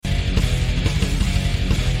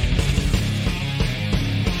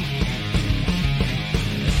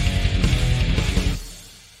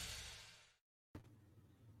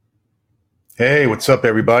Hey, what's up,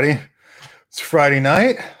 everybody? It's Friday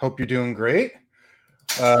night. Hope you're doing great.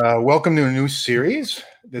 Welcome to a new series.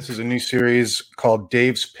 This is a new series called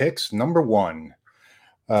Dave's Picks, number one.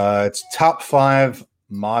 It's top five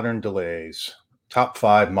modern delays. Top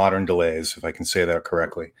five modern delays, if I can say that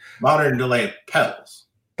correctly. Modern delay pedals.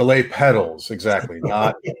 Delay pedals, exactly.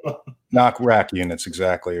 Not rack units,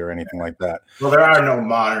 exactly, or anything like that. Well, there are no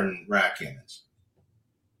modern rack units.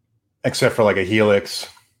 Except for like a Helix.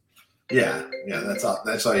 Yeah, that's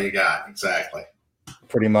all you got, exactly.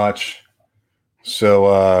 Pretty much.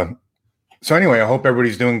 So anyway, I hope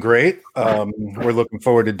everybody's doing great. We're looking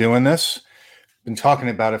forward to doing this. Been talking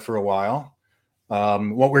about it for a while.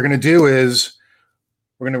 What we're going to do is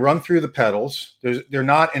we're going to run through the pedals. They're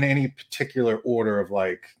not in any particular order of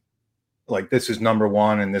like this is number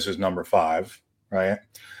one and this is number five, right?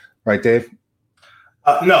 Right, Dave?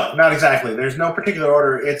 No, not exactly. There's no particular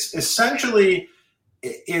order. It's essentially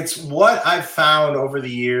it's what I've found over the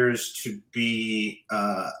years to be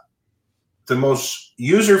the most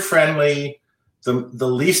user-friendly, the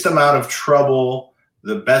least amount of trouble,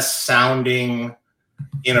 the best sounding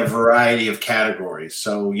in a variety of categories.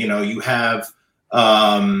 So, you have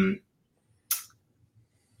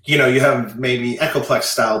maybe Echoplex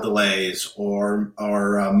style delays or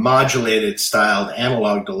modulated styled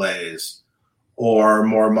analog delays, or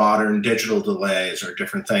more modern digital delays, or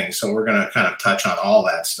different things. So we're going to kind of touch on all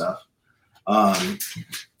that stuff.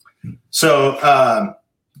 So I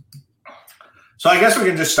guess we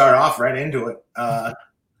can just start off right into it.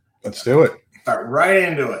 Let's do it. Start right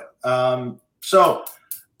into it. So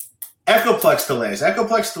Echoplex delays.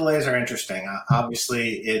 Echoplex delays are interesting.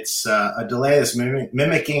 Obviously, it's a delay that's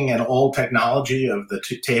mimicking an old technology of the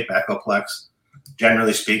tape Echoplex,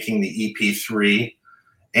 generally speaking, the EP3.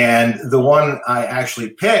 And the one I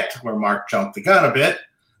actually picked, where Mark jumped the gun a bit,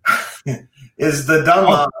 is the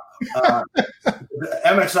Dunlop, the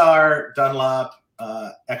MXR Dunlop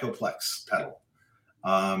Echoplex pedal.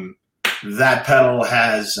 That pedal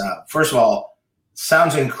has, first of all,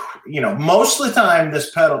 sounds most of the time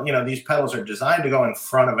this pedal, these pedals are designed to go in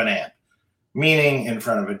front of an amp, meaning in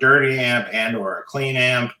front of a dirty amp and or a clean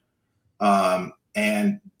amp.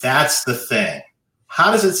 And that's the thing.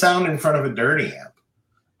 How does it sound in front of a dirty amp?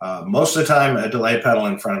 Most of the time, a delay pedal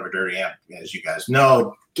in front of a dirty amp, as you guys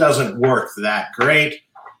know, doesn't work that great.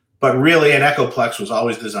 But really, an Echoplex was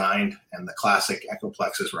always designed, and the classic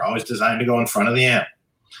Echoplexes were always designed to go in front of the amp.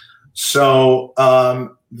 So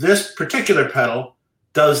this particular pedal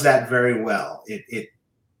does that very well. It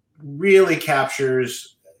really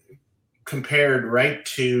captures, compared right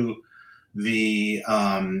to the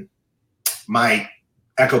my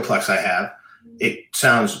Echoplex I have, it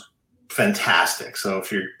sounds fantastic. So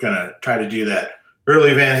if you're going to try to do that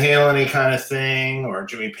early Van Halen-y kind of thing or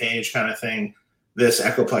Jimmy Page kind of thing, this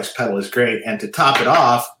Echoplex pedal is great. And to top it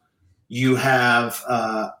off, you have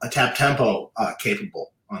a tap tempo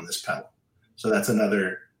capable on this pedal. So that's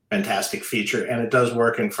another fantastic feature. And it does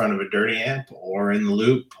work in front of a dirty amp or in the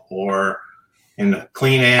loop or in a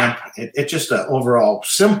clean amp. It's just an overall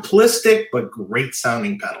simplistic but great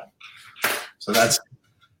sounding pedal. So that's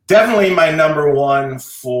definitely my number one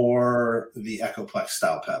for the Echoplex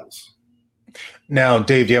style pedals. Now,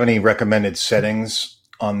 Dave, do you have any recommended settings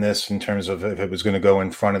on this in terms of if it was going to go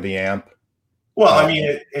in front of the amp? Well, I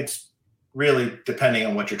mean, it's really depending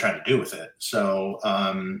on what you're trying to do with it. So,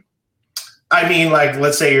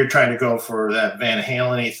 let's say you're trying to go for that Van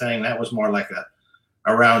Halen-y thing. That was more like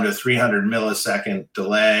around a 300 millisecond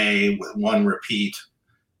delay with one repeat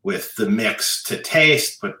with the mix to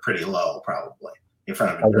taste, but pretty low probably. In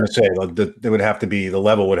front of it. I was going to say the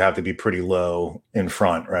level would have to be pretty low in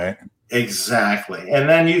front, right? Exactly. And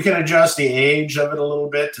then you can adjust the age of it a little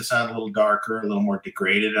bit to sound a little darker, a little more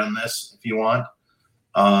degraded on this if you want.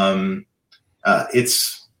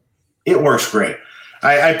 It works great.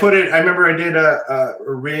 I remember I did a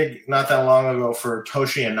rig not that long ago for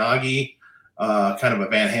Toshi Inagi, kind of a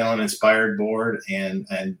Van Halen inspired board, and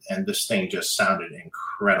this thing just sounded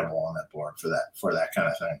incredible on that board for that kind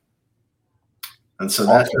of thing. And so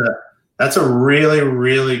that's a really,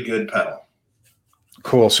 really good pedal.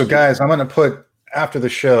 Cool. So guys, I'm going to put, after the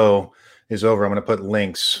show is over, I'm going to put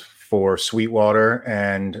links for Sweetwater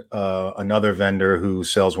and another vendor who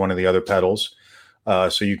sells one of the other pedals.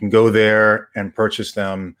 So you can go there and purchase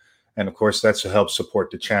them. And of course, that's to help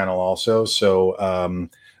support the channel also. So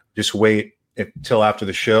just wait till after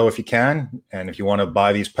the show if you can. And if you want to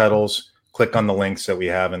buy these pedals, click on the links that we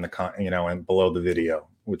have in the, and below the video,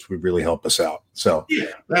 which would really help us out. So yeah,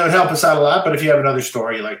 that would help us out a lot. But if you have another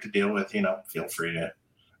store you like to deal with, feel free to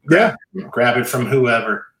grab it from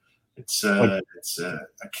whoever. It's a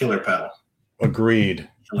killer pedal. Agreed.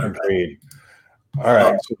 All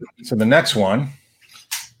right. So the next one.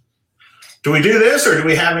 Do we do this, or do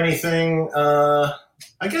we have anything?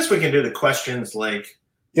 I guess we can do the questions like.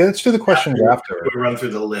 Yeah, let's do the questions after. We run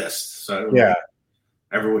through the list. So yeah,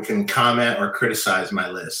 everyone can comment or criticize my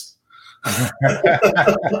list.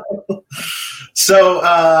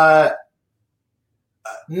 So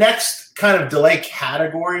next kind of delay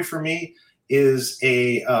category for me is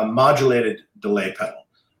a modulated delay pedal,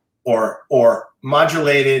 or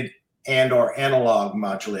modulated and or analog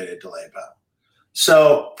modulated delay pedal.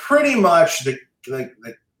 So pretty much the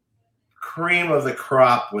cream of the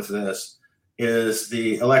crop with this is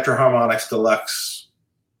the Electro-Harmonix Deluxe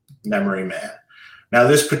Memory Man. Now,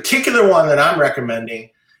 this particular one that I'm recommending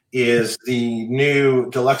is the new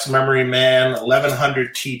Deluxe Memory Man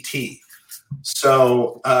 1100 TT.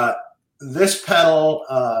 So this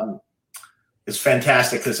pedal is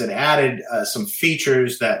fantastic because it added some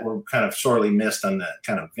features that were kind of sorely missed on the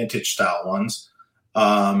kind of vintage style ones.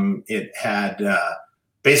 It had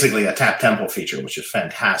basically a tap tempo feature, which is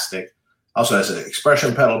fantastic. Also has an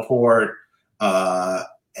expression pedal port,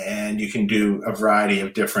 and you can do a variety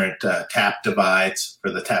of different tap divides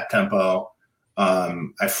for the tap tempo.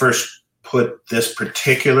 I first put this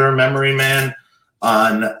particular Memory Man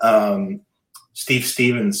on Steve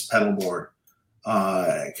Stevens' pedal board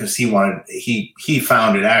because he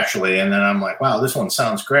found it actually, and then I'm like, wow, this one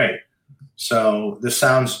sounds great. So this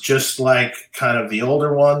sounds just like kind of the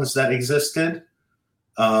older ones that existed,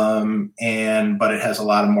 but it has a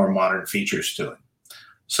lot of more modern features to it.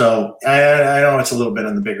 So I know it's a little bit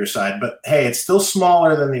on the bigger side, but hey, it's still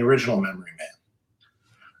smaller than the original Memory Man.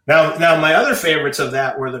 Now my other favorites of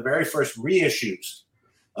that were the very first reissues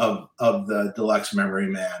of the Deluxe Memory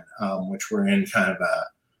Man, which were in kind of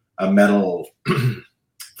a metal,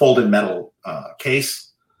 folded metal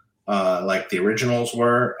case, like the originals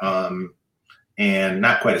were, and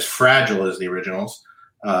not quite as fragile as the originals.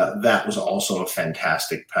 That was also a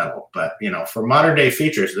fantastic pedal. But for modern day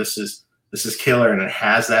features, this is killer, and it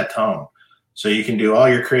has that tone. So you can do all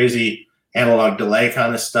your crazy analog delay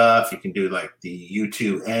kind of stuff. You can do like the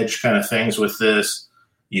U2 Edge kind of things with this.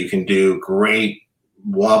 You can do great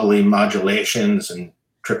wobbly modulations and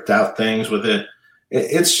tripped out things with it.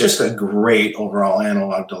 It's just a great overall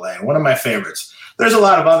analog delay. One of my favorites. There's a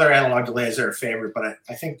lot of other analog delays that are favorite, but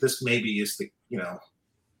I think this maybe is the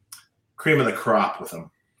cream of the crop with them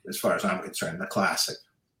as far as I'm concerned, the classic.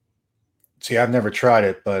 See, I've never tried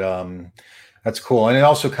it, but that's cool. And it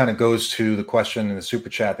also kind of goes to the question in the super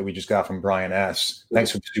chat that we just got from Brian S.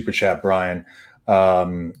 Thanks for the super chat, Brian. Let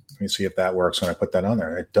me see if that works when I put that on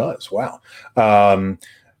there. It does. Wow.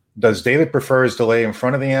 Does David prefer his delay in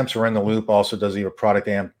front of the amps or in the loop? Also, does he have a product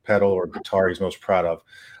amp, pedal, or guitar he's most proud of?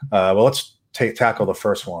 Well, let's tackle the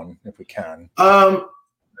first one if we can.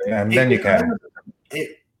 And then you can.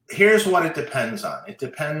 Here's what it depends on. It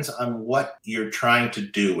depends on what you're trying to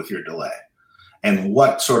do with your delay and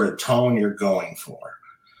what sort of tone you're going for.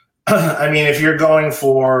 I mean, if you're going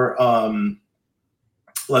for,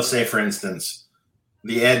 let's say, for instance,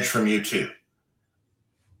 the Edge from U2,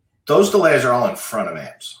 those delays are all in front of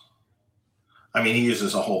amps. I mean, he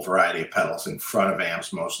uses a whole variety of pedals in front of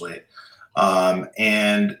amps mostly.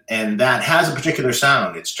 And that has a particular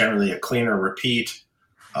sound. It's generally a cleaner repeat,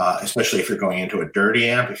 especially if you're going into a dirty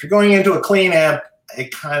amp. If you're going into a clean amp,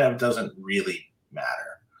 it kind of doesn't really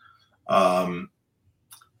matter.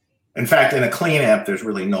 In fact, in a clean amp, there's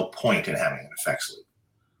really no point in having an effects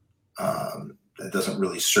loop. That doesn't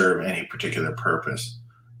really serve any particular purpose.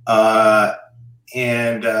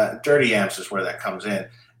 And dirty amps is where that comes in.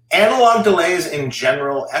 Analog delays in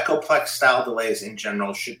general, Echoplex style delays in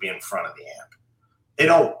general, should be in front of the amp. They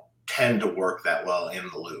don't tend to work that well in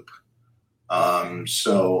the loop.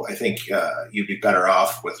 So I think you'd be better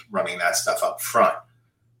off with running that stuff up front,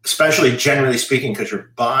 especially generally speaking, because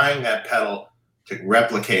you're buying that pedal to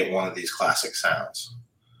replicate one of these classic sounds.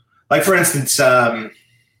 Like, for instance, a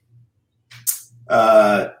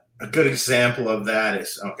good example of that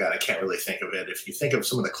is, oh God, I can't really think of it. If you think of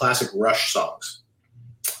some of the classic Rush songs,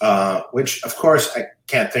 which of course I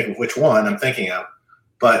can't think of which one I'm thinking of,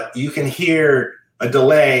 but you can hear a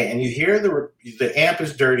delay and you hear the amp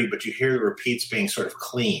is dirty, but you hear the repeats being sort of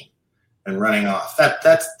clean and running off.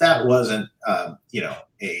 That wasn't a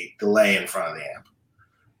delay in front of the amp.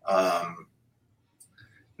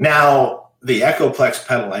 Now the Echoplex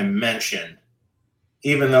pedal I mentioned,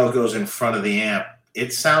 even though it goes in front of the amp,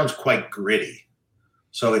 it sounds quite gritty.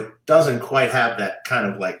 So it doesn't quite have that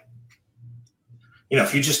kind of like,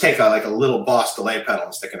 if you just take a little Boss delay pedal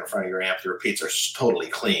and stick it in front of your amp, the repeats are totally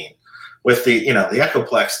clean. With the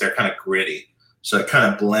Echoplex, they're kind of gritty. So it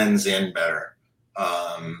kind of blends in better.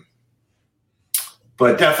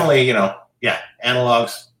 But definitely, Yeah,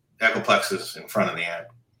 analogs, Echoplexes in front of the amp,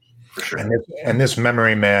 for sure. And this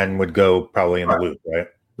memory man would go probably in the loop, right?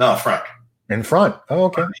 No, front. In front. Oh,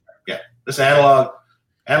 okay. Yeah, this analog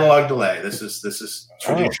delay. This is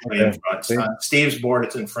traditionally in front. On Steve's board,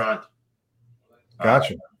 it's in front.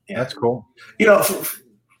 Gotcha. That's cool. You know,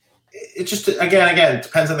 it just again, it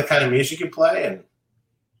depends on the kind of music you play and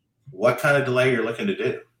what kind of delay you're looking to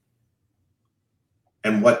do,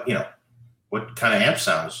 and what kind of amp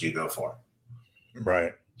sounds do you go for.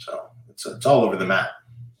 Right. So it's all over the map.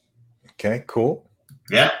 Okay. Cool.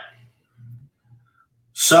 Yeah.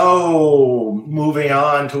 So moving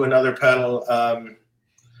on to another pedal.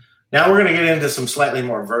 Now we're going to get into some slightly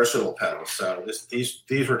more versatile pedals. So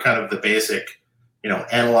these were kind of the basic,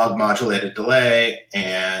 analog modulated delay,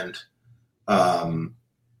 and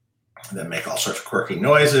that make all sorts of quirky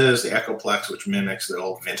noises. The Echoplex, which mimics the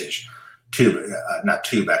old vintage tube, not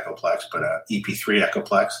tube Echoplex, but EP3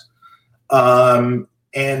 Echoplex.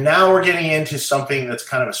 And now we're getting into something that's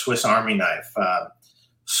kind of a Swiss Army knife.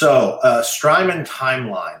 So Strymon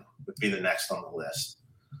Timeline would be the next on the list.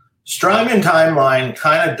 Strymon Timeline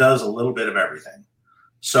kind of does a little bit of everything.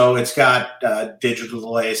 So it's got digital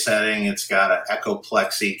delay setting. It's got an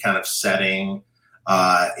Echoplexy kind of setting.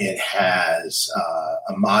 It has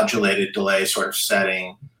a modulated delay sort of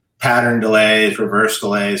setting, pattern delays, reverse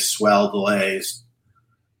delays, swell delays,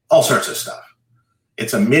 all sorts of stuff.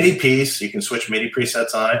 It's a MIDI piece. You can switch MIDI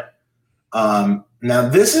presets on it. Now,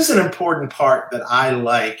 this is an important part that I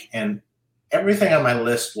like, and everything on my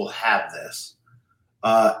list will have this.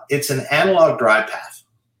 It's an analog dry path.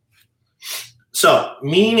 So,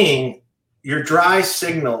 meaning your dry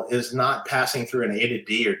signal is not passing through an A to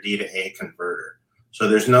D or D to A converter. So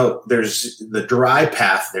there's the dry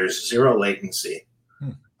path, there's zero latency,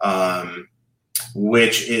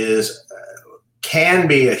 which can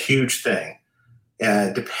be a huge thing.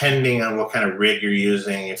 Depending on what kind of rig you're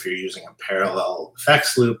using, if you're using a parallel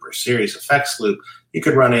effects loop or series effects loop, you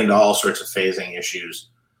could run into all sorts of phasing issues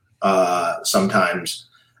sometimes.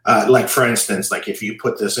 Like for instance, like if you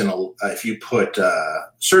put this if you put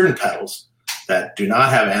certain pedals that do not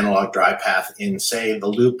have analog dry path in, say, the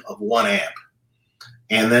loop of one amp,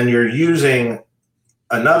 and then you're using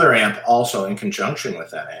another amp also in conjunction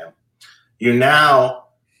with that amp, you now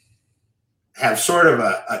have sort of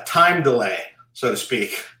a time delay, so to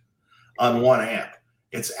speak, on one amp.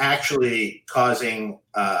 It's actually causing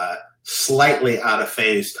slightly out of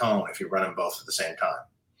phase tone if you run them both at the same time.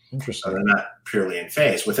 Interesting. So they're not purely in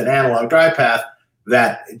phase. With an analog dry path,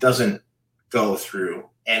 that it doesn't go through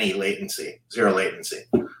any latency, zero latency.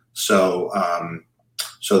 So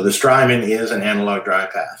the Strymon is an analog dry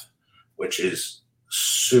path, which is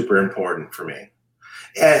super important for me.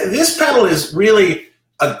 This pedal is really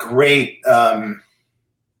a great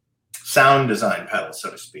sound design pedal,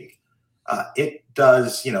 so to speak. It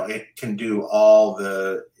does, it can do all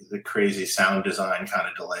the crazy sound design kind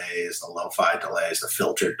of delays, the lo-fi delays, the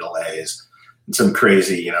filtered delays, and some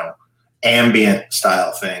crazy, ambient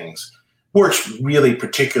style things. Works really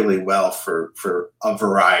particularly well for a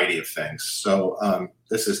variety of things. So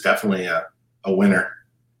this is definitely a winner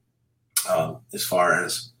as far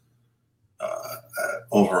as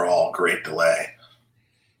overall great delay.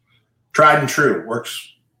 Tried and true,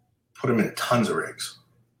 works. Put them in tons of rigs.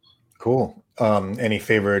 Cool. Any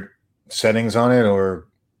favorite settings on it or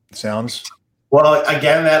sounds? Well,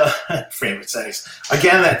 again, that favorite settings.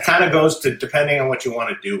 Again, that kind of goes to depending on what you want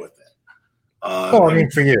to do with it.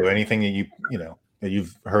 For you, anything that that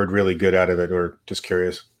you've heard really good out of it, or just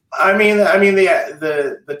curious.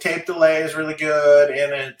 The tape delay is really good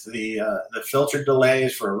in it. The filtered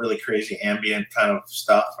delays for really crazy ambient kind of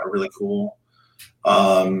stuff are really cool.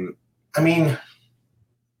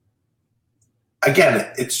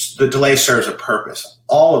 Again, it's the delay serves a purpose.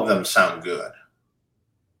 All of them sound good.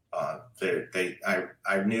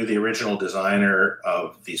 I knew the original designer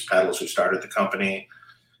of these pedals who started the company,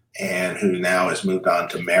 and who now has moved on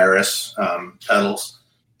to Maris pedals,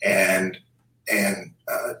 and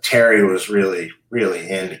Terry was really, really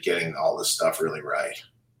into getting all this stuff really right.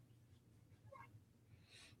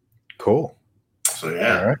 Cool. So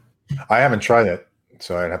yeah, all right. I haven't tried it,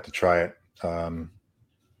 so I'd have to try it.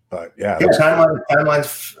 But yeah,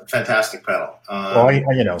 Timeline's a fantastic pedal.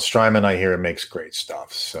 Strymon, I hear it makes great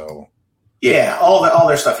stuff. So yeah, all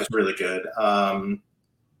their stuff is really good.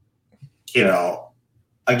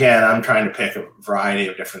 Again, I'm trying to pick a variety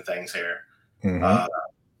of different things here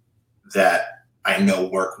that I know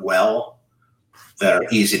work well, that are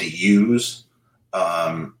easy to use.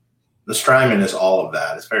 The Strymon is all of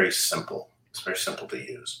that. It's very simple. It's very simple to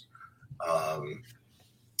use.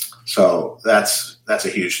 So that's a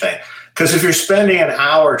huge thing. Because if you're spending an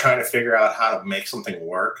hour trying to figure out how to make something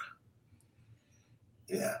work,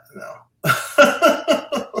 yeah, no.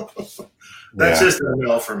 That's just a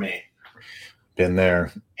no for me. Been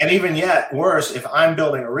there. And even yet, worse, if I'm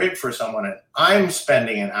building a rig for someone and I'm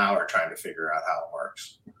spending an hour trying to figure out how it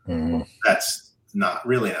works, that's not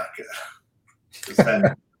good.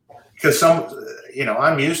 Because some,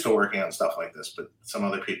 I'm used to working on stuff like this, but some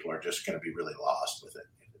other people are just going to be really lost with it.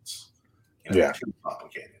 It's too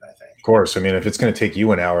complicated, I think. Of course. I mean, if it's going to take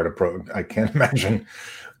you an hour to I can't imagine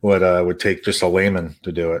what would take just a layman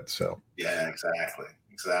to do it. So yeah, exactly.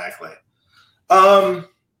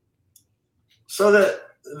 So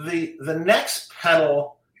the next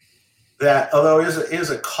pedal that, although is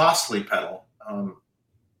a costly pedal,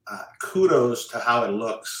 kudos to how it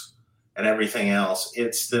looks and everything else.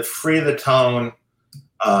 It's the Free the Tone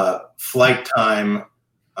flight time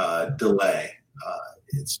delay.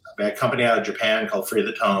 It's a company out of Japan called Free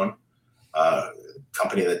the Tone,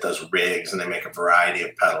 company that does rigs, and they make a variety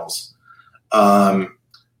of pedals.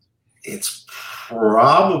 It's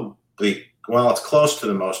probably, it's close to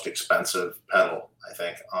the most expensive pedal, I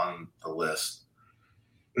think, on the list.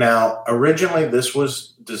 Now, originally this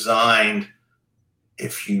was designed,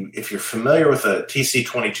 if you're familiar with a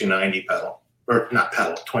TC2290 pedal, or not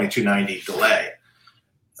pedal, 2290 delay,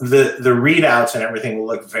 the readouts and everything will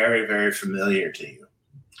look very, very familiar to you.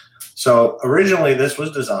 So originally this was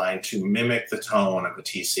designed to mimic the tone of a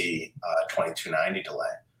TC 2290 delay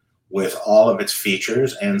with all of its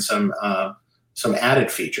features and some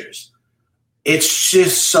added features. It's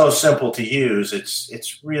just so simple to use.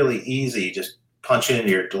 It's really easy. Just punch in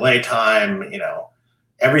your delay time.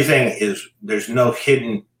 Everything is, there's no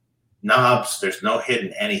hidden knobs. There's no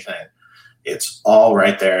hidden anything. It's all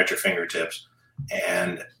right there at your fingertips.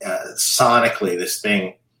 And sonically, this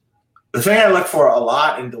thing, the thing I look for a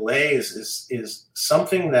lot in delays is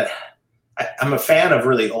something that I'm a fan of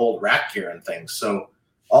really old rack gear and things. So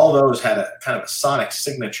all those had a kind of a sonic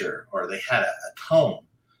signature, or they had a tone.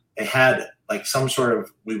 They had like some sort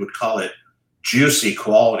of, we would call it juicy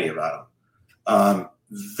quality about them.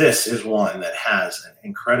 This is one that has an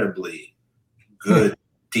incredibly good,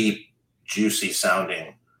 deep, juicy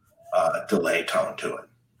sounding delay tone to it.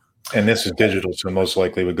 And this is digital, so most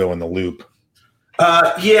likely would go in the loop.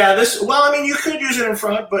 You could use it in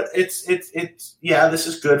front, but it's this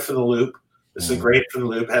is good for the loop. This is great for the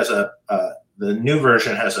loop. Has the new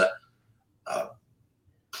version has a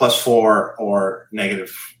 +4 or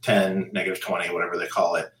 -10, -20, whatever they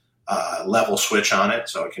call it, level switch on it,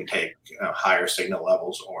 so it can take higher signal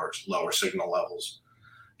levels or lower signal levels.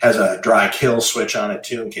 Has a dry kill switch on it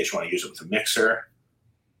too, in case you want to use it with a mixer.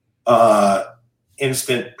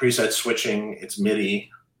 Instant preset switching. It's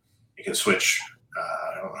MIDI. You can switch.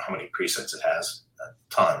 I don't know how many presets it has. A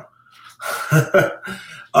ton.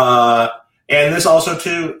 And this also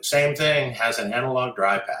too, same thing, has an analog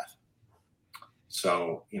dry path.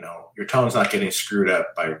 So, your tone's not getting screwed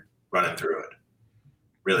up by running through it.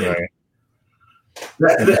 Really.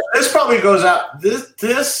 Right. This probably goes out.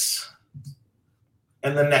 This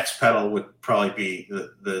and the next pedal would probably be the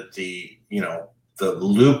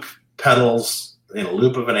loop pedals in a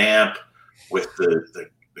loop of an amp with the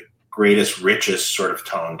greatest, richest sort of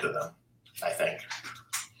tone to them, I think.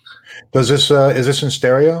 Does this is this in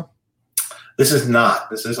stereo? This is not.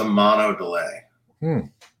 This is a mono delay.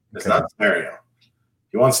 It's not stereo.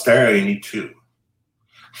 If you want stereo, you need two.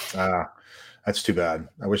 That's too bad.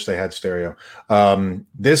 I wish they had stereo.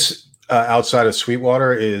 This outside of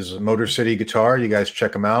Sweetwater is Motor City Guitar. You guys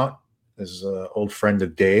check them out. This is an old friend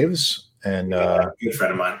of Dave's. And good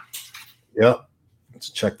friend of mine. Yep. Let's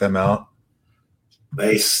check them out.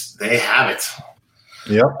 They have it.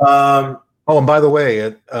 Yep. And by the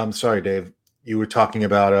way, sorry, Dave, you were talking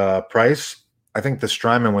about price. I think the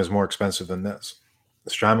Strymon was more expensive than this. The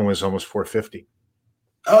Strymon was almost $450.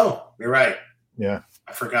 Oh, you're right. Yeah.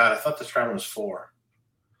 I forgot. I thought the Strymon was $4.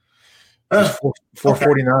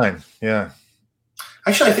 $449. Okay. Yeah.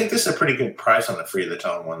 Actually, I think this is a pretty good price on the Free the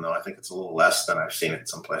Tone one, though. I think it's a little less than I've seen it in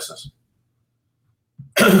some places.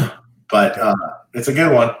 But it's a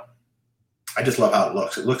good one. I just love how it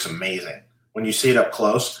looks. It looks amazing. When you see it up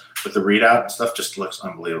close with the readout and stuff, just looks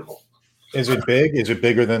unbelievable. Is it big? Is it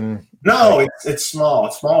bigger than? No, it's small.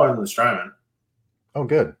 It's smaller than the Strymon. Oh,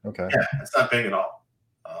 good. Okay. Yeah, it's not big at all.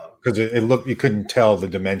 Because it looked, you couldn't tell the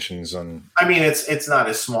dimensions on. I mean, it's not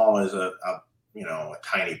as small as a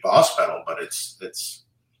tiny Boss pedal, but it's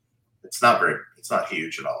not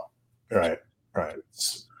huge at all. Right.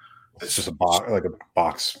 It's just a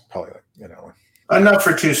box, probably enough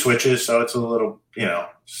for two switches, so it's a little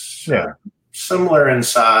similar in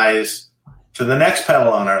size to the next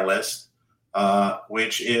pedal on our list,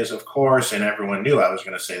 which is, of course, and everyone knew I was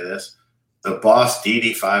going to say this, the Boss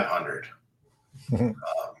DD500.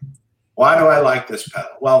 Why do I like this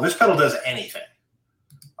pedal? Well, this pedal does anything.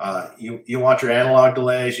 You want your analog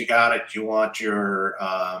delays, you got it. You want your,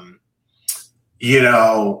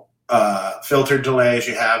 filtered delays,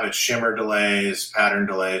 you have it. Shimmer delays, pattern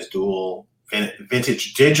delays, dual.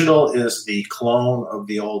 Vintage Digital is the clone of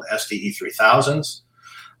the old SDE 3000s.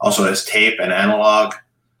 Also has tape and analog.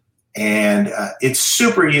 And it's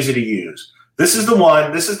super easy to use. This is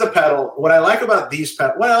the pedal. What I like about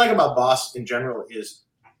Boss in general is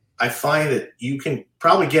I find that you can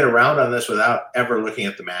probably get around on this without ever looking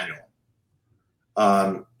at the manual.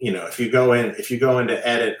 If you go into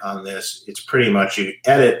edit on this, it's pretty much you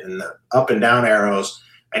edit and the up and down arrows,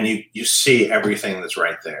 and you see everything that's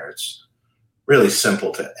right there. It's really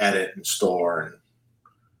simple to edit and store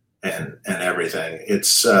and everything.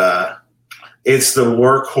 It's the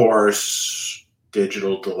workhorse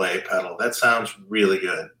digital delay pedal. That sounds really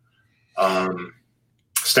good.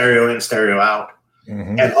 Stereo in, stereo out.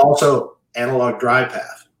 Mm-hmm. And also analog dry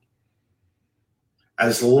path.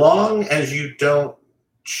 As long as you don't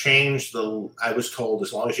change I was told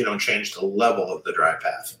as long as you don't change the level of the dry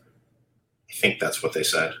path. I think that's what they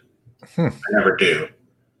said. I never do.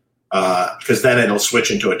 Because then it'll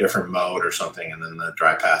switch into a different mode or something, and then the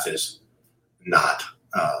dry path is not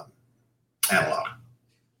analog.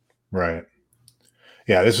 Right.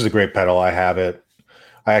 Yeah, this is a great pedal. I have it.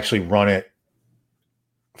 I actually run it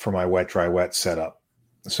for my wet, dry, wet setup.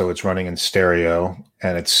 So it's running in stereo,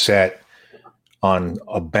 and it's set on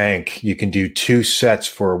a bank. You can do 2 sets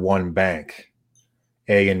for one bank,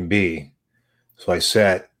 A and B. So I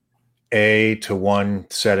set A to one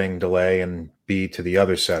setting delay and B to the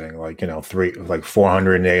other setting,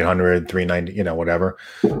 400 and 800, 390, whatever.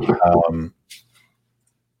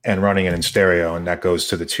 And running it in stereo, and that goes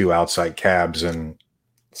to the 2 outside cabs, and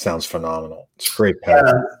it sounds phenomenal. It's a great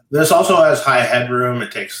pedal. This also has high headroom.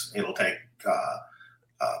 It'll take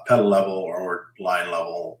pedal level or line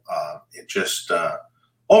level. It just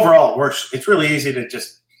overall it works. It's really easy to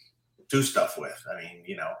just do stuff with. I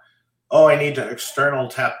mean, I need to external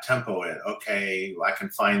tap tempo it. Okay, I can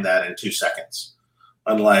find that in 2 seconds.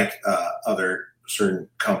 Unlike other certain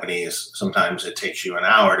companies, sometimes it takes you an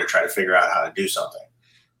hour to try to figure out how to do something.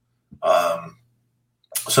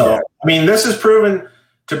 This is proven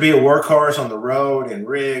to be a workhorse on the road in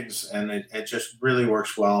rigs, and it just really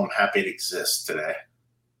works well. I'm happy it exists today.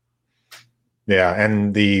 Yeah,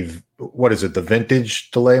 and what is it? The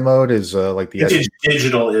vintage delay mode is like the vintage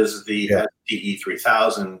digital is the SDE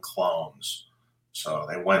 3000 clones. So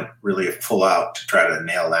they went really full out to try to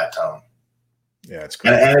nail that tone. Yeah, it's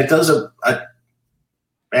great. And it does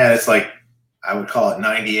it's like I would call it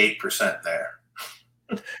 98% there.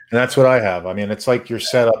 And that's what I have. I mean, it's like you're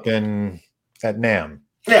set up at NAMM.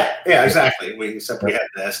 Yeah, exactly. Except we had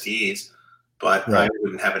the SDEs, but right. I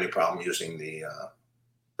wouldn't have any problem using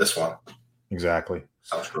this one. Exactly.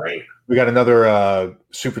 Sounds great. We got another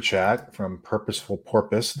super chat from Purposeful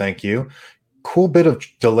Porpoise. Thank you. Cool bit of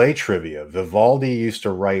delay trivia. Vivaldi used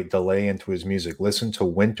to write delay into his music. Listen to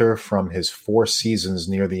Winter from his Four Seasons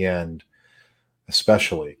near the end,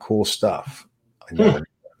 especially. Cool stuff.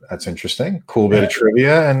 That's interesting. Cool bit of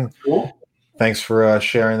trivia, and cool. Thanks for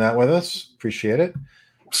sharing that with us. Appreciate it.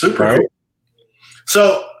 Super cool.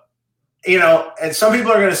 So, and some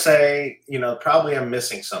people are going to say, probably I'm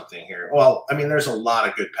missing something here. Well, I mean, there's a lot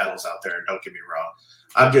of good pedals out there. Don't get me wrong.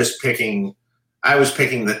 I was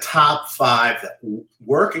picking the top 5 that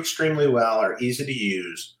work extremely well, are easy to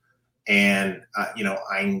use. And, I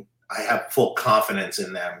have full confidence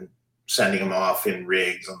in them, sending them off in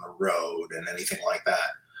rigs on the road and anything like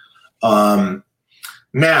that.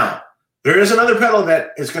 Now, there is another pedal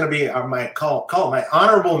that is going to be my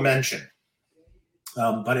honorable mention,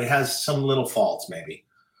 but it has some little faults maybe.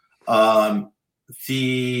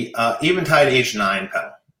 The Eventide H9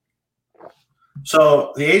 pedal.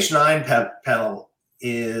 So the H9 pedal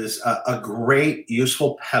is a great,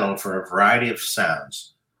 useful pedal for a variety of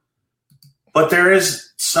sounds, but there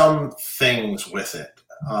is some things with it.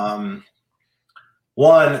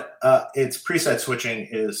 One, its preset switching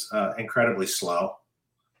is incredibly slow.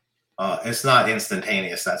 It's not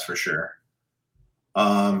instantaneous, that's for sure.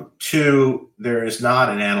 2, there is not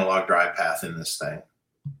an analog drive path in this thing.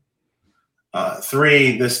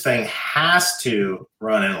 3, this thing has to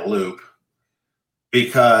run in a loop,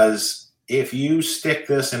 because if you stick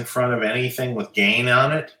this in front of anything with gain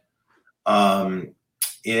on it,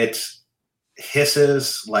 it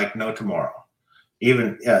hisses like no tomorrow.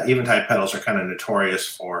 Eventide pedals are kind of notorious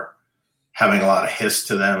for having a lot of hiss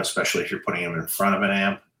to them, especially if you're putting them in front of an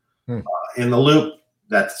amp. In the loop,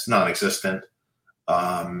 that's non-existent.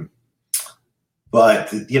 But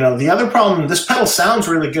the other problem, this pedal sounds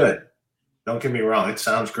really good. Don't get me wrong, it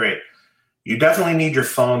sounds great. You definitely need your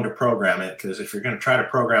phone to program it, because if you're going to try to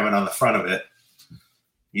program it on the front of it,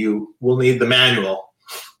 you will need the manual,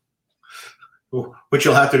 which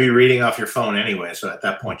you'll have to be reading off your phone anyway. So at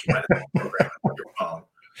that point, you might have to program it with your phone.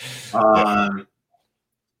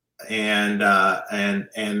 And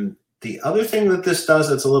the other thing that this does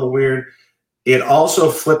that's a little weird, it also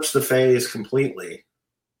flips the phase completely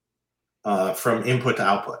from input to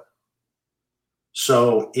output.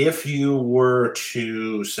 So if you were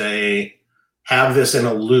to, say, have this in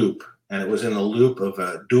a loop, and it was in the loop of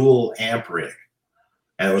a dual amp rig,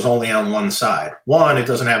 and it was only on one side, one, it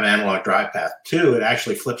doesn't have an analog drive path. Two, it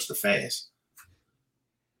actually flips the phase.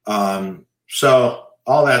 So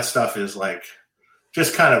all that stuff is like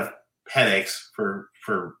just kind of headaches for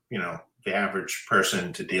the average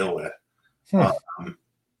person to deal with. But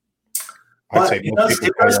it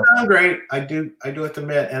does sound great. I do have to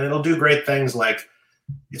admit, and it'll do great things. Like,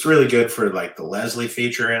 it's really good for like the Leslie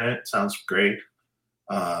feature in it. It sounds great.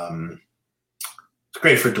 It's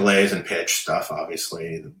great for delays and pitch stuff.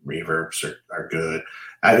 Obviously, the reverbs are good.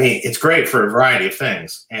 I mean, it's great for a variety of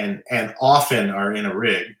things, and often are in a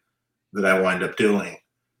rig that I wind up doing.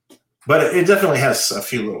 But it definitely has a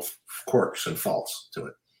few little quirks and faults to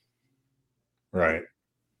it. Right.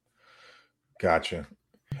 Gotcha.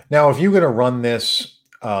 Now, if you're going to run this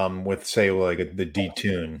with, say, like the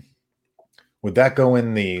detune, would that go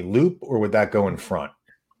in the loop or would that go in front?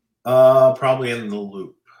 Probably in the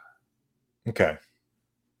loop. Okay.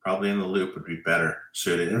 Probably in the loop would be better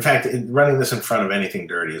suited. In fact, running this in front of anything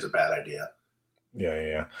dirty is a bad idea.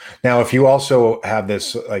 Yeah. Now, if you also have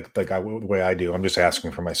this, the way I do, I'm just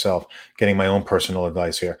asking for myself, getting my own personal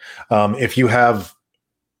advice here. If you have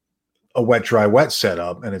a wet, dry, wet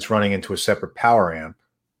setup and it's running into a separate power amp,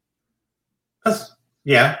 that's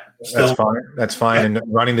fine. That's fine. Yeah. And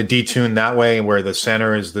running the detune that way, where the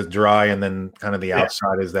center is the dry and then kind of the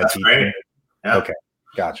outside is that detune. Yeah. Okay,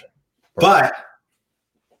 gotcha. But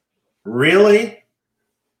really,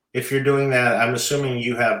 if you're doing that, I'm assuming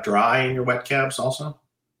you have dry in your wet cabs also.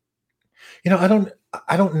 I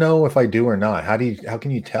don't know if I do or not. How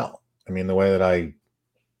can you tell? I mean, the way that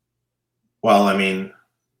well, I mean,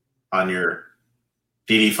 on your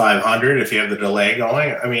DD500, if you have the delay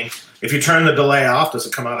going, I mean, if you turn the delay off, does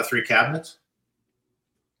it come out of 3 cabinets?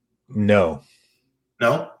 No,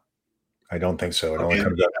 I don't think so. It only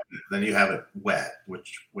comes up. Then you have it wet,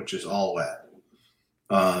 which is all wet.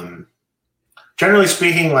 Generally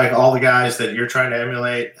speaking, like all the guys that you're trying to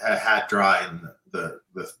emulate had dry in the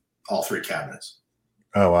all 3 cabinets.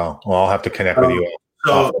 Oh wow! Well, I'll have to connect with you.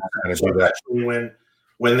 So actually,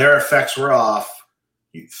 when their effects were off,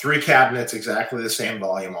 3 cabinets, exactly the same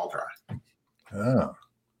volume, all dry. Oh,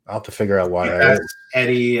 I'll have to figure out why that is.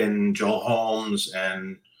 Eddie and Joel Holmes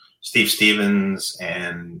and Steve Stevens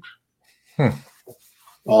and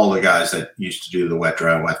all the guys that used to do the wet,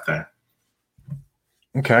 dry, wet thing.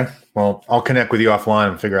 Okay. Well, I'll connect with you offline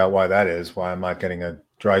and figure out why that is, why I'm not getting a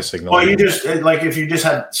dry signal. Well, you just, like, if you just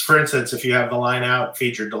had, for instance, if you have the line out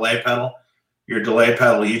feature delay pedal, your delay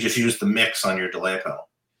pedal, you just use the mix on your delay pedal.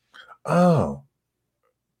 Oh.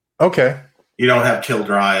 Okay. You don't have kill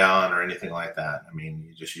dry on or anything like that. I mean,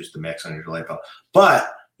 you just use the mix on your delay pedal.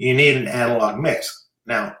 But you need an analog mix.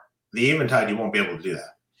 Now, the Eventide, you won't be able to do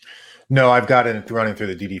that. No, I've got it running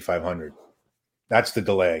through the DD500. That's the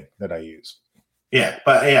delay that I use.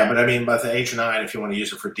 But I mean, the H9, if you want to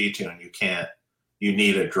use it for detune, you can't. You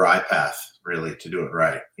need a dry path really to do it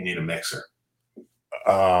right. You need a mixer.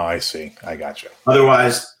 Oh, I see. I gotcha.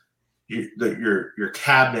 Otherwise, your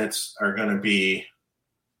cabinets are going to be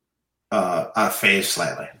out of phase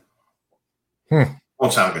slightly.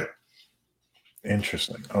 Won't sound good.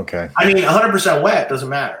 Interesting. Okay. I mean, 100% wet doesn't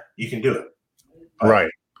matter. You can do it.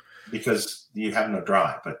 Right. Because you have no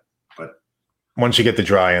dry, but once you get the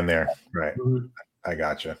dry in there, right. Mm-hmm. I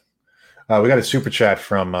gotcha. We got a super chat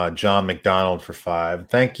from John McDonald for 5.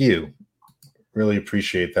 Thank you. Really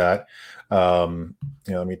appreciate that. Let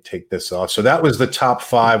me take this off. So that was the top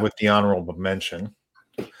 5 with the honorable mention.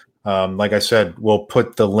 Like I said, we'll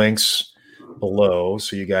put the links below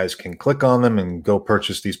so you guys can click on them and go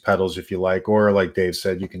purchase these pedals if you like, or like Dave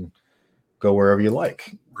said, you can go wherever you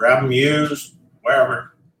like. Grab them used,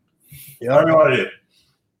 wherever. Whatever you want to do.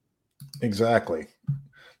 Exactly.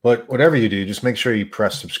 But whatever you do, just make sure you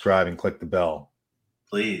press subscribe and click the bell.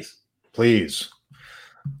 Please.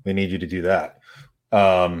 We need you to do that.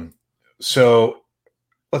 So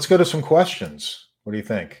let's go to some questions. What do you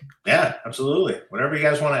think? Yeah, absolutely. Whatever you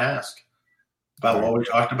guys want to ask about what we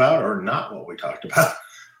talked about or not what we talked about.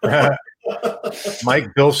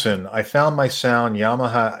 Mike Bilson, I found my sound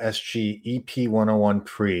Yamaha SG EP101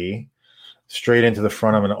 Pre straight into the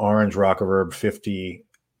front of an orange Rock Reverb 50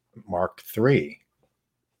 Mark III.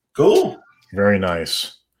 Cool. Very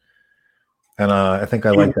nice. And I think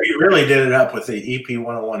I like that. You really did it up with the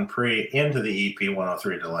EP101 Pre into the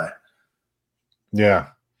EP103 delay. Yeah.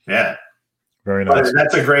 Yeah. Very nice. But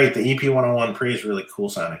that's the EP101 Pre is really cool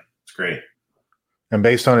sounding. It's great. And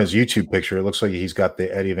based on his YouTube picture, it looks like he's got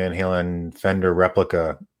the Eddie Van Halen Fender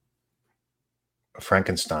replica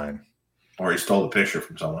Frankenstein. Or he stole the picture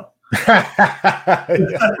from someone.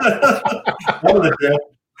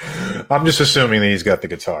 I'm just assuming that he's got the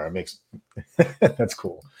guitar. It makes that's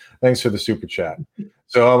cool. Thanks for the super chat.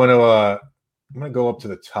 So I'm gonna go up to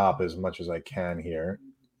the top as much as I can here,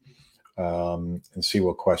 and see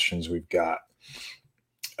what questions we've got.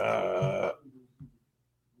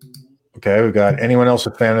 Okay, we've got anyone else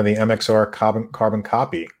a fan of the MXR carbon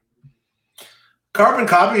copy? Carbon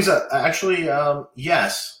copies, actually,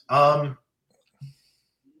 yes.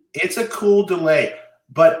 It's a cool delay,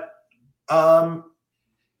 but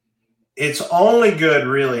it's only good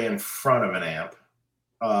really in front of an amp.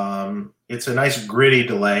 It's a nice gritty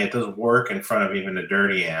delay. It doesn't work in front of even a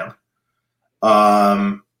dirty amp.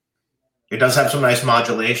 It does have some nice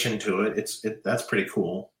modulation to it. That's pretty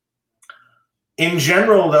cool. In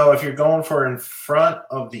general, though, if you're going for in front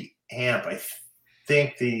of the amp, I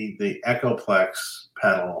think the Echoplex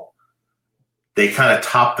pedal, they kind of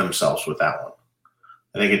top themselves with that one.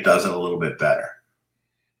 I think it does it a little bit better.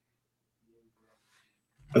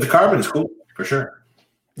 But the carbon's cool, for sure.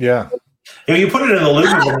 Yeah. If you put it in the loop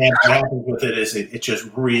of an amp, what happens with it is it's just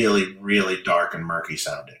really, really dark and murky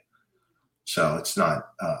sounding. So it's not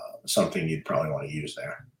something you'd probably want to use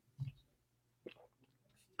there.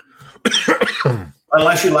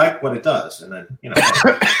 Unless you like what it does, and then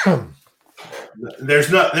there's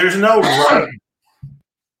no right.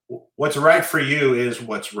 What's right for you is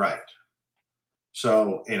what's right.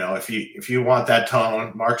 So if you want that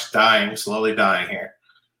tone, Mark's slowly dying here.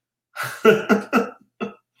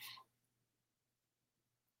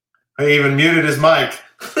 He even muted his mic.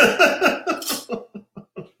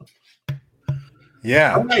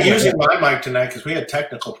 Yeah, I'm not using my mic tonight because we had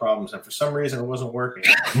technical problems, and for some reason it wasn't working.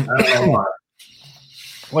 I don't know why.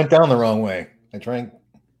 Went down the wrong way. I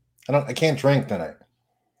can't drink tonight.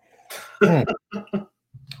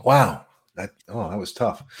 Wow. That was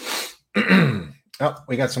tough. Oh,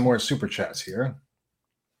 we got some more super chats here.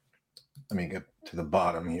 Let me get to the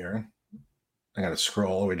bottom here. I got to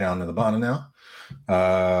scroll all the way down to the bottom now.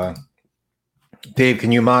 Dave,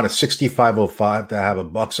 can you mod a 6505 to have a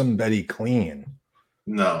Buxom Betty clean?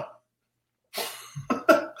 No.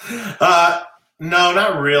 No,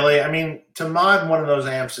 not really. I mean, to mod one of those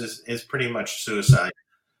amps is pretty much suicide.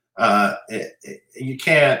 You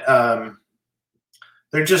can't.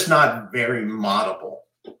 They're just not very moddable.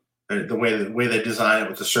 The way they design it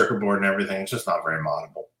with the circuit board and everything, it's just not very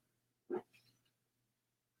moddable.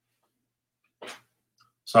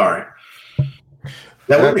 Sorry.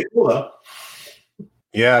 That would be cool, though.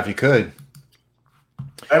 Yeah, if you could.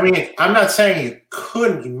 I mean, I'm not saying you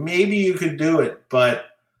couldn't. Maybe you could do it, but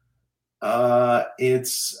it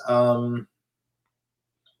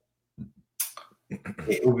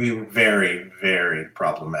would be very, very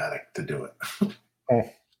problematic to do it.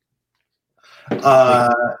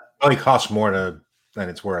 Probably costs more than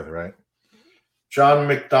it's worth, right? John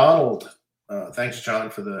McDonald. Thanks, John,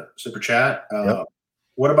 for the super chat. Yep.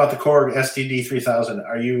 What about the Korg STD 3000?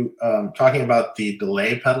 Are you talking about the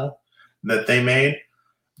delay pedal that they made?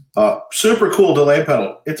 Super cool delay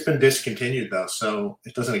pedal. It's been discontinued, though, so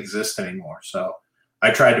it doesn't exist anymore. So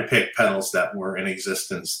I tried to pick pedals that were in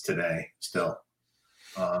existence today still.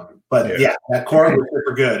 But yeah, that Korg was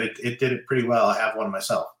super good. It did it pretty well. I have one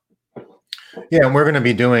myself. Yeah, and we're going to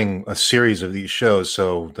be doing a series of these shows.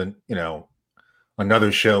 So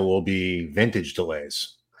another show will be vintage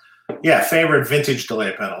delays. Yeah, favorite vintage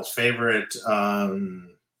delay pedals, favorite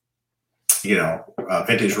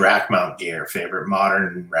vintage rack mount gear, favorite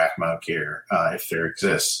modern rack mount gear, if there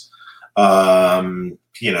exists. We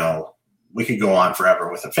could go on forever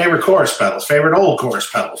with it. Favorite chorus pedals, favorite old chorus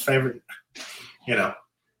pedals, favorite, favorite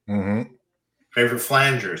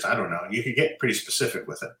flangers. I don't know. You could get pretty specific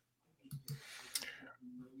with it.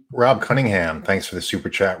 Rob Cunningham, thanks for the super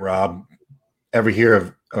chat, Rob. Ever hear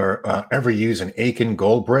of or ever use an Aiken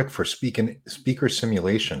Gold Brick for speaker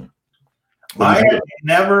simulation? I have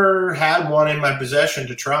never had one in my possession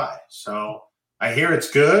to try, so I hear it's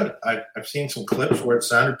good. I've seen some clips where it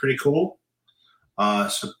sounded pretty cool,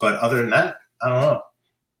 but other than that, I don't know.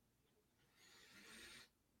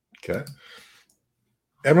 Okay.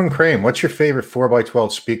 Edwin Crane, what's your favorite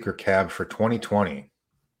 4x12 speaker cab for 2020?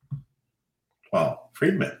 Well,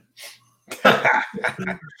 Friedman. I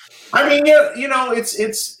mean,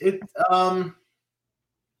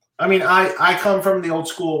 I mean, I come from the old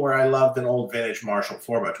school where I loved an old vintage Marshall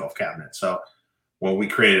 4x12 cabinet. So when we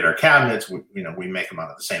created our cabinets, we make them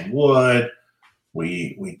out of the same wood.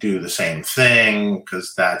 We do the same thing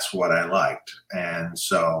because that's what I liked. And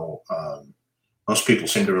so most people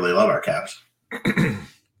seem to really love our cabs.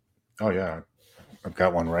 Oh, yeah. I've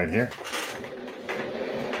got one right here.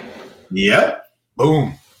 Yep.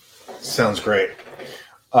 Boom. Sounds great.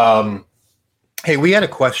 Hey, we had a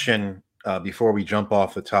question before we jump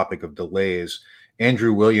off the topic of delays.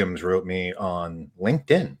 Andrew Williams wrote me on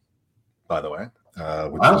LinkedIn, by the way.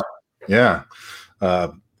 Wow.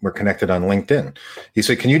 We're connected on LinkedIn. He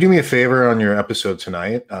said, can you do me a favor on your episode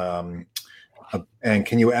tonight? And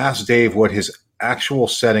can you ask Dave what his actual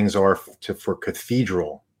settings are for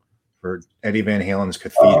Cathedral, for Eddie Van Halen's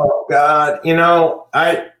Cathedral? Oh, God.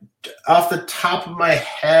 Off the top of my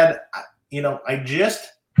head, I just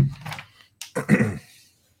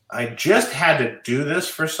had to do this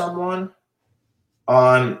for someone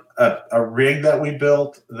on a rig that we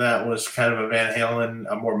built that was kind of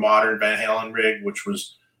a more modern Van Halen rig, which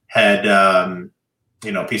had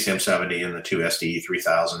PCM 70 and the two SDE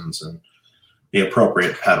 3000s and the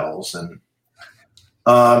appropriate pedals. And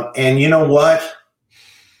you know what?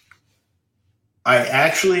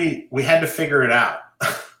 We had to figure it out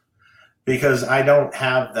because I don't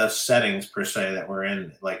have the settings per se that were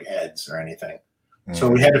in like Ed's or anything. Mm-hmm. So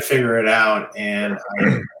we had to figure it out, and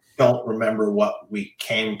I don't remember what we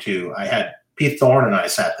came to. I had Pete Thorne and I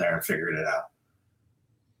sat there and figured it out.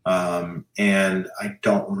 And I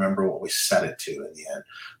don't remember what we set it to in the end,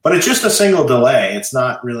 but it's just a single delay. It's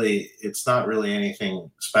not really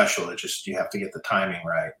anything special. It's just, you have to get the timing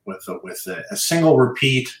right with a single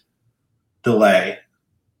repeat delay.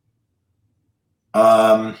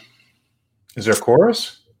 Is there a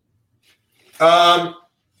chorus? I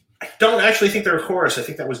don't actually think there's a chorus. I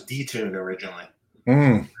think that was detuned originally.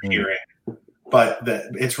 Hearing. But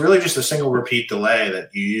it's really just a single repeat delay that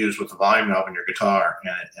you use with the volume knob in your guitar,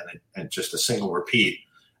 and just a single repeat.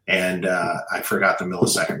 And I forgot the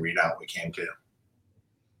millisecond readout we came to.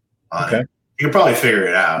 Okay. You can probably figure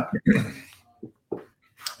it out.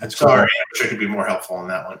 That's Sorry, cool. I wish I could be more helpful on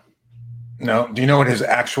that one. No. Do you know what his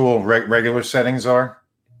actual regular settings are?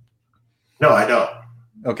 No, I don't.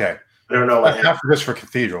 Okay. I don't know what. Not just for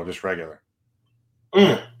Cathedral, just regular.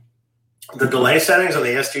 The delay settings on the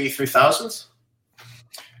SDE 3000s?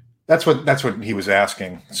 That's what he was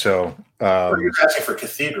asking. So he was asking for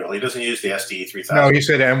Cathedral. He doesn't use the SDE 3000. No, he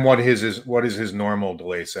said, and what is his normal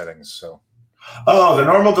delay settings? So, the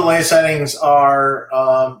normal delay settings are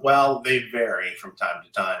they vary from time to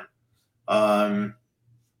time.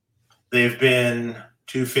 They've been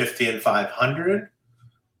 250 and 500.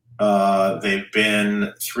 They've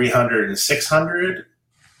been 300 and 600.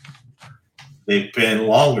 They've been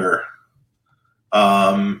longer.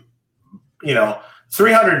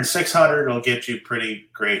 300 and 600 will get you pretty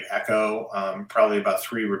great echo, probably about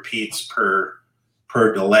 3 repeats per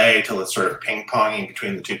delay till it's sort of ping-ponging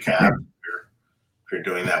between the two cabs if you're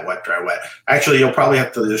doing that wet, dry, wet. Actually, you'll probably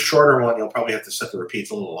have to, the shorter one, you'll probably have to set the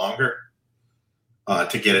repeats a little longer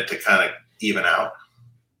to get it to kind of even out.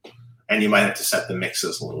 And you might have to set the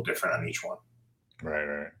mixes a little different on each one.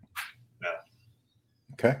 Right. Yeah.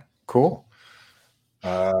 Okay, cool.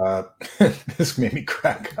 This made me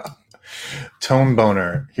crack up. Tone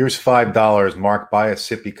Boner, here's $5. Mark, buy a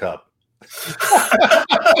sippy cup.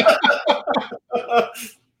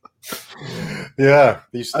 Yeah,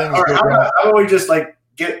 these things. Or how about we just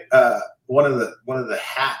get one of the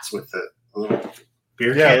hats with the little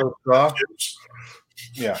beer can?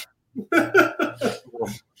 Yeah.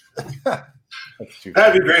 That'd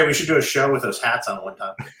be great. We should do a show with those hats on one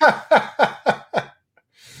time.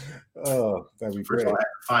 Oh, that'd be great. I have to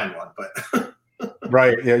find one, but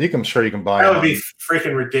right, yeah, I'm sure you can buy. That would be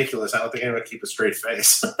freaking ridiculous. I don't think anyone would keep a straight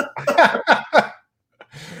face.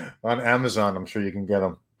 On Amazon, I'm sure you can get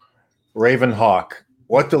them. Raven Hawk,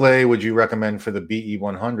 what delay would you recommend for the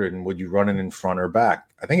BE100, and would you run it in front or back?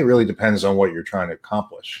 I think it really depends on what you're trying to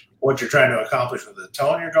accomplish. What you're trying to accomplish with the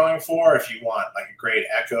tone you're going for. If you want like a great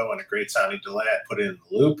echo and a great sounding delay, I'd put it in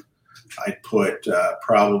the loop. I'd put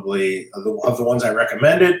probably of the ones I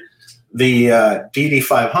recommended, the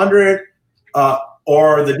DD500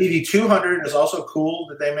 or the DD200 is also cool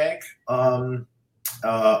that they make. Or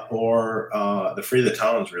the Free the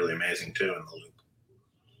Tone is really amazing too in the loop.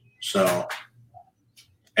 So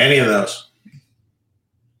any of those.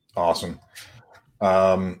 Awesome.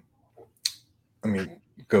 Let me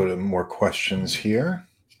go to more questions here.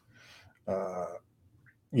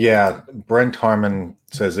 Yeah, Brent Harmon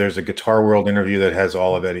says there's a Guitar World interview that has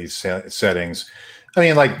all of Eddie's settings. I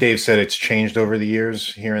mean, like Dave said, it's changed over the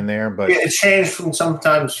years here and there, but it's changed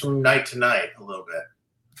sometimes from night to night a little bit.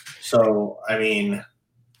 So, I mean,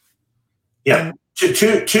 yeah, two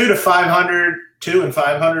to 500, 2 and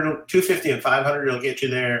 500, 250 and 500 will get you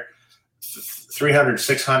there. 300,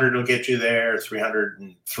 600 will get you there.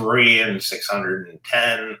 303 and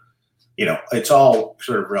 610. You know, it's all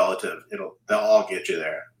sort of relative. They'll all get you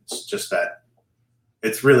there. It's just that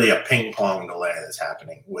it's really a ping pong delay that's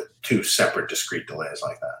happening with two separate discrete delays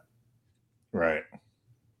like that. Right.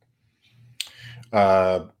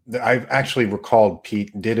 I've actually recalled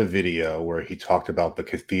Pete did a video where he talked about the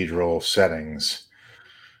Cathedral settings.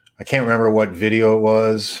 I can't remember what video it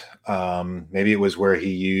was. Maybe it was where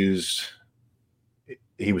he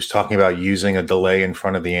was talking about using a delay in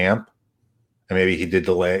front of the amp. And maybe he did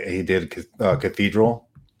Cathedral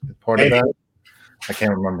part of that. I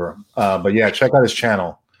can't remember. But yeah, check out his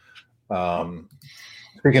channel.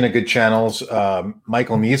 Speaking of good channels,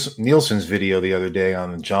 Michael Nielsen's video the other day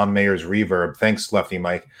on John Mayer's Reverb, thanks Lefty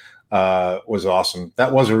Mike, was awesome.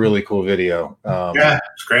 That was a really cool video. Yeah,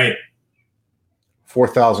 it's great.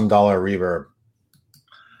 $4,000 reverb.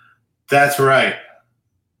 That's right.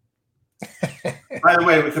 By the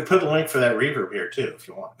way, we could put a link for that reverb here too, if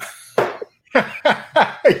you want.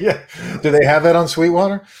 Yeah. Do they have that on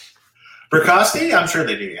Sweetwater? Bricasti? I'm sure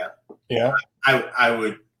they do, yeah. Yeah. I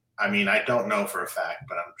would. I mean, I don't know for a fact,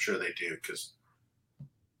 but I'm sure they do.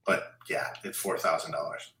 But yeah, it's $4,000.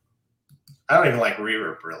 I don't even like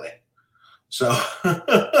reverb really. So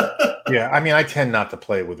yeah, I mean, I tend not to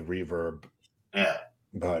play with reverb. Yeah,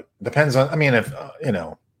 but depends on. I mean, if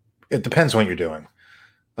it depends what you're doing.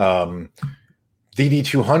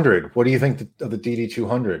 DD200. What do you think of the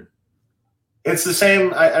DD200? It's the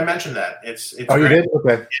same. I mentioned that. It's oh, great. You did?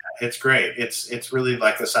 Okay. Yeah, it's great. It's really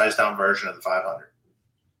like the size down version of the 500.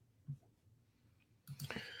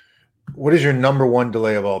 What is your number one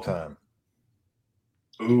delay of all time?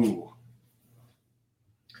 Ooh.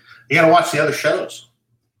 You got to watch the other shows.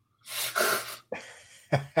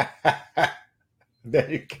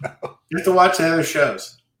 There you go. You have to watch the other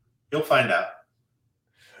shows. You'll find out.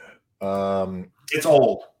 It's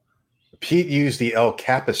old. Pete used the El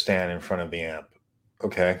Capistan in front of the amp.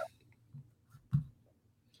 Okay.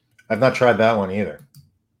 I've not tried that one either.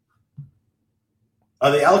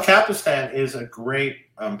 The El Capistan is a great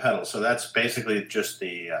pedal. So that's basically just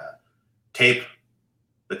the tape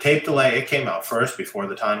delay. It came out first before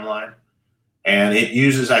the timeline. And it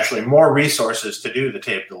uses actually more resources to do the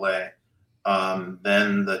tape delay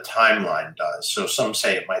than the timeline does. So some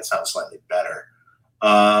say it might sound slightly better.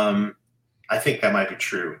 I think that might be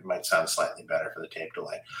true. It might sound slightly better for the tape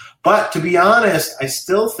delay. But to be honest, I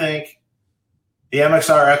still think the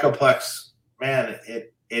MXR Echoplex, man,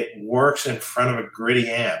 it works in front of a gritty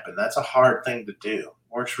amp, and that's a hard thing to do. It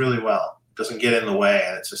works really well. It doesn't get in the way,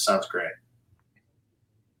 and it just sounds great.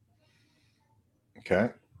 Okay.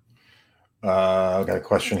 I've got a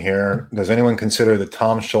question here. Does anyone consider the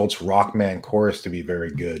Tom Schultz Rockman chorus to be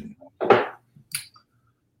very good?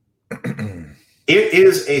 It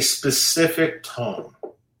is a specific tone.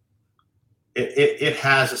 It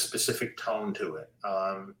has a specific tone to it.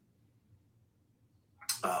 I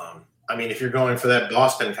mean, if you're going for that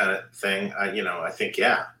Boston kind of thing, I think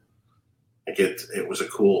yeah, it was a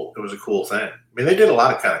cool thing. I mean, they did a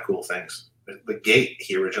lot of kind of cool things. The gate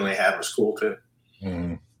he originally had was cool too.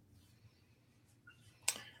 Mm.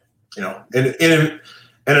 An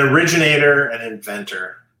originator, an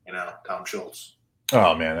inventor. Tom Schultz.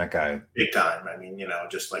 Oh man, that guy, big time. I mean,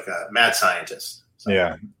 just like a mad scientist. So,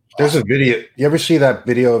 yeah. There's a video. You ever see that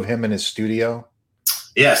video of him in his studio?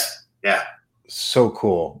 Yes. Yeah. So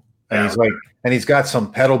cool. And he's got some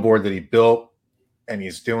pedal board that he built, and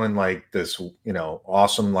he's doing like this,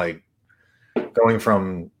 awesome, like going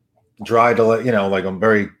from dry delay, like a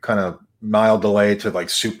very kind of mild delay to like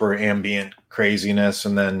super ambient craziness.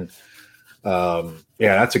 And then,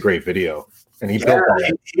 that's a great video. And he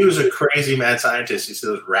was a crazy mad scientist. You see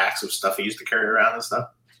those racks of stuff he used to carry around and stuff.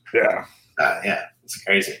 Yeah. It's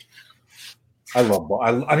crazy. I love,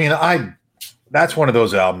 that's one of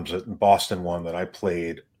those albums, Boston one, that I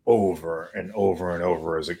played over and over and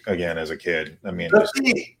over as a kid. I mean,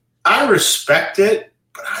 I respect it,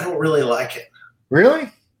 but I don't really like it.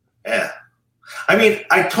 Really? Yeah. I mean,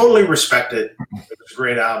 I totally respect it. It was a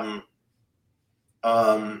great album.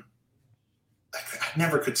 I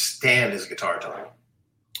never could stand his guitar tone.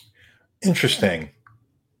 Interesting.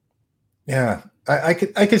 Yeah, I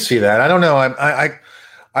could see that. I don't know.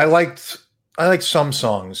 I liked some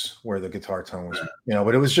songs where the guitar tone was,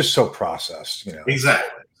 but it was just so processed.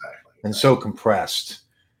 Exactly. and so compressed.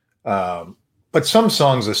 But some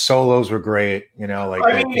songs, the solos were great. You know, like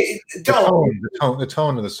the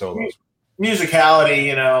tone of the solos, musicality,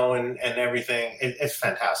 you know, and everything. It's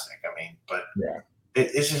fantastic. I mean, but yeah,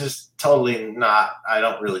 it's just totally not. I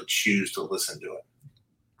don't really choose to listen to it.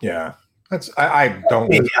 Yeah, I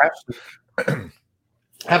don't. I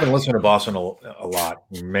haven't listened to Boston a lot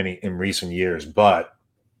in recent years, but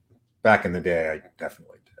back in the day, I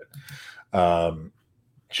definitely did.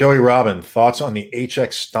 Joey Robin, thoughts on the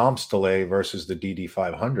HX Stomps delay versus the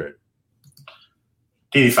DD500?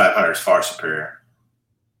 DD500 is far superior,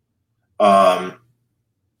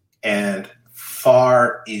 and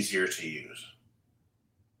far easier to use.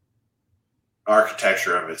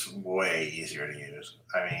 Architecture of it's way easier to use.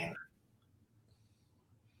 I mean,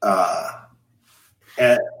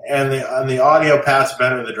 and the audio path's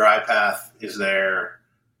better. The dry path is there.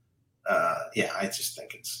 Yeah, I just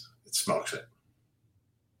think it smokes it.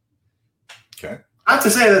 Okay. Not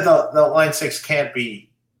to say that the Line 6 can't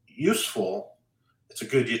be useful. It's a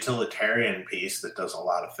good utilitarian piece that does a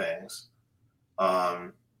lot of things.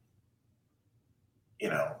 You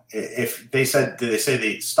know, if they said, did they say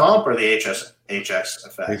the Stomp or the HX effects?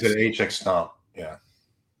 They said HX Stomp. Yeah.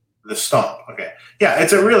 The Stomp. Okay. Yeah,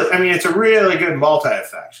 it's a really good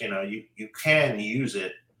multi-effects. You know, you can use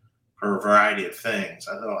it for a variety of things.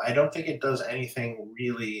 Although I don't think it does anything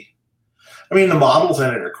really. I mean, the models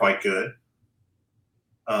in it are quite good.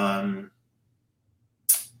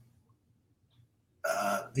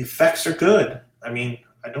 The effects are good. I mean,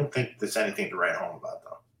 I don't think there's anything to write home about,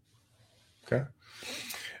 though. Okay.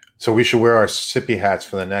 So we should wear our sippy hats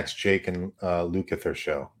for the next Jake and Lukather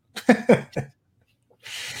show.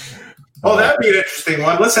 Oh, that'd be an interesting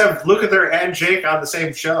one. Let's have Lukather and Jake on the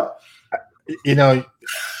same show. You know,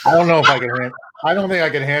 I don't know if I can. I don't think I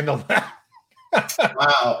can handle that.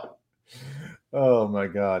 Wow. Oh my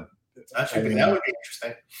God. That would be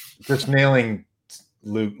interesting. Just nailing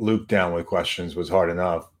Luke down with questions was hard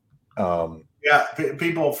enough. Yeah,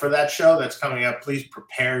 people, for that show that's coming up, please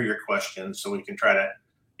prepare your questions so we can try to,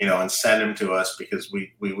 you know, and send them to us, because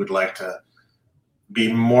we would like to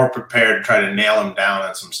be more prepared to try to nail him down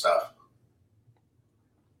on some stuff.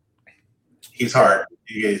 He's hard.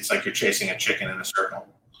 It's like you're chasing a chicken in a circle.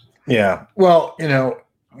 Yeah. Well, you know,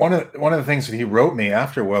 one of the things that he wrote me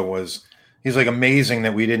afterward was, he's like, amazing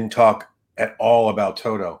that we didn't talk at all about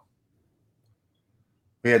Toto.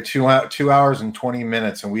 We had 2 hours and 20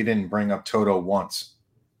 minutes, and we didn't bring up Toto once.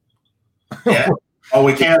 Yeah. Oh,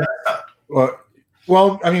 we can.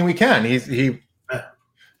 Well, I mean, we can. He's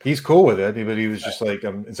cool with it, but he was just like,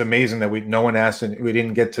 it's amazing that no one asked, and we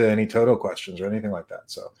didn't get to any Toto questions or anything like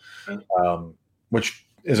that. So, which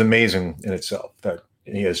is amazing in itself that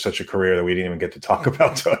he has such a career that we didn't even get to talk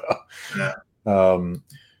about Toto. Yeah.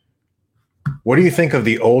 What do you think of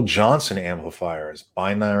the old Johnson amplifiers?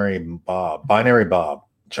 Binary Bob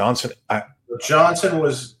Johnson. Johnson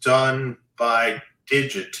was done by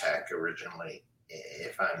Digitech originally,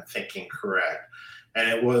 if I'm thinking correct. And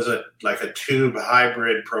it was like a tube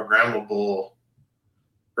hybrid programmable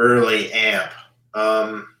early amp.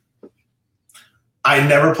 I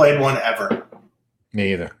never played one ever.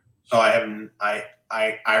 Me either. So I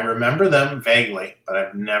remember them vaguely, but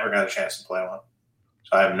I've never got a chance to play one.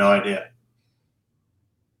 So I have no idea.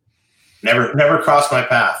 Never crossed my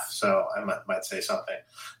path, so I might say something.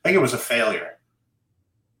 I think it was a failure.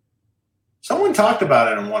 Someone talked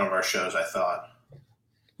about it in one of our shows, I thought.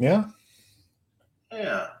 Yeah?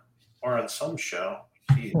 Yeah. Or on some show.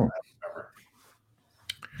 Gee, I don't remember.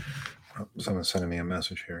 Someone's sending me a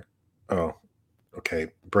message here. Oh,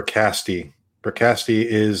 okay. Bricasti. Bricasti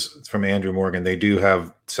is from Andrew Morgan. They do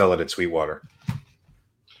sell it at Sweetwater.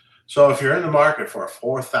 So if you're in the market for a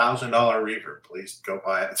 $4,000 reverb, please go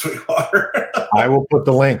buy it at Sweetwater. I will put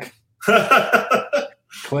the link.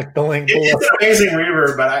 Click the link below. It's an amazing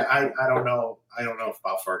reverb, but I don't know. I don't know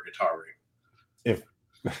about for a guitar rig.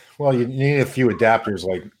 Well, you need a few adapters,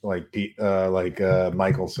 like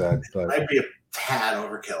Michael said. But might be a tad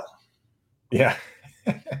overkill. Yeah.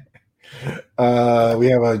 We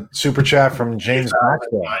have a super chat from James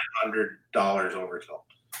Maxwell. $900 overkill.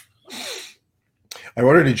 I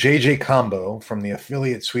ordered a JJ combo from the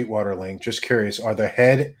affiliate Sweetwater link. Just curious, are the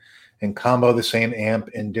head and combo the same amp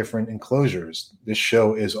in different enclosures? This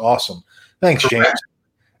show is awesome. Thanks, James.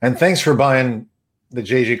 And thanks for buying the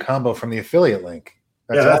JJ combo from the affiliate link.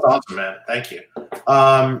 That's awesome, man. Thank you.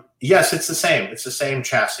 Yes, it's the same. It's the same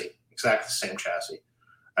chassis. Exactly the same chassis.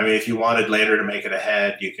 I mean, if you wanted later to make it a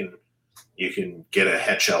head, you can get a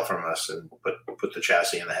head shell from us and put the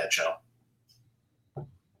chassis in the head shell.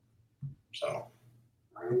 So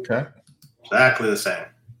okay. Exactly the same.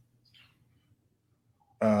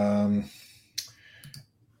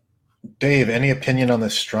 Dave, any opinion on the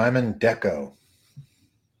Strymon Deco?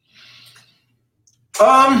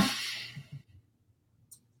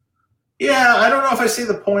 Yeah, I don't know if I see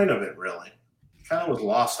the point of it, really. It kind of was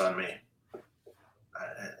lost on me.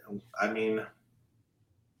 I mean,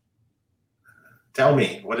 tell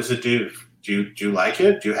me, what does it do? Do you like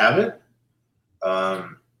it? Do you have it?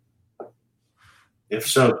 If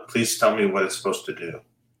so, please tell me what it's supposed to do.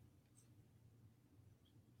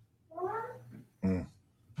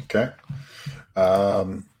 Okay.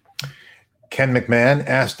 Ken McMahon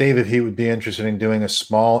asked Dave if he would be interested in doing a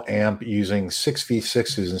small amp using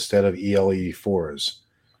 6V6s instead of ELE4s.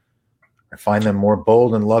 I find them more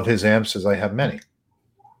bold and love his amps as I have many.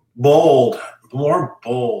 Bold. More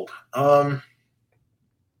bold. I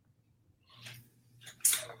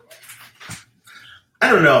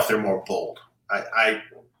don't know if they're more bold. I'd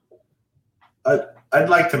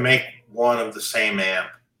like to make one of the same amp,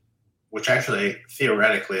 which actually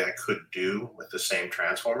theoretically I could do with the same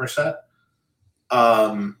transformer set.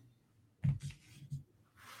 And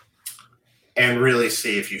really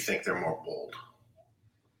see if you think they're more bold.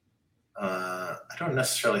 I don't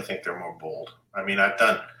necessarily think they're more bold. I mean, I've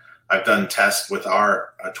done tests with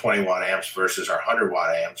our 20 watt amps versus our 100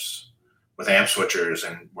 watt amps with amp switchers,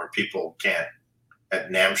 and where people can't at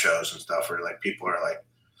NAMM shows and stuff, or like people are like,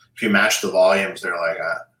 if you match the volumes, they're like,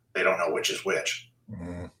 they don't know which is which.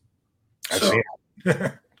 Mm-hmm. So,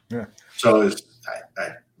 yeah. So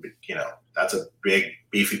that's a big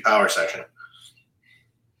beefy power section.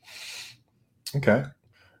 Okay.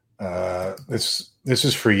 This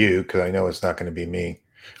is for you, because I know it's not going to be me.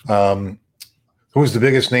 Who's the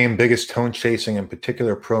biggest name, biggest tone chasing, and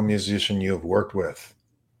particular pro musician you have worked with?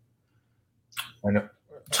 I know.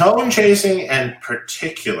 Tone chasing and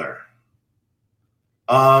particular.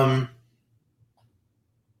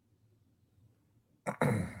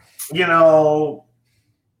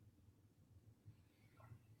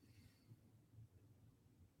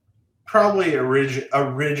 Probably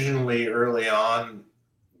originally early on,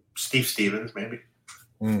 Steve Stevens, maybe.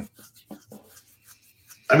 Mm.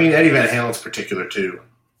 I mean, Eddie Van Halen's particular too.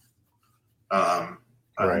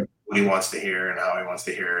 Right. What he wants to hear and how he wants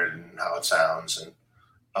to hear it and how it sounds. And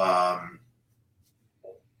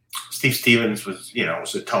Steve Stevens was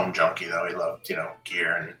a tone junkie, though. He loved,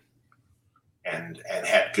 gear and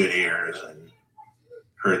had good ears and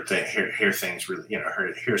hear things really,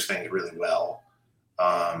 hears things really well.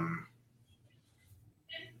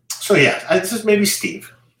 So yeah, it's just maybe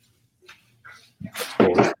Steve.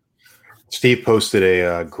 Steve posted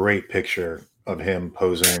a great picture of him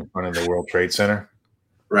posing in front of the World Trade Center.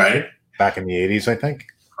 Right. Back in the 80s, I think.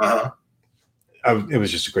 Uh-huh. It was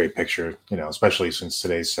just a great picture, especially since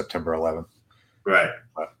today's September 11th. Right.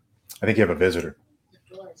 But I think you have a visitor.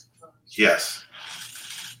 Yes.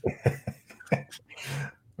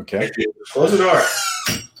 Okay. Close the door.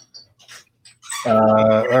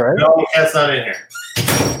 All right. No, cat's not in here.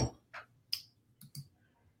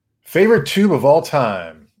 Favorite tube of all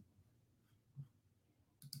time?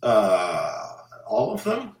 All of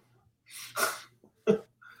them.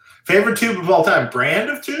 Favorite tube of all time? Brand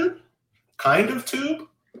of tube? Kind of tube?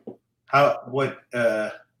 I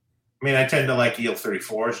tend to like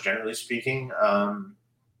EL34s, generally speaking.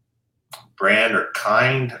 Brand or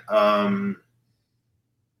kind of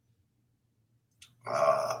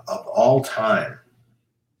all time.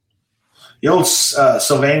 The old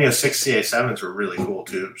Sylvania 6CA7s were really cool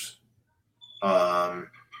tubes.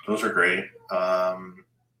 Those are great.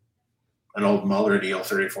 An old Muller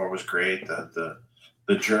EL34 was great. The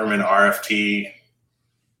German RFT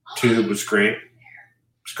tube was great.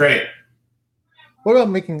 It's great. What about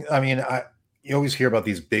making? I mean, you always hear about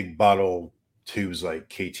these big bottle tubes like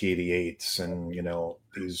KT88s and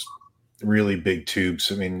these really big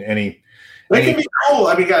tubes. I mean, they can be cool.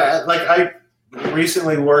 I mean, I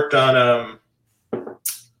recently worked on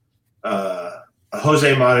a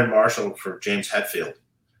Jose Modern Marshall for James Hetfield,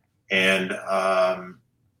 and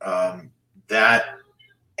that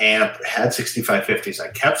amp had 6550s. I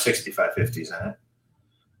kept 6550s in it,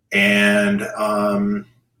 and it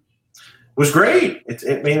was great.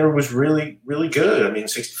 It was really, really good. I mean,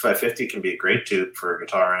 6550 can be a great tube for a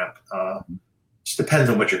guitar amp. Just depends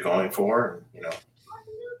on what you're going for. If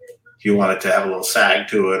you wanted to have a little sag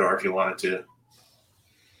to it, or if you wanted to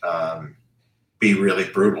be really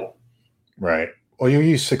brutal. Right. Well, you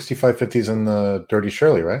use 6550s in the Dirty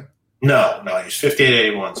Shirley, right? No, I use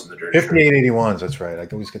 5881s in the Dirty Shirley. 5881s, that's right. I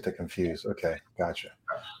always get that confused. Okay, gotcha.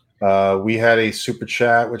 We had a super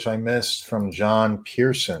chat, which I missed, from John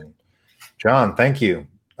Pearson. John, thank you.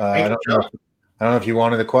 I don't know if you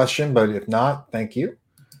wanted a question, but if not, thank you.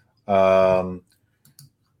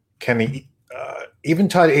 can the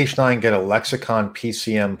Eventide H9 get a Lexicon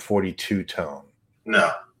PCM 42 tone?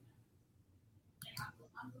 No.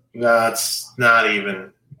 No, it's not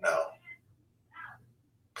even, no.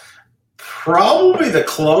 Probably the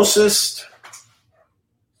closest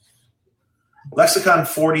Lexicon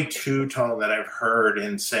 42 tone that I've heard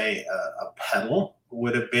in, say, a pedal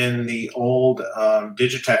would have been the old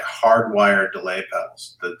Digitech hardwire delay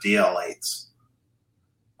pedals, the DL8s.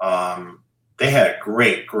 They had a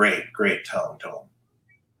great tone to them.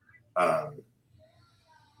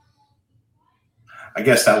 I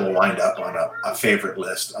guess that will wind up on a favorite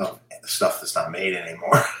list of stuff that's not made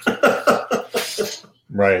anymore.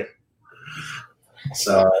 Right.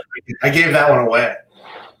 So I gave that one away.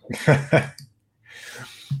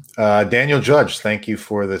 Daniel Judge, thank you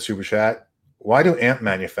for the super chat. Why do amp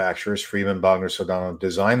manufacturers, Friedman, Bogner, Sodano,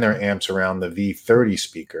 design their amps around the V30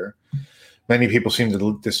 speaker? Many people seem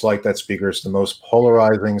to dislike that speaker. It's the most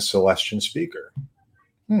polarizing Celestion speaker.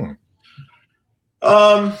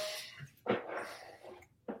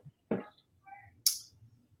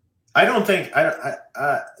 I don't think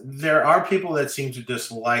there are people that seem to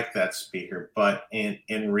dislike that speaker, but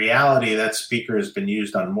in reality, that speaker has been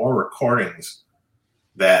used on more recordings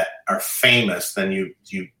that are famous than you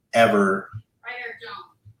ever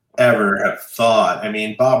have thought. I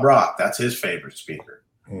mean, Bob Rock, that's his favorite speaker.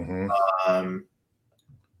 Mm-hmm.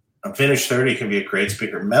 A Vintage 30 can be a great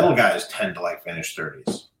speaker. Metal guys tend to like Vintage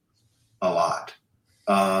 30s a lot.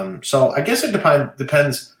 So I guess it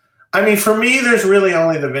depends. I mean, for me, there's really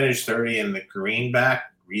only the Vintage 30 and the Greenback,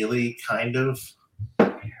 really, kind of.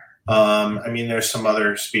 I mean, there's some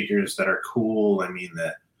other speakers that are cool. I mean,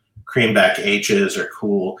 the Greenback H's are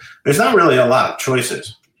cool. There's not really a lot of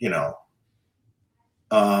choices, you know.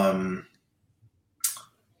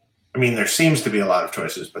 I mean, there seems to be a lot of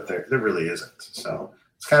choices, but there really isn't. So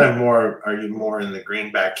it's kind of more, are you more in the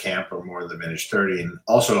Greenback camp or more in the Vintage 30? And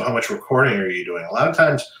also, how much recording are you doing? A lot of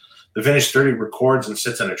times, the Vintage 30 records and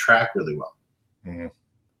sits in a track really well. Mm-hmm.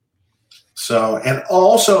 So, and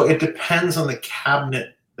also it depends on the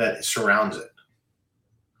cabinet that surrounds it.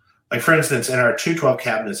 Like, for instance, in our 212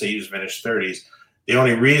 cabinets, I use Vintage 30s. The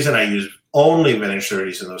only reason I use only Vintage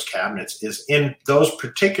 30s in those cabinets is in those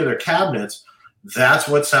particular cabinets, that's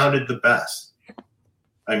what sounded the best.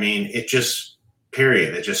 I mean, it just,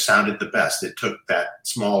 period. It just sounded the best. It took that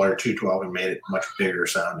smaller 212 and made it much bigger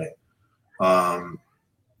sounding.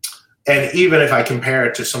 And even if I compare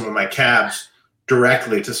it to some of my cabs,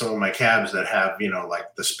 directly to some of my cabs that have, you know,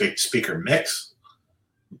 like the speaker mix,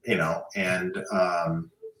 you know, and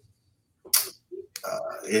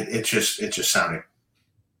it just sounded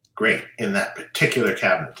great in that particular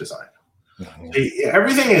cabinet design. Mm-hmm.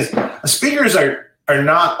 Everything is, speakers are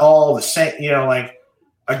not all the same, you know, like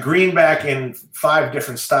a Greenback in 5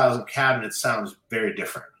 different styles of cabinets sounds very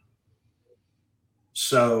different.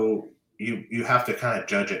 So you have to kind of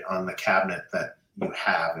judge it on the cabinet that you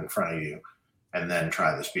have in front of you and then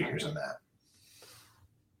try the speakers in that.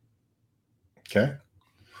 Okay.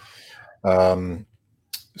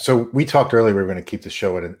 So we talked earlier, we were going to keep the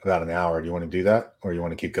show at about an hour. Do you want to do that or you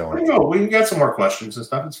want to keep going? No, we can get some more questions and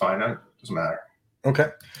stuff. It's fine. It doesn't matter.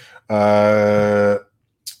 Okay.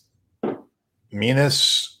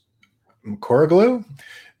 Minas Koroglu,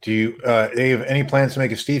 do you have any plans to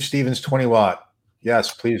make a Steve Stevens 20 watt?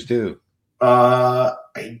 Yes, please do.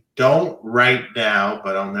 I don't right now,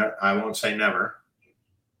 but I won't say never.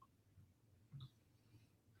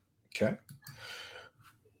 Okay.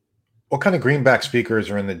 What kind of Greenback speakers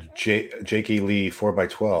are in the Jakey Lee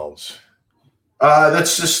 4x12s?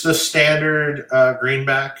 That's just the standard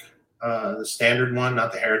Greenback, the standard one,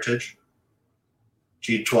 not the Heritage.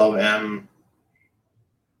 G12M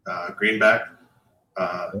Greenback.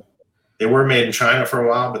 They were made in China for a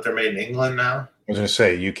while, but they're made in England now. I was going to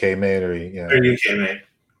say UK made or yeah. They're UK made.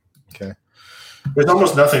 Okay. There's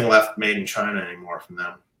almost nothing left made in China anymore from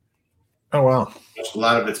them. Oh wow. A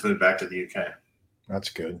lot of it's moved back to the UK. That's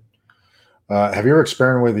good. Have you ever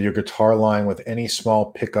experimented with your guitar line with any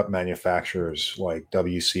small pickup manufacturers like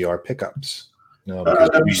WCR pickups? No,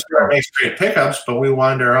 WCR makes great pickups, but we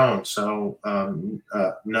wind our own. So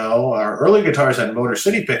no, our early guitars had Motor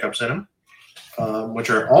City pickups in them, which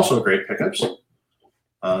are also great pickups.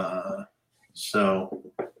 So,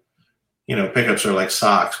 you know, pickups are like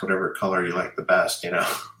socks, whatever color you like the best, you know.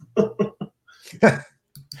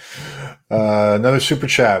 Another super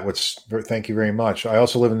chat, which thank you very much. I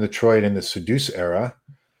also live in Detroit in the Seduce era.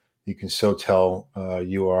 You can so tell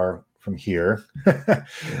you are from here.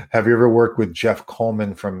 Have you ever worked with Jeff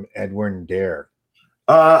Coleman from Edwin Dare?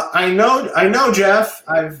 I know Jeff.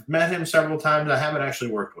 I've met him several times. I haven't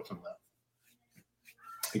actually worked with him though.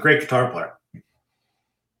 A great guitar player.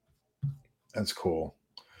 That's cool.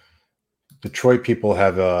 Detroit people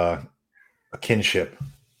have a kinship.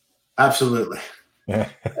 Absolutely.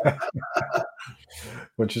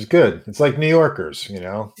 Which is good. It's like New Yorkers, you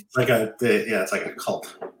know? It's like it's like a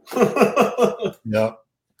cult. Yep.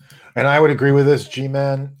 And I would agree with this,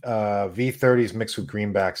 G-Man. V30s mixed with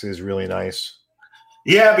greenbacks is really nice.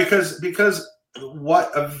 Yeah, because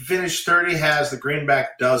what a vintage 30 has, the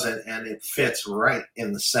greenback doesn't, and it fits right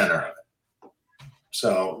in the center of it.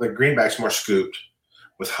 So the greenback's more scooped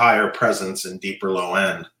with higher presence and deeper low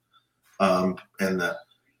end.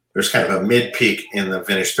 There's kind of a mid peak in the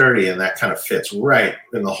vintage 30, and that kind of fits right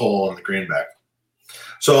in the hole in the greenback.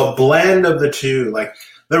 So a blend of the two, like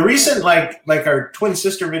the recent, like our twin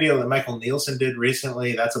sister video that Michael Nielsen did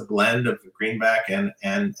recently, that's a blend of the greenback and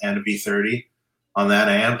a V30 on that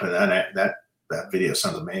amp, and that video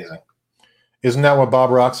sounds amazing. Isn't that what Bob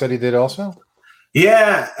Rock said he did also?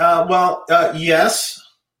 Yeah. Yes.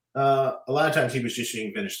 A lot of times he was just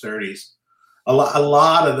shooting vintage 30s. A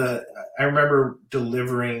lot of I remember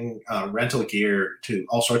delivering rental gear to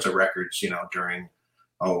all sorts of records, during,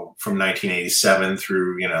 from 1987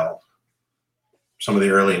 through, some of the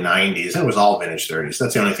early 90s. And it was all vintage 30s.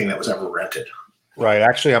 That's the only thing that was ever rented. Right.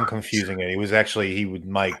 Actually, I'm confusing it. He would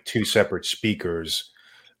mic two separate speakers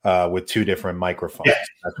with two different microphones. Yes.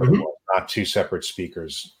 That's what it was. Not two separate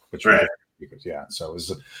speakers, which were different speakers. Yeah. So it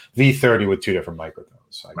was a V30 with two different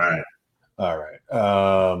microphones. Right. All right.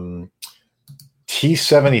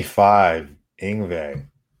 T75 Ingve.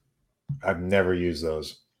 I've never used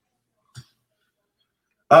those.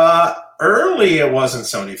 Early it wasn't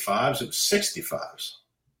 75s, it was 65s.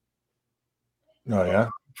 Oh yeah.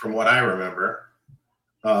 From what I remember,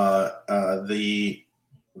 the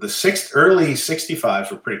early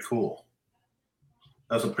 65s were pretty cool.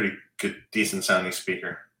 That was a pretty good, decent sounding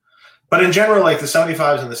speaker. But in general, like the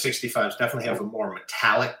 75s and the 65s definitely have a more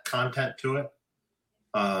metallic content to it.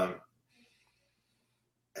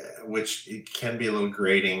 Which it can be a little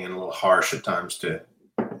grating and a little harsh at times too.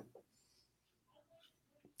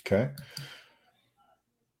 Okay.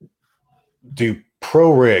 Do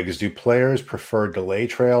players prefer delay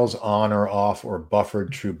trails on or off or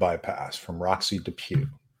buffered true bypass? From Roxy Depew.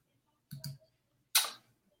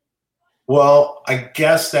 Well, I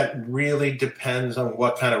guess that really depends on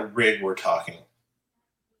what kind of rig we're talking.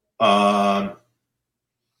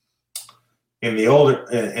 In the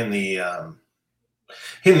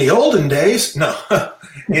olden days, no. A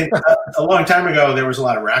long time ago, there was a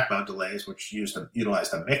lot of rack mount delays, which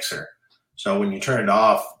utilized a mixer. So when you turn it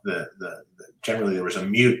off, generally there was a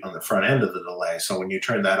mute on the front end of the delay. So when you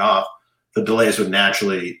turn that off, the delays would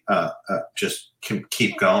naturally just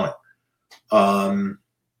keep going.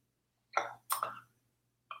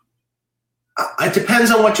 It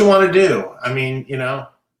depends on what you want to do. I mean,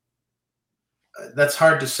 that's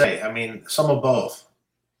hard to say. I mean, some of both.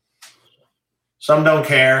 Some don't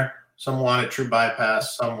care. Some want it true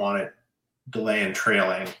bypass. Some want it delay and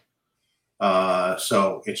trailing.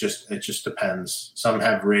 So it just depends. Some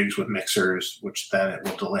have rigs with mixers, which then it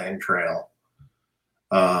will delay and trail.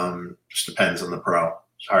 Just depends on the pro.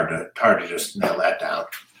 It's hard to just nail that down.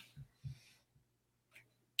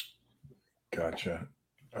 Gotcha.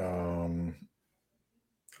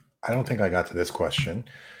 I don't think I got to this question.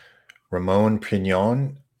 Ramon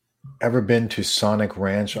Pignon. Ever been to Sonic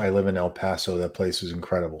Ranch? I live in El Paso. That place is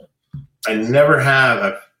incredible. I never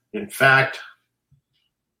have. In fact,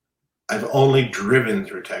 I've only driven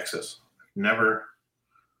through Texas. Never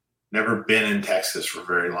been in Texas for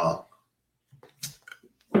very long.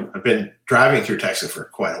 I've been driving through Texas for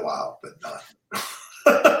quite a while, but not.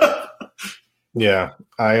 Yeah,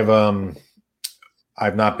 I've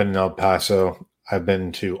not been in El Paso. I've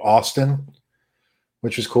been to Austin,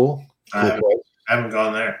 which is cool. I haven't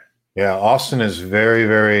gone there. Yeah, Austin is very,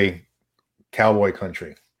 very cowboy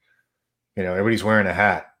country. Everybody's wearing a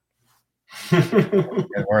hat,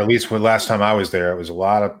 or at least last time I was there, it was a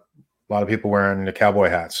lot of people wearing the cowboy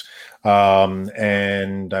hats.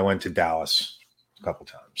 And I went to Dallas a couple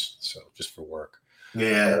times, so just for work.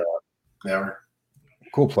 Yeah, never.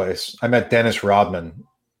 Cool place. I met Dennis Rodman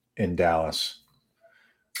in Dallas.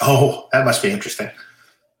 Oh, that must be interesting.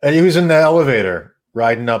 And he was in the elevator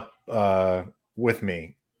riding up with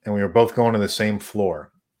me, and we were both going to the same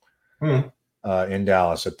floor in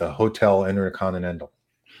Dallas at the Hotel Intercontinental.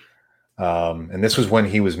 And this was when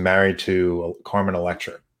he was married to Carmen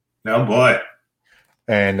Electra. Oh boy!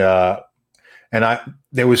 And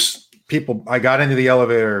there was people. I got into the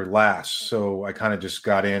elevator last, so I kind of just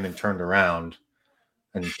got in and turned around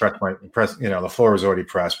and pressed. The floor was already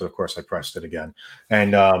pressed, but of course I pressed it again.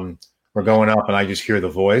 And we're going up, and I just hear the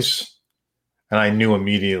voice. And I knew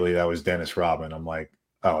immediately that was Dennis Rodman. I'm like,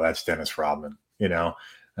 oh, that's Dennis Rodman, and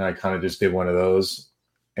I kind of just did one of those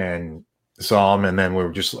and saw him. And then we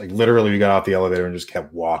were just like, literally we got off the elevator and just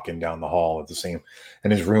kept walking down the hall at the same,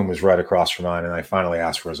 and his room was right across from mine. And I finally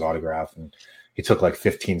asked for his autograph, and he took like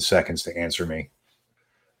 15 seconds to answer me.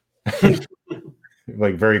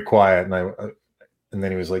 Like very quiet. And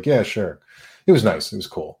then he was like, yeah, sure. It was nice. It was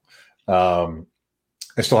cool.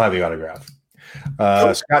 I still have the autograph.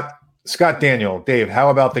 Scott Daniel, Dave, how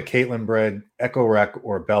about the Caitlin Bread Echo Rec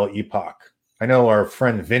or Belle Epoch? I know our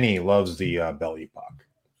friend Vinny loves the Belle Epoch.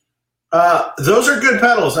 Those are good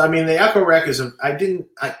pedals. I mean, the Echo Rec is I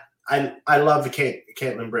love the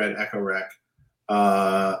Caitlin Bread Echo Rec.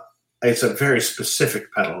 It's a very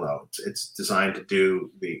specific pedal though. It's designed to do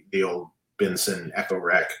the old Benson Echo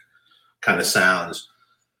Rec kind of sounds.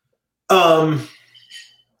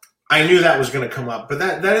 I knew that was going to come up, but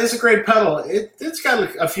that is a great pedal. It's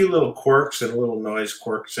got a few little quirks and little noise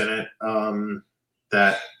quirks in it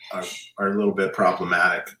that are a little bit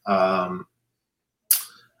problematic.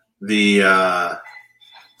 The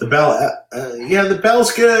Bell, the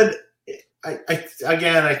Bell's good. I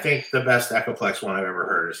think the best Echoplex one I've ever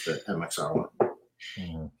heard is the MXR one.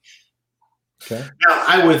 Mm-hmm. Okay. Now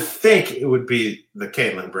I would think it would be the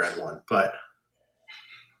Caitlin Bread one, but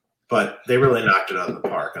they really knocked it out of the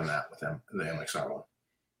park on that with them, the MXR one.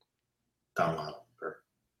 Dunlop or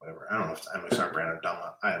whatever. I don't know if it's MXR brand or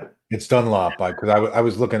Dunlop. It's Dunlop because I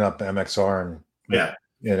was looking up the MXR and yeah.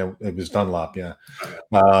 It was Dunlop, yeah. Okay.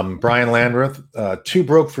 Brian Landreth, too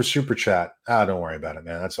broke for Super Chat. Don't worry about it,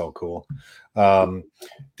 man. That's all cool.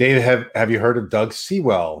 Dave, have you heard of Doug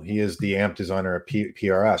Sewell? He is the amp designer at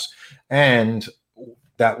PRS. And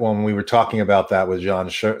that when we were talking about that with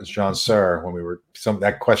John Sir, when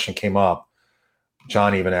that question came up,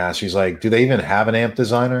 John even asked, he's like, do they even have an amp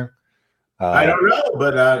designer? I don't know,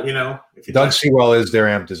 but if Doug Sewell is their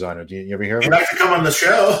amp designer. Do you ever hear of him? He'd like to come on the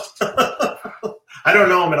show. I don't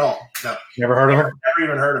know him at all. No. Never heard of him? Never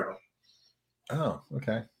even heard of him. Oh,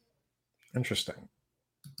 okay. Interesting.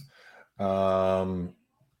 I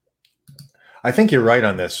think you're right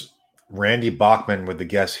on this. Randy Bachman with the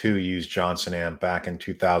Guess Who used Johnson amp back in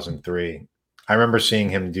 2003. I remember seeing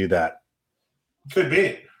him do that. Could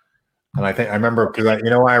be. And I remember because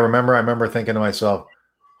I remember thinking to myself,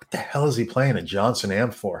 what the hell is he playing a Johnson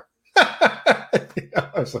amp for? I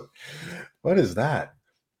was like, what is that?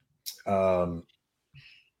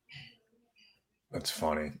 That's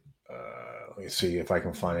funny. Let me see if I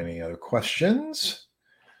can find any other questions.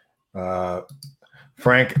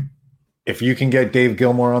 Frank, if you can get Dave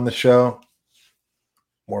Gilmore on the show,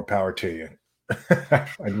 more power to you.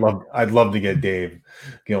 I'd love to get Dave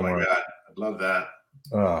Gilmore. Oh my God, I'd love that.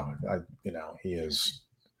 He is.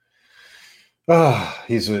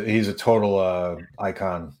 He's a total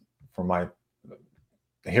icon for my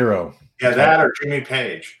hero. Yeah, that or Jimmy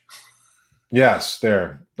Page. Yes,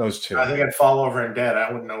 those two. I think I'd fall over and dead.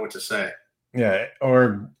 I wouldn't know what to say. Yeah,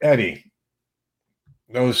 or Eddie.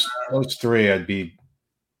 Those three, I'd be.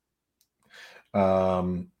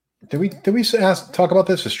 Did we talk about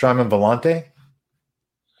this? Strymon Volante.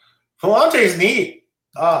 Volante's neat.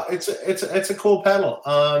 It's a cool pedal.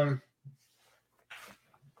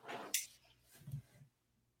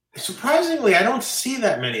 Surprisingly, I don't see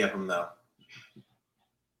that many of them though.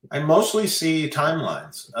 I mostly see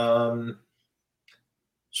timelines.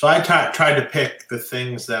 So I tried to pick the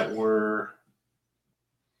things that were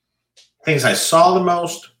things I saw the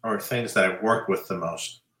most or things that I've worked with the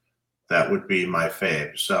most. That would be my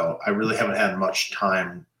fave. So I really haven't had much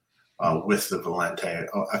time with the Volante.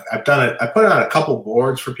 I've done it. I put it on a couple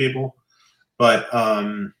boards for people, but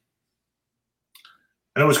and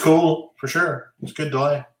it was cool for sure. It was good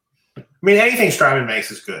delay. I mean, anything Strymon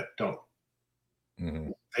makes is good.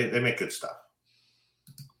 They make good stuff.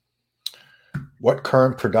 What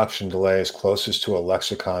current production delay is closest to a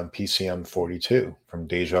Lexicon PCM 42 from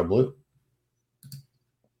Deja Blue?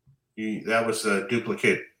 That was a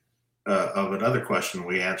duplicate of another question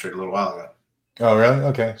we answered a little while ago. Oh, really?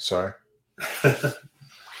 Okay, sorry.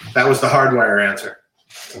 That was the hardwire answer.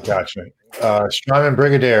 Gotcha. Strymon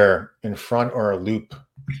Brigadier in front or a loop?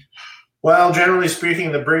 Well, generally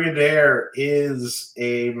speaking, the Brigadier is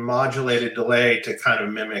a modulated delay to kind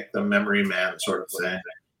of mimic the Memory Man sort of thing.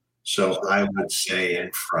 So I would say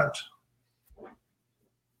in front.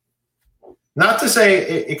 Not to say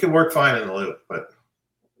it could work fine in the loop, but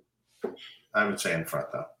I would say in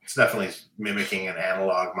front, though. It's definitely mimicking an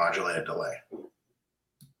analog modulated delay.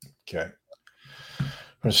 Okay.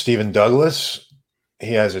 From Stephen Douglas,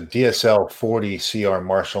 he has a DSL 40 CR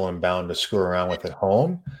Marshall Inbound to screw around with at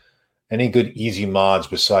home. Any good easy mods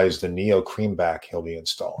besides the Neo Creamback he'll be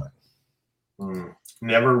installing?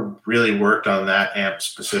 never really worked on that amp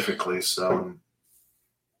specifically, so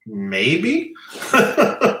maybe.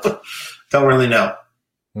 Don't really know.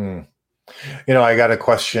 I got a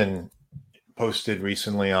question posted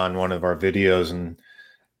recently on one of our videos, and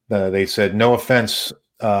they said, no offense,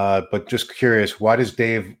 but just curious, why does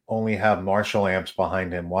Dave only have Marshall amps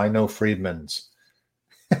behind him? Why no Friedmans?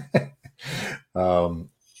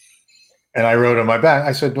 And I wrote on my back,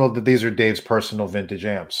 I said, well, these are Dave's personal vintage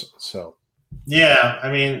amps. So, yeah, I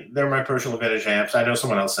mean, they're my personal vintage amps. I know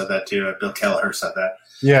someone else said that too. Bill Kelleher said that.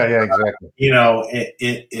 Yeah, exactly. It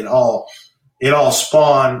all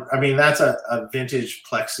spawned. I mean, that's a vintage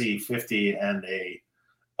Plexi 50 and a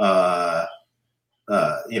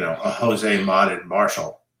Jose modded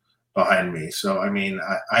Marshall behind me. So, I mean,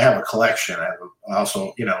 I have a collection. I have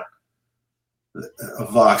also, a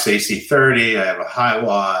Vox AC30. I have a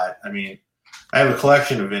Hiwatt. I mean, I have a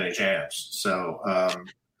collection of vintage amps. So,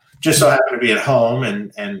 just so happen to be at home,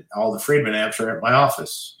 and all the Friedman amps are at my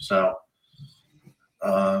office. So,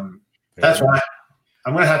 that's why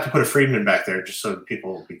I'm going to have to put a Friedman back there just so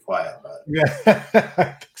people will be quiet about it. Yeah,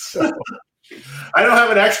 I think so. I don't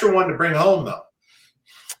have an extra one to bring home, though.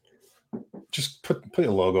 Just put a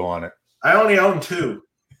logo on it. I only own 2.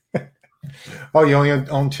 Oh, you only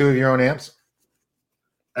own 2 of your own amps?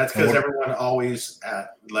 That's because everyone always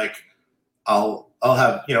I'll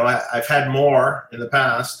have, I've had more in the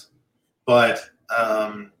past, but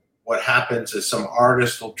what happens is some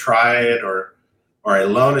artist will try it, or I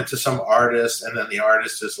loan it to some artist, and then the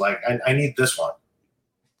artist is like, I need this one.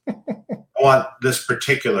 I want this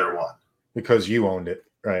particular one. Because you owned it,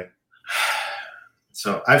 right?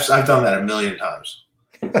 So I've done that a million times.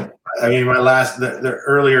 I mean, the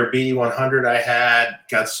earlier BE100 I had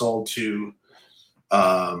got sold to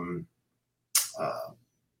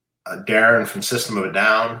Darren from System of a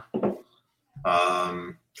Down,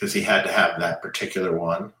 because he had to have that particular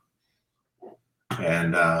one.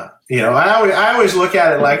 And I always look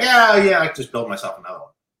at it like, I can just build myself another one.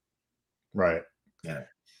 Right. Yeah.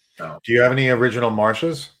 So, do you have any original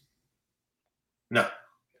Marshes? No.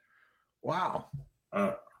 Wow.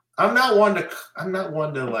 I'm not one to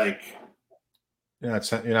like. Yeah,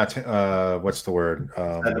 you're not. What's the word?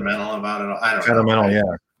 Sentimental about it. I don't know. Sentimental, yeah.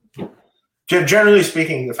 Generally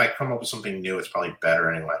speaking, if I come up with something new, it's probably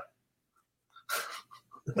better anyway.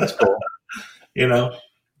 That's cool. Yep.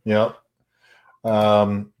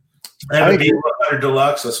 I have a B100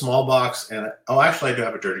 Deluxe, a small box, and actually, I do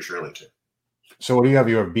have a Dirty Shirley too. So what do you have?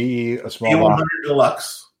 You have BE, a small B100 box,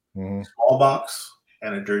 Deluxe, small box,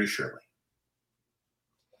 and a Dirty Shirley.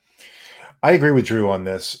 I agree with Drew on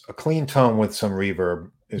this. A clean tone with some reverb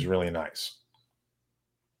is really nice.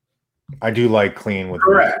 I do like clean with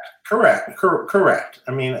correct.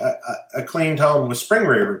 I mean, a clean tone with spring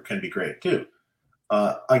reverb can be great too.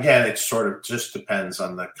 Again, it sort of just depends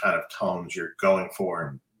on the kind of tones you're going for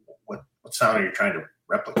and what sound are you trying to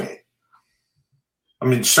replicate. I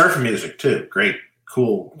mean, surf music too, great,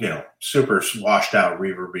 cool, super washed out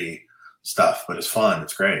reverby stuff, but it's fun.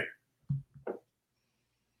 It's great.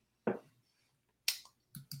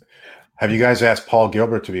 Have you guys asked Paul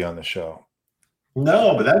Gilbert to be on the show?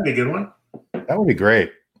 No, but that'd be a good one. That would be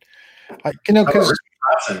great. Because Richie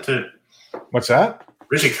Kotzen too. What's that?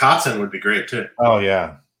 Richie Kotzen would be great too. Oh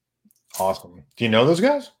yeah, awesome. Do you know those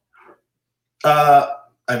guys?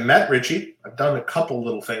 I met Richie. I've done a couple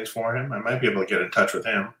little things for him. I might be able to get in touch with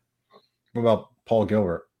him. What about Paul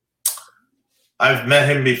Gilbert? I've met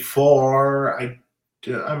him before. I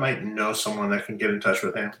might know someone that can get in touch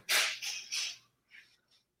with him.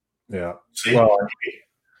 Yeah. See? Well,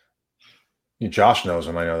 Josh knows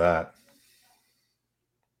him. I know that.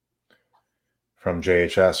 From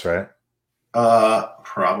JHS, right?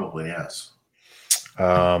 Probably, yes.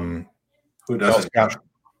 Who doesn't?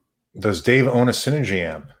 Does Dave own a Synergy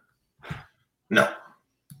amp? No.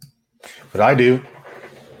 But I do.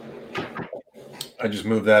 I just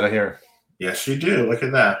moved that here. Yes, you do. Look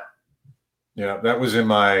at that. Yeah, that was in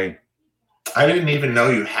my... I didn't even know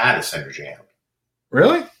you had a Synergy amp.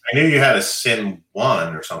 Really? I knew you had a Syn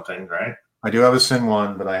 1 or something, right? I do have a Syn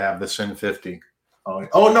 1, but I have the Syn 50.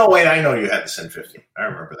 Oh, no, wait. I know you had the Syn 50. I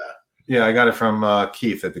remember that. Yeah, I got it from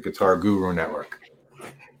Keith at the Guitar Guru Network.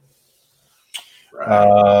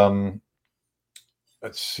 Right.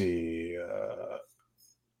 Let's see.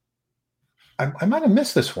 I might have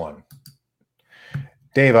missed this one.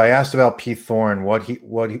 Dave, I asked about Pete Thorne, what he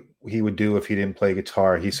would do if he didn't play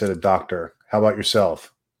guitar. He said a doctor. How about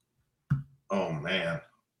yourself? Oh, man.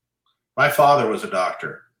 My father was a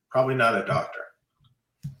doctor. Probably not a doctor.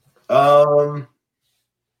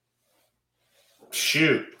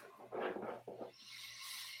 Shoot.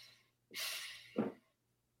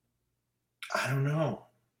 I don't know.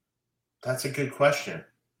 That's a good question.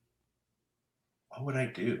 What would I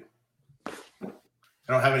do? I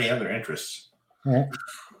don't have any other interests. Yeah.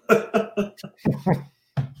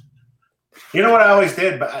 You know what I always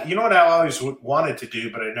did, but you know what I always wanted to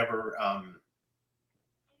do, but I never. I'm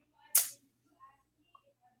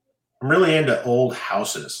really into old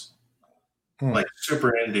houses. Like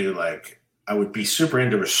super into I would be super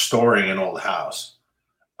into restoring an old house.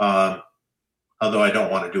 Although I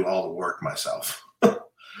don't want to do all the work myself.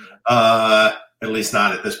 At least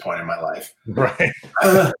not at this point in my life. Right.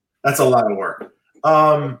 That's a lot of work.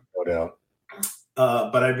 No doubt.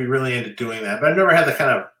 But I'd be really into doing that. But I've never had the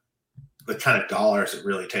kind of dollars it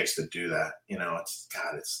really takes to do that.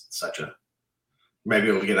 It's such a, you might be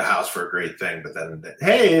able to get a house for a great thing, but then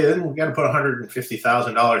we got to put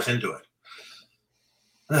 $150,000 into it.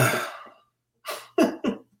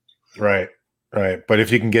 Right. But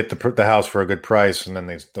if you can get the house for a good price, and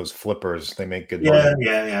then those flippers, they make good money.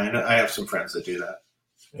 Yeah. I know, I have some friends that do that.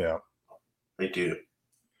 Yeah, they do.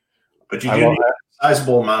 But you do need a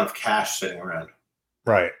sizable amount of cash sitting around.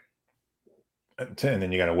 Right. And then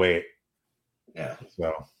you got to wait. Yeah.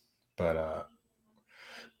 So, but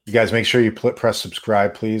you guys make sure you press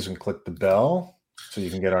subscribe, please, and click the bell so you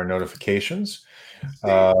can get our notifications. We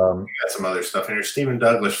got some other stuff in here. Stephen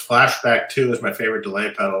Douglas, Flashback 2 is my favorite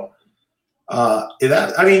delay pedal.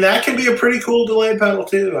 That can be a pretty cool delay pedal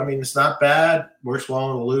too. I mean, it's not bad. Works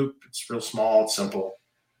well in a loop. It's real small. It's simple.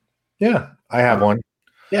 Yeah, I have one.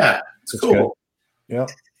 Yeah, it's cool. Good. Yeah.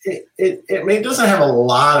 It doesn't have a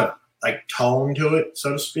lot of tone to it,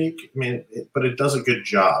 so to speak. I mean, but it does a good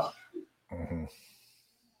job.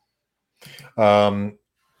 Mm-hmm.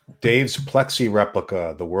 Dave's Plexi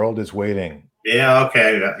replica. The world is waiting. Yeah.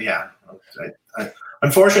 Okay. Yeah.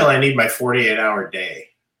 Unfortunately, I need my 48-hour day.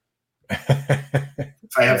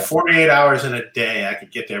 If I have 48 hours in a day, I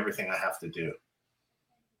could get to everything I have to do.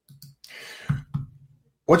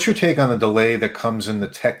 What's your take on the delay that comes in the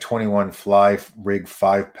Tech 21 Fly Rig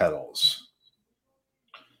 5 pedals?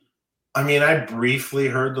 I mean, I briefly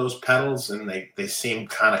heard those pedals, and they seem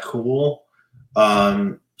kind of cool.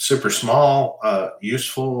 Super small,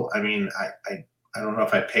 useful. I mean, I don't know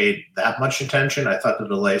if I paid that much attention. I thought the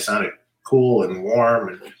delay sounded cool and warm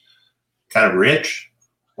and kind of rich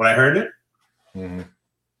when I heard it. Mm-hmm.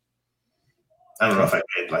 I don't know if I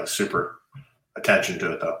paid super attention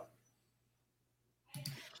to it though.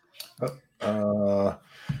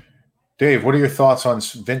 Dave, what are your thoughts on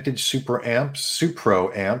vintage Supro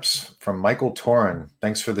amps from Michael Torin?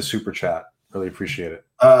 Thanks for the super chat. Really appreciate it.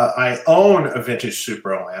 I own a vintage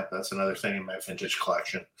Supro amp. That's another thing in my vintage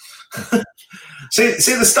collection. see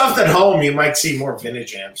the stuff at home, you might see more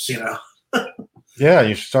vintage amps, Yeah,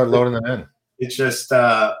 you should start loading them in. It's just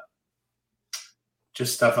stuff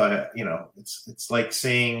it's like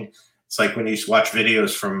seeing, it's like when you watch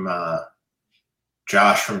videos from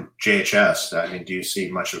Josh from JHS. I mean, do you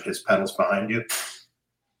see much of his pedals behind him?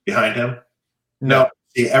 No.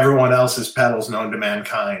 See everyone else's pedals known to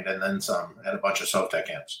mankind, and then some, and a bunch of Sovtek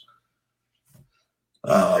amps.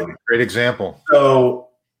 Great example. So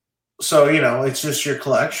it's just your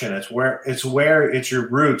collection. It's your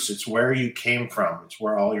roots. It's where you came from. It's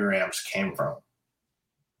where all your amps came from.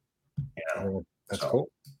 That's cool.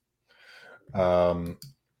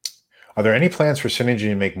 Are there any plans for Synergy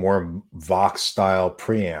to make more Vox style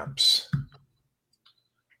preamps?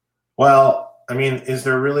 Well, I mean, is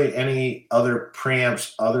there really any other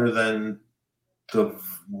preamps other than the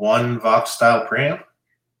one Vox style preamp?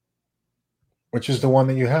 Which is the one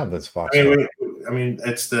that you have that's Vox? I mean,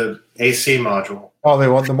 it's the AC module. Oh, they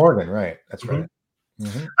want the Morgan, right? That's right.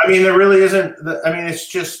 Mm-hmm. I mean, there really isn't.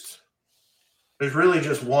 There's really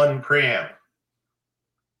just one preamp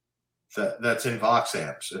that's in Vox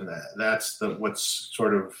amps, and that's what's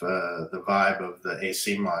sort of the vibe of the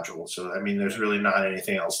AC module. So, I mean, there's really not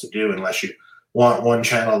anything else to do unless you want one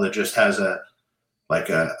channel that just has a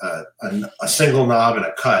single knob and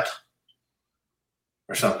a cut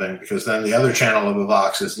or something, because then the other channel of a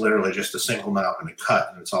Vox is literally just a single knob and a cut,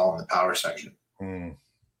 and it's all in the power section.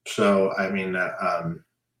 So, I mean, there's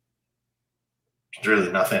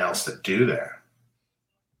really nothing else to do there.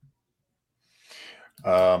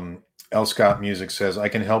 L. Scott Music says, I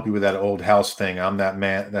can help you with that old house thing. I'm that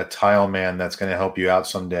man, that tile man that's going to help you out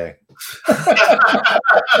someday.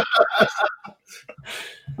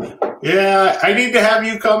 Yeah, I need to have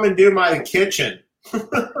you come and do my kitchen.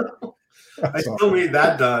 I still need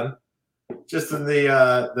that done. Just in the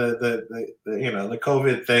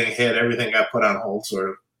COVID thing hit, everything got put on hold, sort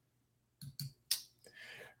of.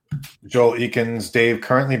 Joel Eakins, Dave,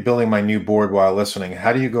 currently building my new board while listening.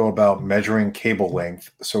 How do you go about measuring cable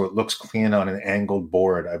length so it looks clean on an angled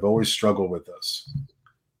board? I've always struggled with this.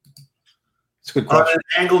 It's a good question. On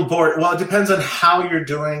an angled board, well, it depends on how you're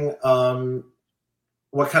doing.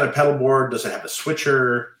 What kind of pedal board? Does it have a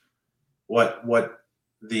switcher? What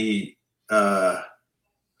the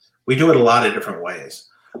we do it a lot of different ways.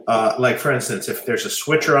 Like, for instance, if there's a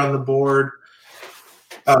switcher on the board,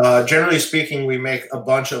 generally speaking, we make a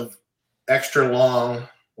bunch of extra long,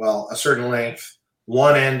 well, a certain length,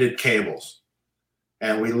 one-ended cables.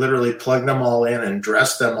 And we literally plug them all in and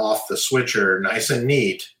dress them off the switcher nice and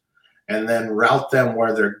neat, and then route them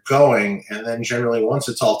where they're going. And then generally, once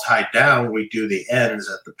it's all tied down, we do the ends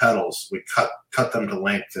at the pedals. We cut them to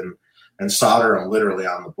length and solder them literally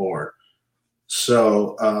on the board.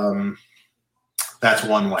 So that's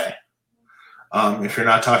one way. If you're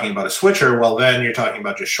not talking about a switcher, well, then you're talking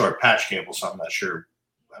about just short patch cables. So I'm not sure.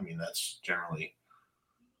 I mean, that's generally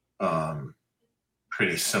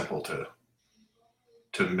pretty simple to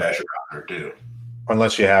measure out or do.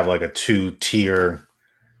 Unless you have like a 2-tier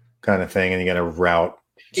kind of thing and you got to route.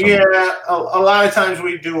 Yeah, a lot of times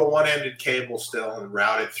we do a one-ended cable still and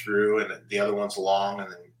route it through, and the other one's long, and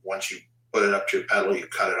then once you put it up to your pedal, you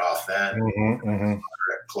cut it off then,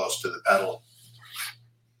 close to the pedal.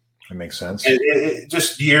 That makes sense. It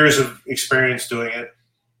just years of experience doing it.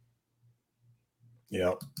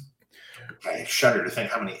 Yeah. I shudder to think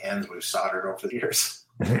how many ends we've soldered over the years.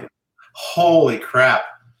 Holy crap.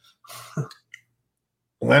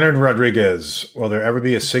 Leonard Rodriguez, will there ever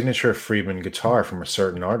be a signature Friedman guitar from a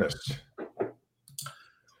certain artist?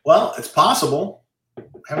 Well, it's possible. I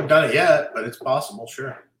haven't done it yet, but it's possible,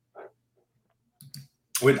 sure.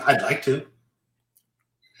 I'd like to.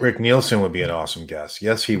 Rick Nielsen would be an awesome guest.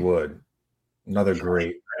 Yes, he would. Another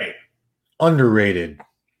great, underrated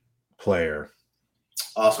player.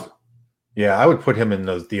 Awesome. Yeah, I would put him in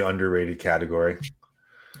the underrated category.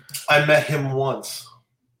 I met him once.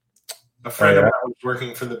 A friend of mine was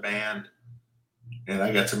working for the band, and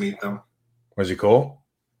I got to meet them. Was he cool?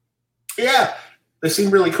 Yeah, they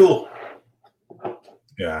seemed really cool.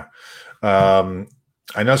 Yeah. I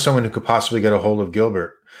know someone who could possibly get a hold of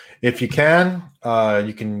Gilbert. If you can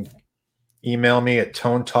email me at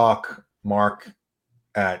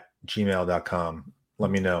tonetalkmark@gmail.com.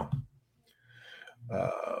 Let me know.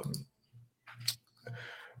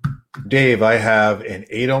 Dave, I have an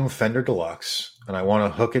 8-ohm Fender Deluxe, and I want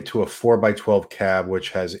to hook it to a 4x12 cab, which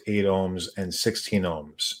has 8 ohms and 16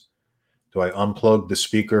 ohms. Do I unplug the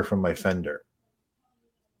speaker from my Fender?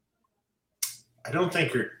 I don't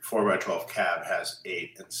think your 4x12 cab has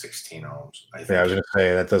 8 and 16 ohms. I was going to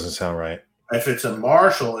say, that doesn't sound right. If it's a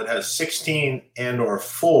Marshall, it has 16 and or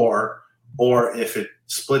 4, or if it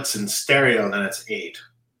splits in stereo, then it's 8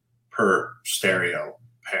 per stereo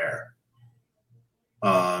pair.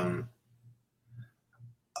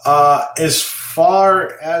 As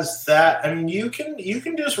far as that, I mean, you can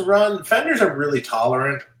just run. Fenders are really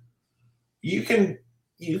tolerant. You can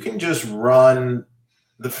just run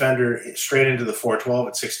the Fender straight into the 412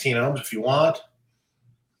 at 16 ohms if you want.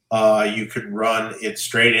 You could run it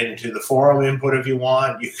straight into the 4 ohm input if you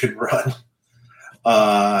want. You could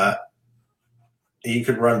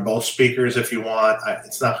run both speakers if you want.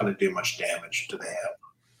 It's not going to do much damage to the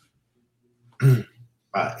amp.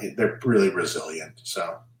 They're really resilient.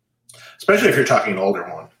 So, especially if you're talking an older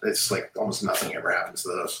one, it's like almost nothing ever happens to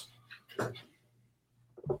those.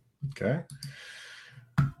 Okay.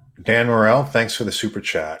 Dan Morrell, thanks for the super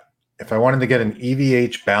chat. If I wanted to get an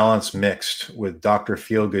EVH balance mixed with Dr.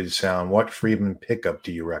 Feelgood sound, what Friedman pickup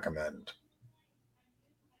do you recommend?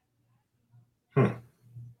 I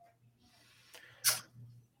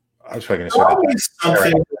was probably going to say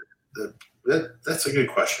something. That's a good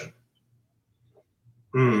question.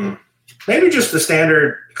 Maybe just the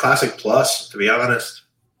standard Classic Plus, to be honest.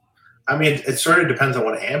 I mean, it sort of depends on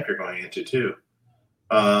what amp you're going into, too.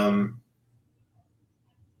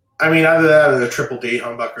 I mean, either that or the Triple D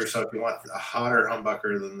humbucker. So if you want a hotter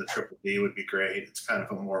humbucker, then the Triple D would be great. It's kind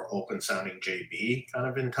of a more open-sounding JB kind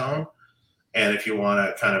of in tone. And if you want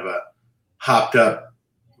a kind of a hopped-up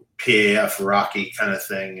PAF Rocky kind of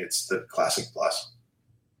thing, it's the Classic Plus.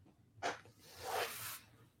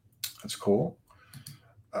 That's cool.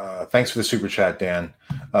 Thanks for the super chat, Dan.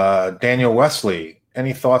 Daniel Wesley,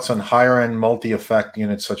 any thoughts on higher-end multi-effect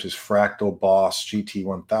units such as Fractal, Boss,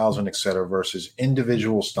 GT1000, etc., versus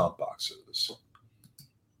individual stomp boxes?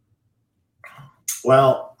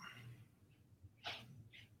 Well,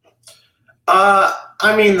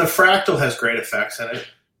 I mean, the Fractal has great effects in it.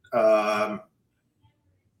 I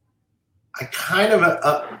kind of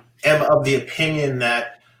am of the opinion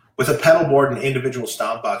that with a pedal board and individual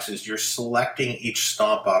stomp boxes, you're selecting each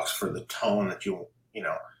stomp box for the tone that you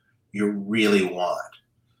really want.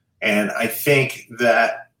 And I think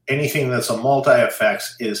that anything that's a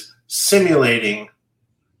multi-effects is simulating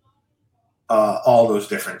all those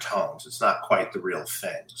different tones. It's not quite the real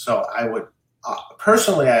thing. So I would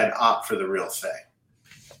personally, I'd opt for the real thing.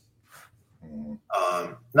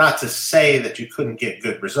 Not to say that you couldn't get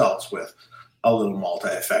good results with a little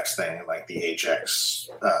multi-effects thing like the HX,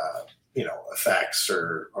 effects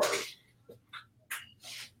or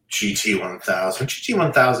GT1000.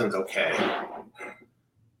 GT1000 is okay.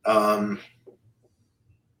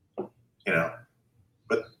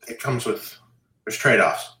 But it comes with, there's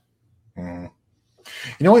trade-offs. You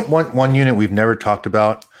know what? One unit we've never talked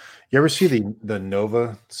about. You ever see the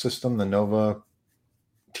Nova system? The Nova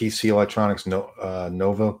TC Electronics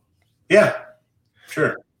Nova. Yeah,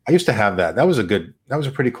 sure. I used to have that. That was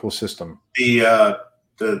a pretty cool system. The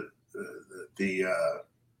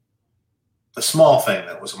small thing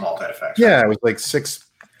that was a multi-effects. Yeah, it was like six.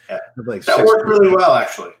 Yeah. Like that worked really well,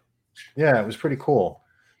 actually. Yeah, it was pretty cool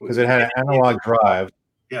because it had an analog drive.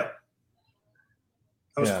 Yeah.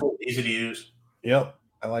 That was cool, easy to use. Yep,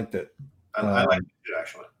 I liked it. I liked it too,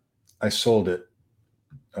 actually. I sold it.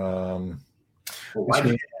 Why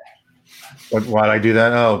did you do that? Why'd I do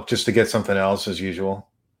that? Oh, just to get something else as usual.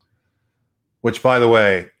 Which, by the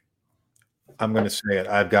way, I'm going to say it.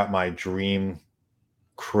 I've got my dream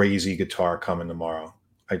crazy guitar coming tomorrow.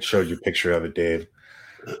 I showed you a picture of it, Dave.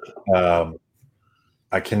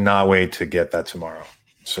 I cannot wait to get that tomorrow.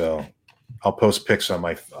 So I'll post pics on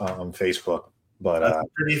my on Facebook. But that's a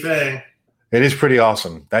pretty thing. It is pretty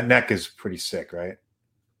awesome. That neck is pretty sick, right?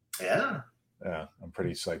 Yeah. Yeah, I'm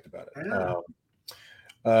pretty psyched about it.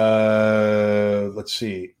 Yeah. Let's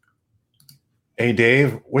see. Hey,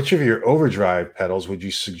 Dave, which of your overdrive pedals would you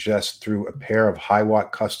suggest through a pair of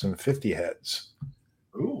Hiwatt Custom 50 heads?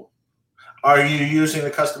 Ooh. Are you using the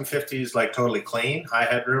Custom 50s like totally clean, high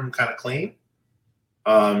headroom kind of clean?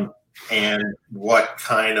 And what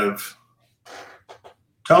kind of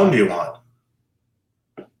tone do you want?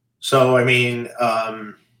 So, I mean,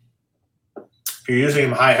 if you're using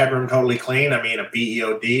them high headroom totally clean, I mean, a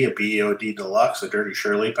BEOD Deluxe, a Dirty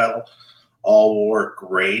Shirley pedal, all will work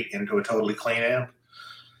great into a totally clean amp.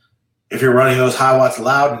 If you're running those Hiwatts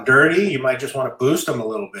loud and dirty, you might just want to boost them a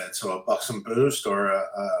little bit. So a Buxom Boost or a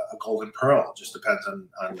Golden Pearl. Just depends on,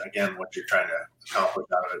 again, what you're trying to accomplish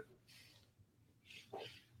out of it.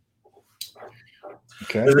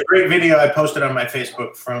 Okay. There's a great video I posted on my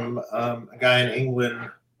Facebook from a guy in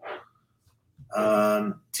England.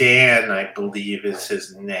 Dan, I believe, is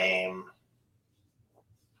his name.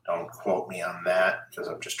 Don't quote me on that because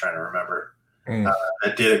I'm just trying to remember.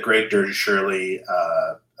 That did a great Dirty Shirley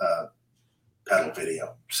pedal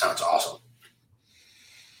video. Sounds awesome.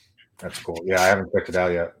 That's cool. Yeah, I haven't checked it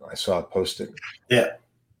out yet. I saw it posted. Yeah.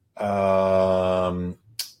 I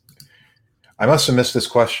must have missed this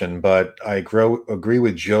question, but I agree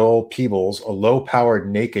with Joel Peebles. A low-powered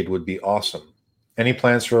Naked would be awesome. Any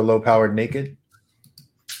plans for a low-powered Naked?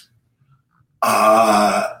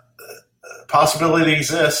 Possibility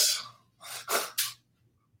exists.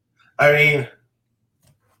 I mean,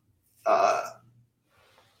 I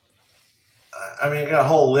got a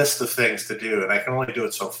whole list of things to do, and I can only do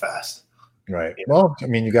it so fast. Right. Well, I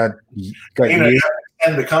mean, you got you have to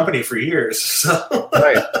end the company for years. So.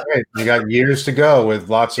 Right. You got years to go with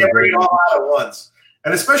lots of great. All out at once,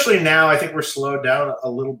 and especially now, I think we're slowed down a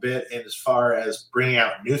little bit as far as bringing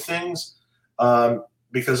out new things.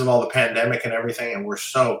 Because of all the pandemic and everything, and we're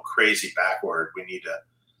so crazy backward, we need to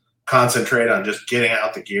concentrate on just getting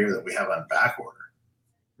out the gear that we have on back order.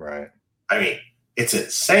 Right. I mean, it's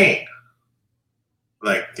insane.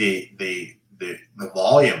 Like the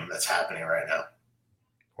volume that's happening right now.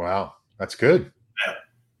 Wow, that's good. Yeah,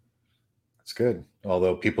 that's good.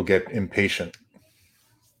 Although people get impatient.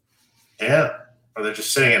 Yeah, or they're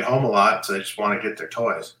just sitting at home a lot, so they just want to get their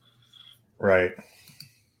toys. Right.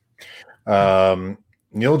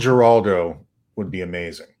 Neil Giraldo would be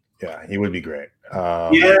amazing. Yeah, he would be great.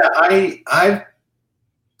 I've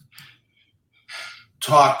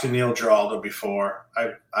talked to Neil Giraldo before.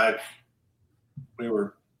 We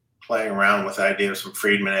were playing around with the idea of some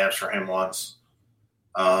Friedman amps for him once.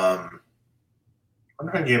 I'm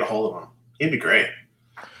trying to get a hold of him. He'd be great.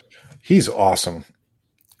 He's awesome.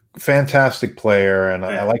 Fantastic player, and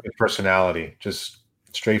I like his personality. Just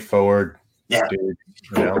straightforward. Yeah.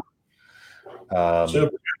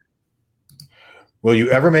 Dude, will you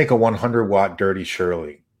ever make a 100-watt Dirty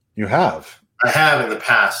Shirley? You have. I have in the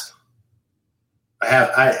past. I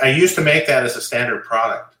have. I used to make that as a standard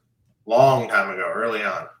product long time ago, early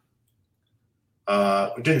on.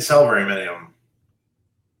 We didn't sell very many of them.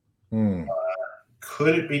 Hmm.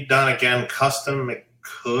 Could it be done again custom? It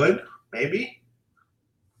could, maybe.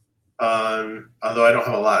 Although I don't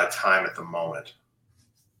have a lot of time at the moment.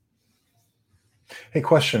 Hey,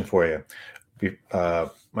 question for you.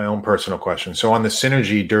 My own personal question. So on the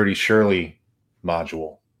Synergy Dirty Shirley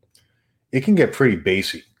module, it can get pretty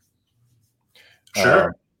basic.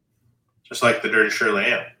 Sure. Just like the Dirty Shirley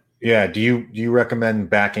amp. Yeah. Do you recommend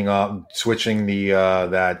backing up, switching the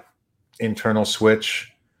that internal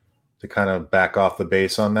switch to kind of back off the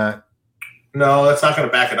bass on that? No, that's not going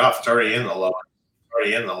to back it off. It's already in the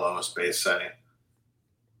lowest bass setting.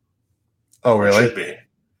 Oh, really? It should be.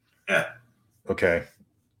 Yeah. Okay.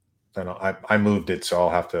 Then I moved it, so I'll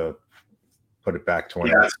have to put it back to when.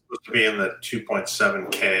 Yeah, it's supposed to be in the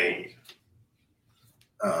 2.7K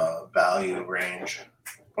value range.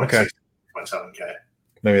 Okay. 2.7K.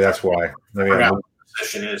 Maybe that's why. Maybe what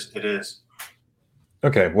position is. It is.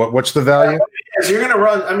 Okay. What's the value? Yeah, you're going to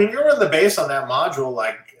run. I mean, you're running the bass on that module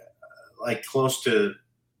like close to,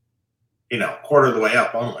 quarter of the way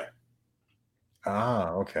up only.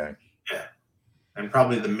 Ah, okay. Yeah, and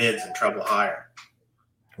probably the mids and treble higher.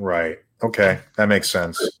 Right. Okay, that makes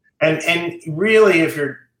sense. And really, if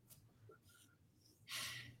you're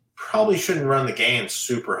probably shouldn't run the gains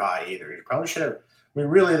super high either. You probably should have. I mean,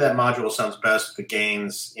 really, that module sounds best with the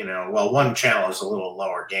gains. One channel is a little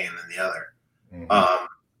lower gain than the other. Mm-hmm.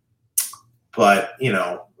 But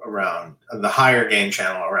around the higher gain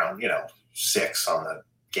channel, around 6 on the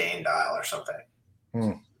gain dial or something.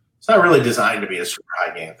 It's not really designed to be a super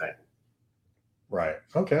high gain thing. Right.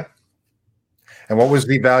 Okay. And what was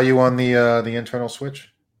the value on the internal switch?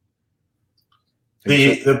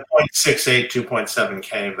 The 0.68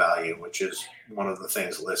 2.7K value, which is one of the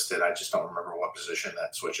things listed. I just don't remember what position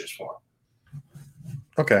that switch is for.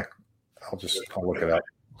 Okay. I'll look it up.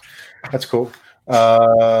 That's cool.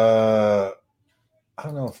 I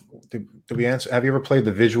don't know. Did we answer? Have you ever played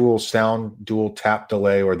the Visual Sound Dual Tap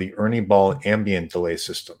Delay or the Ernie Ball Ambient Delay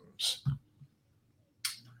systems?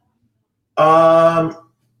 The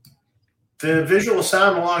Visual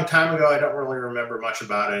Sound a long time ago. I don't really remember much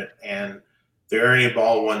about it, and the Ernie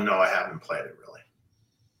Ball one, no, I haven't played it really.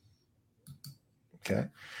 Okay,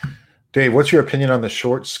 Dave, what's your opinion on the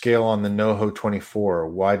short scale on the NoHo 24?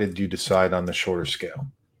 Why did you decide on the shorter scale?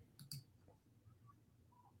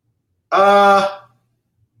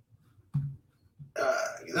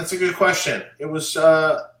 That's a good question. It was.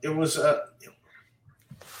 I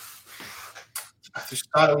just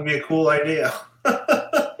thought it would be a cool idea.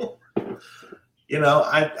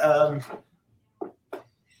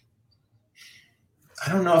 I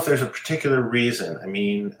don't know if there's a particular reason. I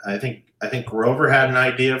mean, I think Grover had an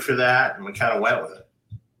idea for that, and we kind of went with it.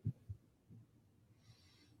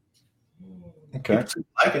 Okay, I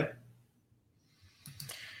like it.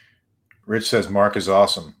 Rich says Mark is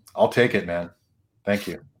awesome. I'll take it, man. Thank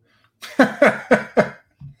you.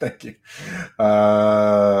 Thank you.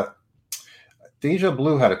 Deja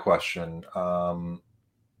Blue had a question. I'm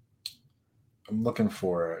looking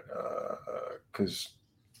for it because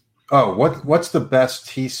what's the best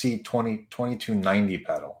TC 2290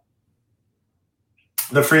 pedal?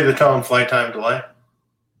 The Free the Tone Flight Time Delay.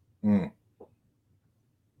 The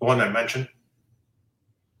one I mentioned.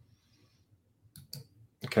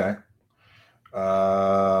 Okay.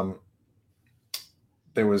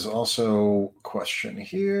 There was also a question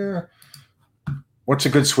here. What's a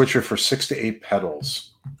good switcher for 6 to 8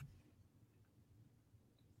 pedals?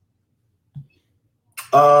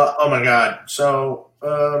 Oh my God. So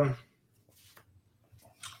the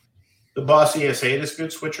Boss ES8 is a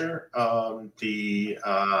good switcher. A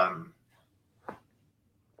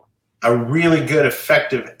really good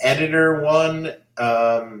effective editor one.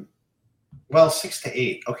 6 to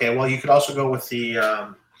 8. Okay. Well, you could also go with the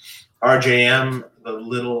RJM, the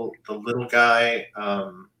little guy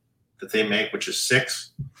that they make, which is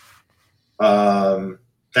 6.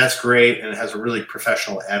 That's great, and it has a really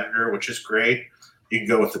professional editor, which is great. You can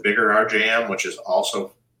go with the bigger RJM, which is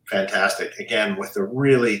also fantastic. Again, with a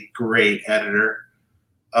really great editor.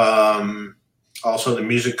 Also, the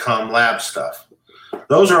Musicom Lab stuff.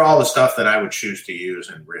 Those are all the stuff that I would choose to use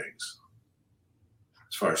in rigs,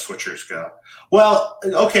 as far as switchers go. Well,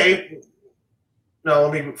 okay. No,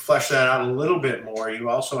 let me flesh that out a little bit more. You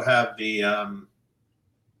also have the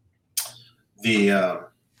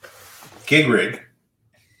Gig Rig,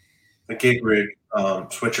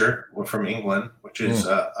 switcher from England, which is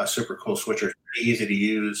a super cool switcher. It's pretty easy to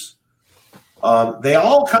use. They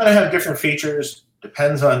all kind of have different features.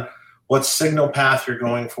 Depends on what signal path you're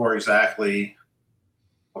going for exactly,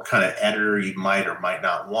 what kind of editor you might or might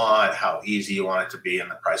not want, how easy you want it to be,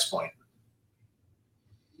 and the price point.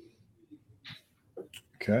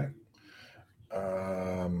 Okay.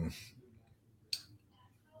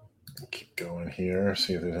 Keep going here.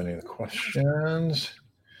 See if there's any other questions.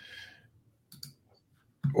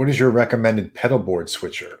 What is your recommended pedal board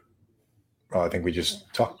switcher? Oh, I think we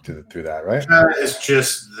just talked through that, right? It's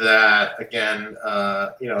just that, again,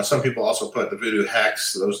 some people also put the Voodoo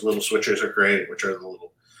Hex. Those little switchers are great, which are the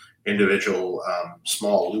little individual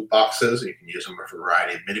small loop boxes. You can use them for a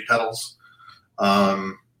variety of MIDI pedals.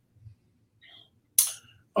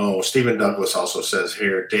 Stephen Douglas also says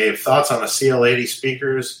here, Dave, thoughts on the CL80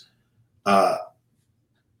 speakers?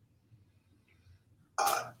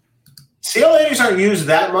 CL80s aren't used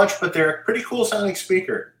that much, but they're a pretty cool sounding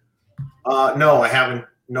speaker. No, I haven't.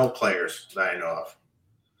 No players that I know of.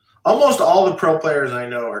 Almost all the pro players I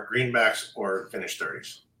know are greenbacks or finished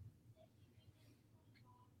 30s.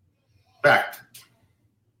 Fact.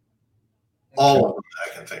 All of them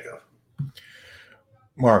that I can think of.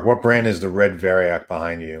 Mark, what brand is the red Variac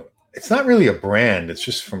behind you? It's not really a brand. It's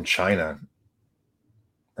just from China,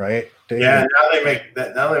 right? David? Yeah,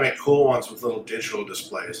 now they make cool ones with little digital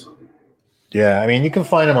displays. Yeah, I mean, you can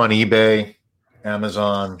find them on eBay,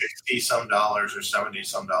 Amazon. $60 some dollars or $70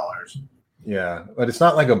 some dollars. Yeah, but it's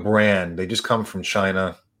not like a brand. They just come from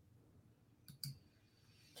China.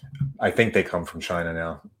 I think they come from China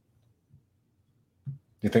now.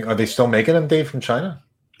 You think, are they still making them, Dave, from China?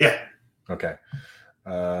 Yeah. Okay.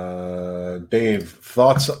 Dave,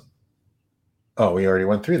 thoughts? Oh, we already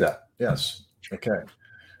went through that. Yes. Okay.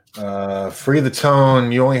 Free the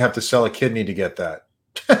Tone. You only have to sell a kidney to get that.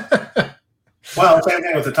 Well, same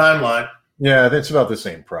thing with the Timeline. Yeah, that's about the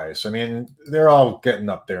same price. I mean, they're all getting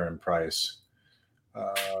up there in price.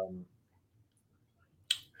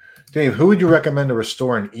 Dave, who would you recommend to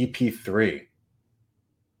restore an EP3?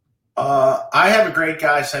 I have a great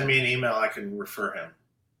guy. Send me an email. I can refer him.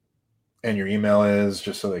 And your email is,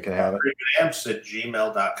 just so they can have it?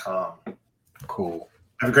 amps@gmail.com. Cool.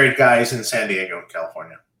 I have a great guy. He's in San Diego,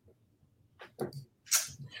 California.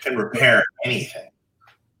 Can repair anything.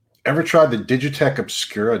 Ever tried the Digitech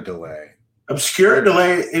Obscura delay? Obscura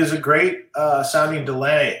delay is a great sounding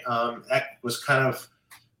delay. That was kind of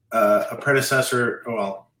a predecessor.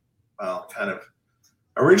 Well, kind of.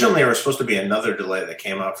 Originally, there was supposed to be another delay that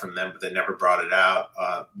came out from them, but they never brought it out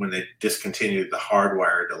when they discontinued the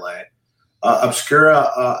hardwire delay.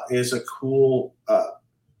 Obscura is a cool,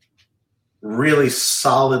 really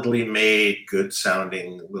solidly made, good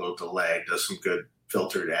sounding little delay. Does some good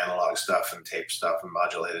filtered analog stuff and tape stuff and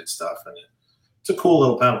modulated stuff, and it's a cool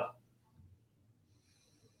little pedal.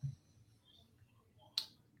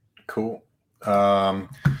 Cool.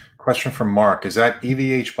 Question from Mark. Is that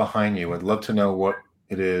EVH behind you? I'd love to know what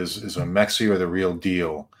it is. Is it a Mexi or the real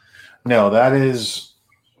deal? No, that's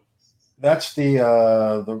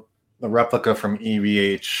the replica from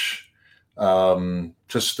EVH.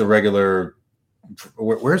 Just the regular.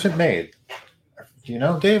 Where's it made? Do you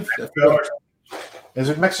know, Dave? Is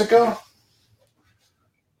it Mexico?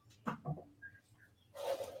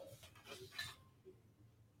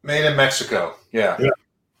 Made in Mexico. Yeah.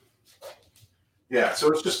 Yeah, so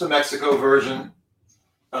it's just the Mexico version,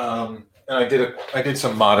 and I did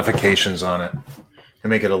some modifications on it to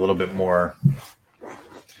make it a little bit more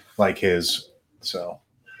like his. So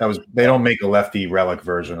they don't make a lefty relic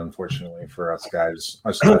version, unfortunately, for us guys.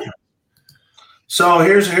 So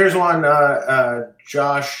here's one,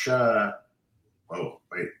 Josh.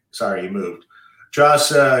 Sorry, you moved.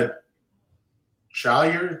 Josh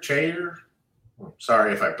Chayer.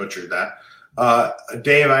 Sorry if I butchered that.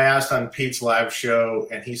 Dave, I asked on Pete's live show,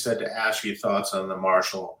 and he said to ask you thoughts on the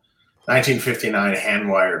Marshall 1959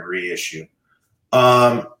 hand-wired reissue.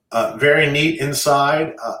 Very neat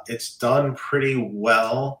inside. It's done pretty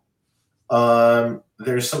well.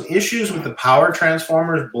 There's some issues with the power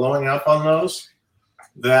transformers blowing up on those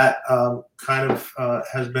that kind of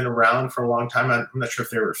has been around for a long time. I'm not sure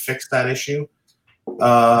if they ever fixed that issue.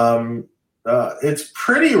 It's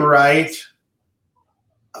pretty right.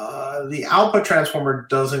 The output transformer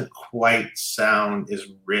doesn't quite sound as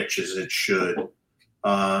rich as it should.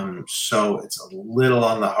 So it's a little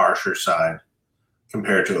on the harsher side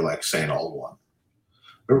compared to, like, say, an old one.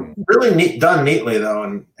 But really done neatly,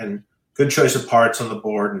 though, and good choice of parts on the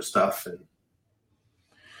board and stuff. And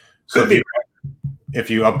so if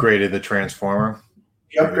you upgraded the transformer?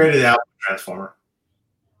 You upgraded the output transformer.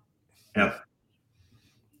 Yeah.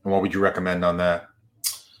 And what would you recommend on that?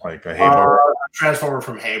 Like a Habor? Transformer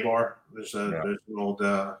from Habor. There's an old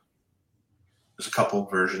there's a couple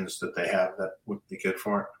versions that they have that would be good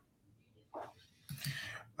for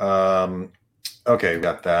it. Okay,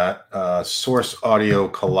 got that. Source Audio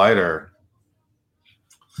Collider.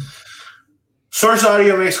 Source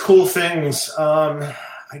Audio makes cool things.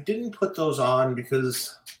 I didn't put those on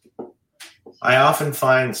because I often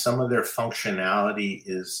find some of their functionality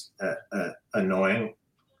is annoying.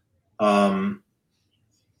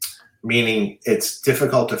 Meaning it's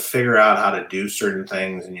difficult to figure out how to do certain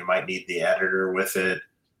things, and you might need the editor with it.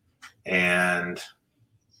 And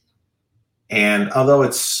although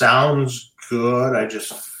it sounds good, I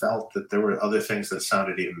just felt that there were other things that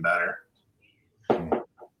sounded even better.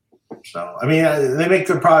 So, I mean, they make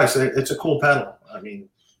good products. It's a cool pedal. I mean,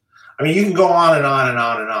 you can go on and on and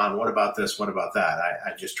on and on. What about this? What about that?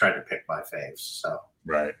 I just tried to pick my faves. So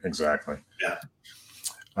right, exactly. Yeah.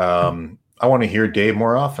 I want to hear Dave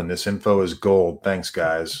more often. This info is gold. Thanks,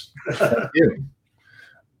 guys. Thank you.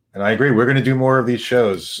 And I agree. We're going to do more of these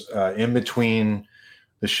shows in between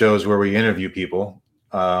the shows where we interview people.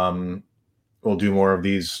 We'll do more of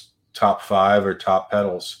these top 5 or top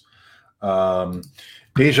pedals.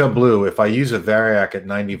 Deja Blue, if I use a Variac at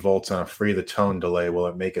 90 volts on a free the tone delay, will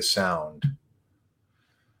it make a sound?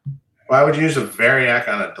 Why would you use a Variac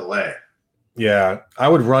on a delay? Yeah, I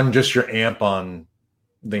would run just your amp on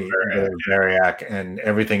the Variac and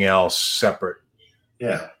everything else separate.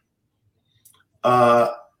 Yeah. I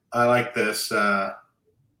like this. God,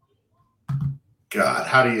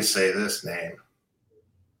 how do you say this name?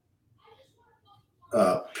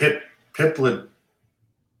 Piplodocus?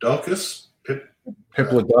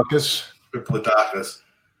 Piplodocus? Piplodocus.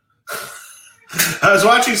 I was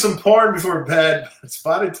watching some porn before bed.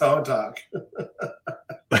 Spotted Tone Talk.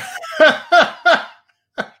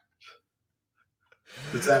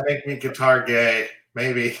 Does that make me guitar gay?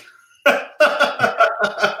 Maybe. I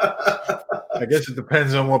guess it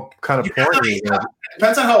depends on what kind of porn you are.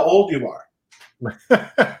 Depends on how old you are.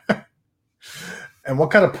 And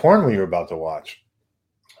what kind of porn were you about to watch?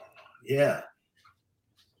 Yeah.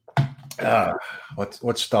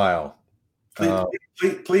 What style?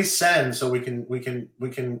 Please send so we can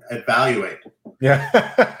evaluate. Yeah.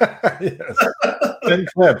 Yes. Send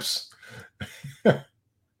clips.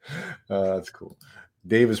 That's cool.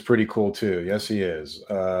 Dave is pretty cool too. Yes, he is.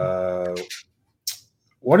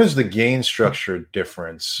 What is the gain structure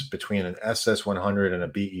difference between an SS100 and a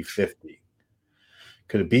BE50?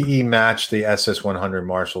 Could a BE match the SS100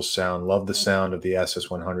 Marshall sound? Love the sound of the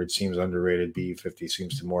SS100. Seems underrated. BE50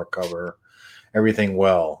 seems to more cover everything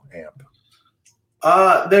well. Amp.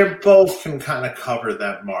 They both can kind of cover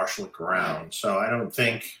that Marshall ground. So I don't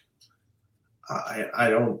think I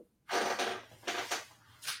don't.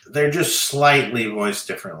 They're just slightly voiced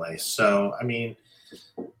differently. So, I mean,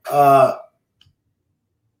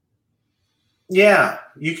 yeah,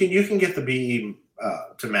 you can get the BE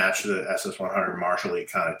to match the SS100 Marshall-y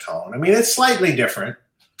kind of tone. I mean, it's slightly different.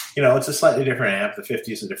 You know, it's a slightly different amp. The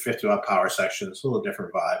 50 is a 50-watt power section. It's a little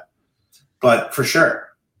different vibe. But for sure.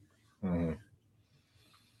 Mm-hmm.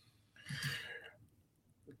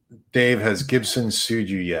 Dave, has Gibson sued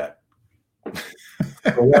you yet?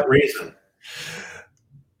 For what reason?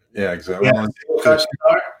 Yeah, exactly. Yeah,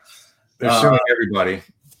 they're suing everybody.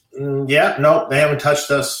 Yeah, no, they haven't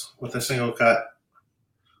touched us with a single cut.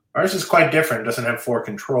 Ours is quite different. It doesn't have 4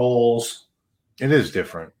 controls. It is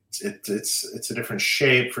different. It's a different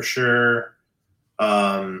shape for sure.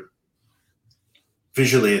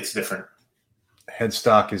 Visually, it's different.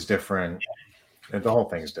 Headstock is different. And the whole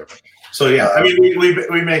thing is different. So yeah, I mean,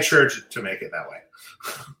 we make sure to make it that way.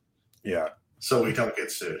 Yeah. So we don't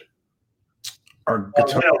get sued. Our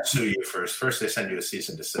guitar- they don't sue you first. First, they send you a cease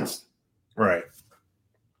and desist. Right.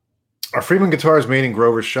 Our Friedman guitar is made in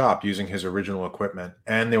Grover's shop using his original equipment.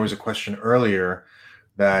 And there was a question earlier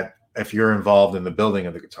that if you're involved in the building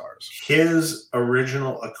of the guitars. His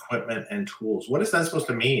original equipment and tools. What is that supposed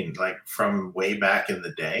to mean? Like from way back in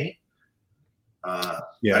the day?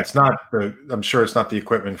 Yeah, it's not. I'm sure it's not the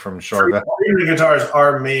equipment from Charvet. Friedman guitars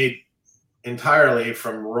are made entirely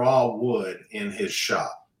from raw wood in his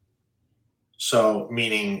shop. So,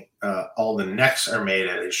 meaning all the necks are made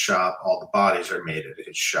at his shop, all the bodies are made at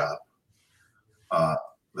his shop,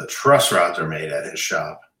 the truss rods are made at his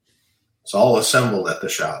shop. It's all assembled at the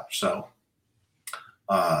shop. So,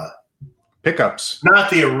 pickups.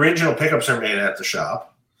 Not the original pickups are made at the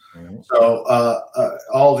shop. Mm-hmm. So,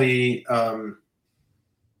 all the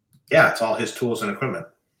it's all his tools and equipment.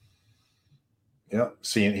 Yep.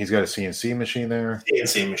 He's got a CNC machine there.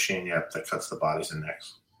 CNC machine, yep, that cuts the bodies and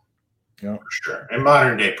necks. Yeah, for sure. In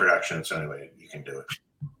modern day production, it's the only way you can do it.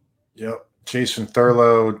 Yep. Jason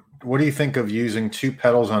Thurlow, what do you think of using 2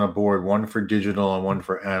 pedals on a board, one for digital and one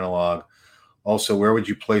for analog? Also, where would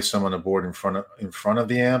you place them on a board in front of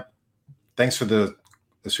the amp? Thanks for the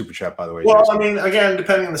super chat, by the way. Well, Jason. I mean, again,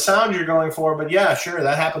 depending on the sound you're going for, but yeah, sure,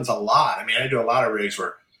 that happens a lot. I mean, I do a lot of rigs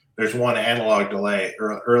where there's one analog delay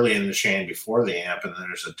early in the chain before the amp, and then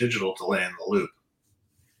there's a digital delay in the loop.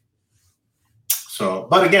 So,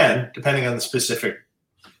 but again, depending on the specific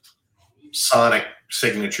sonic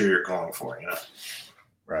signature you're going for,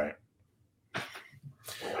 Right.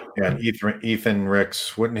 Yeah, and Ethan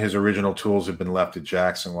Ricks, wouldn't his original tools have been left at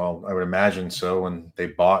Jackson? Well, I would imagine so when they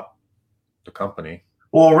bought the company.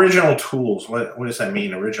 Well, original tools, what does that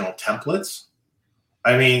mean? Original templates?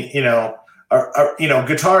 I mean,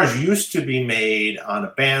 guitars used to be made on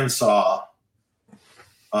a bandsaw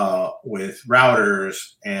with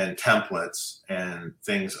routers and templates and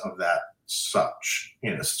things of that such,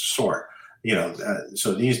 sort.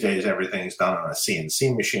 So these days everything's done on a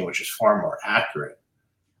CNC machine, which is far more accurate.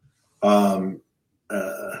 And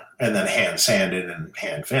then hand sanded and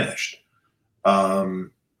hand finished.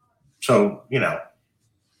 So,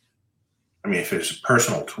 I mean, if it was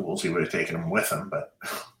personal tools, he would have taken them with him, but.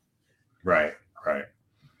 Right.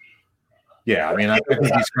 Yeah, I mean, I think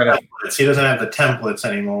he's kind of. He doesn't have the templates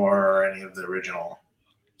anymore or any of the original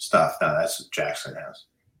stuff. No, that's what Jackson has.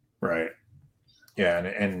 Right. Yeah,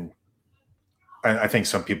 and I think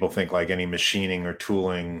some people think like any machining or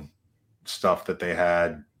tooling stuff that they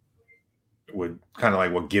had would kind of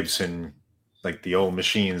like what Gibson, like the old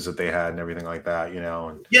machines that they had and everything like that,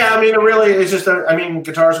 And, yeah, I mean, it really is just.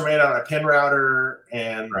 Guitars are made on a pin router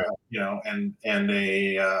and right. And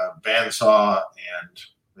a bandsaw and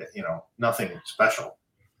nothing special.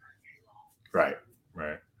 Right.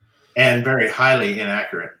 And very highly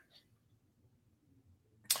inaccurate.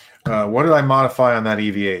 What did I modify on that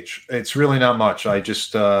EVH? It's really not much. I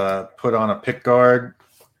just put on a pick guard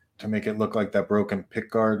to make it look like that broken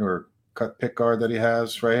pick guard or cut pick guard that he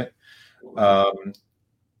has, right?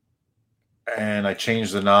 And I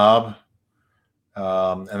changed the knob.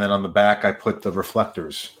 And then on the back, I put the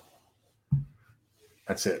reflectors.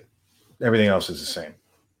 That's it. Everything else is the same.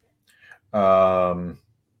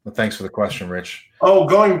 But thanks for the question, Rich. Oh,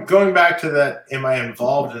 going back to that, am I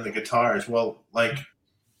involved in the guitars? Well, like,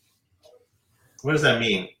 what does that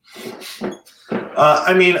mean?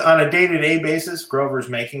 On a day-to-day basis, Grover's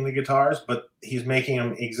making the guitars, but he's making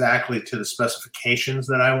them exactly to the specifications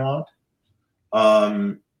that I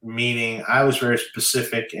want. Meaning I was very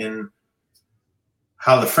specific in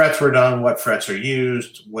how the frets were done, what frets are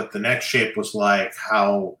used, what the neck shape was like,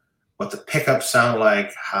 what the pickups sound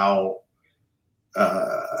like,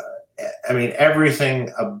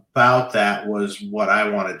 everything about that was what I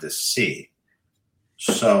wanted to see.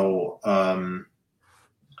 So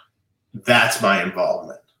that's my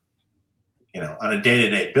involvement. On a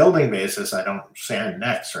day-to-day building basis, I don't sand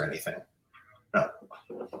necks or anything. No.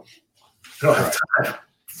 I don't have time.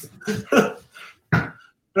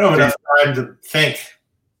 I don't have enough time to think.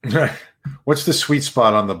 What's the sweet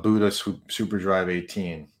spot on the Buddha SuperDrive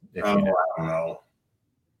 18? I don't know.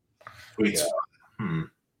 Sweet spot.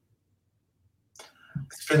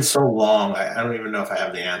 It's been so long. I don't even know if I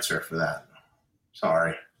have the answer for that.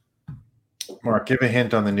 Sorry. Mark, give a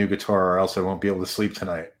hint on the new guitar or else I won't be able to sleep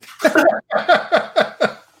tonight.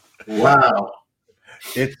 Wow.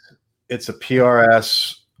 It's a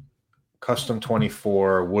PRS Custom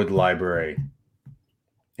 24 wood library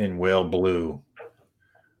in whale blue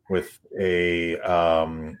with a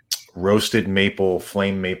roasted maple,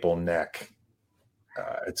 flame maple neck.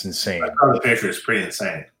 It's insane. I saw the picture. It's pretty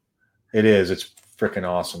insane. It is. It's freaking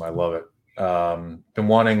awesome. I love it. Been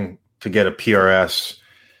wanting to get a PRS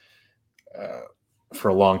for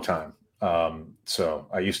a long time. So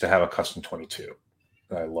I used to have a Custom 22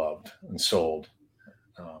 that I loved and sold.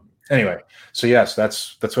 Anyway, so yes,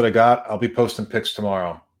 that's what I got. I'll be posting pics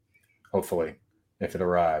tomorrow, hopefully, if it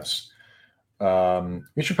arrives.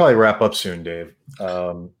 We should probably wrap up soon, Dave.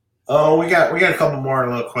 We got a couple more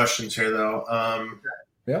little questions here, though.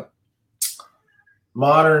 Yeah.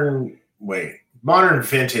 Modern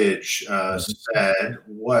Vintage said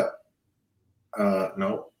what?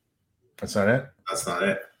 No, that's not it. That's not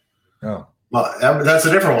it. No, that's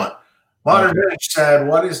a different one. Modern Vintage said,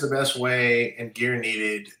 what is the best way and gear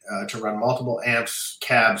needed to run multiple amps,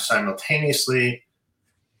 cabs simultaneously?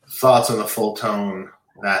 Thoughts on the full tone,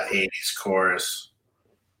 that 80s chorus.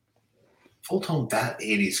 Full tone, that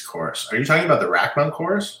 80s chorus. Are you talking about the Rackman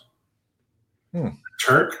chorus?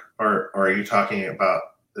 Turk? Or are you talking about,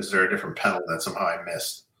 is there a different pedal that somehow I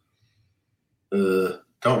missed?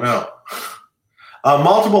 Don't know.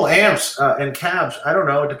 Multiple amps and cabs. I don't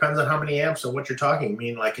know. It depends on how many amps and what you're talking. You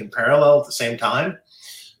mean like in parallel at the same time?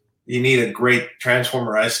 You need a great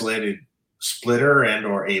transformer isolated splitter and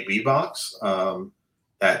or AB box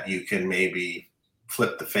that you can maybe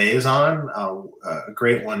flip the phase on. A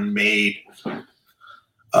great one made.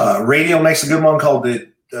 Radial makes a good one called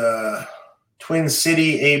the Twin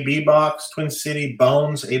City AB box, Twin City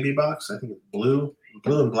Bones AB box. I think it's blue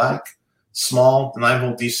and black, small,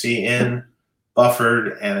 9-volt DC in,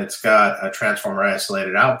 buffered, and it's got a transformer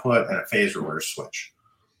isolated output and a phase reverse switch.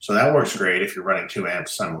 So that works great if you're running 2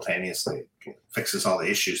 amps simultaneously. It fixes all the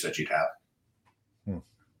issues that you'd have.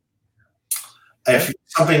 If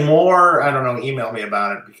something more, I don't know, email me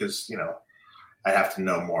about it because, I have to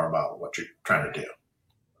know more about what you're trying to do.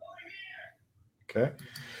 Okay.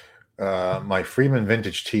 My Freeman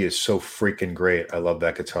Vintage T is so freaking great. I love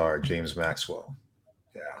that guitar, James Maxwell.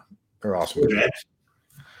 Yeah, they're awesome. Okay.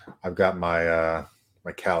 I've got my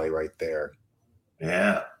my Cali right there.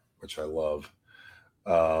 Yeah, which I love.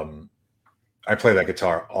 I play that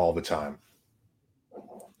guitar all the time.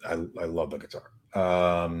 I love the guitar.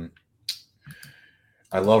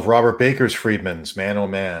 I love Robert Baker's Friedmans. Man, oh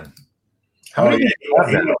man. How many?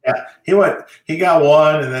 He got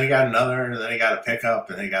one, and then he got another, and then he got a pickup,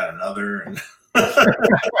 and then he got another, and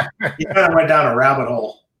he kind of went down a rabbit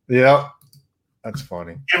hole. Yeah, that's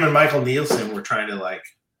funny. Him and Michael Nielsen were trying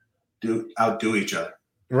to outdo each other.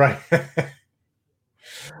 Right.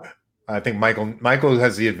 I think Michael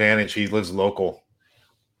has the advantage. He lives local.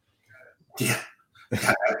 Yeah,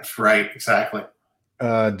 that's right. Exactly.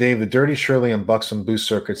 Dave, the Dirty Shirley and Buxom boost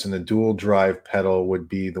circuits and the dual drive pedal would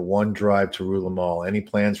be the one drive to rule them all. Any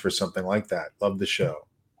plans for something like that? Love the show.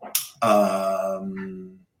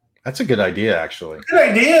 That's a good idea, actually. Good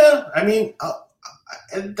idea. I mean,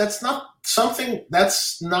 that's not something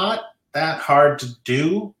that's not that hard to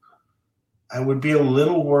do. I would be a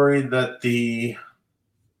little worried that the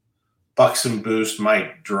Buxom boost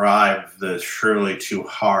might drive the Shirley too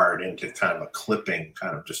hard into kind of a clipping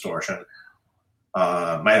kind of distortion.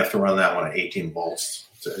 Might have to run that one at 18 volts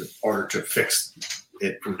in order to fix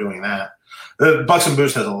it from doing that. The Buxom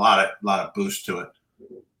boost has a lot of boost to it.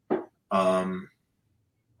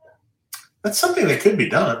 That's something that could be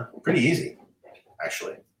done pretty easy,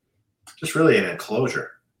 actually. Just really an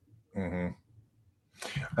enclosure. Mm-hmm.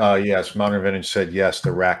 Yes, Modern Vintage said yes,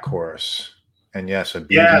 the rack chorus. And yes, the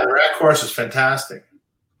rack chorus is fantastic.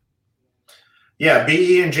 Yeah,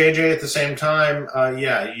 BE and JJ at the same time.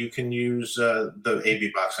 You can use the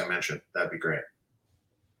AB box I mentioned. That'd be great.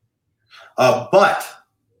 But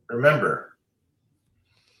remember,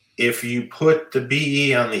 if you put the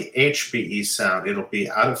BE on the HBE sound, it'll be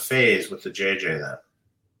out of phase with the JJ then.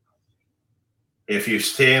 If you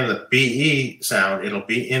stay in the BE sound, it'll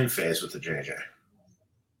be in phase with the JJ.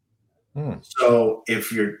 So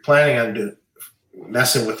if you're planning on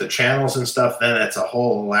messing with the channels and stuff, then it's a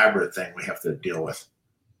whole elaborate thing we have to deal with.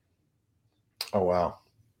 Oh, wow.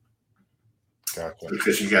 Gotcha.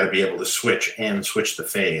 Because you got to be able to switch the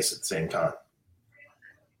phase at the same time.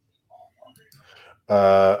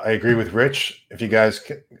 I agree with Rich. If you guys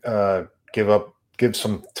give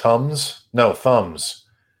some thumbs.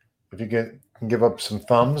 If you can give up some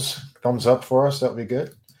thumbs up for us, that would be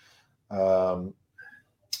good.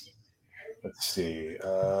 Let's see.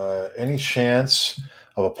 Any chance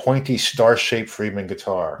of a pointy star-shaped Friedman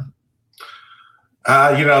guitar?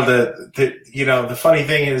 The funny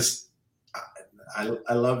thing is,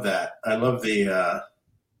 I love that. I love the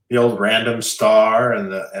old random star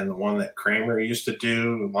and the one that Kramer used to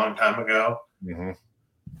do a long time ago. Mm-hmm.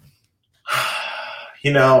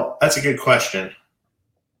 That's a good question.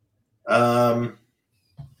 One,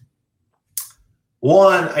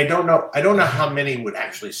 I don't know how many would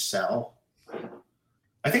actually sell.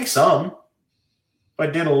 I think some. If I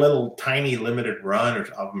did a little tiny limited run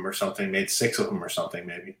of them or something, made 6 of them or something,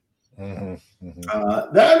 maybe. Mm-hmm.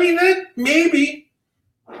 Mm-hmm. That maybe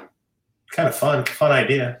kind of fun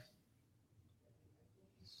idea.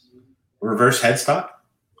 Reverse headstock.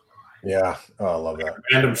 Yeah, oh, I love that.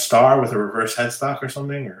 Random star with a reverse headstock or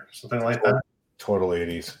something like that. Total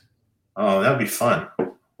 80s. Oh, that would be fun.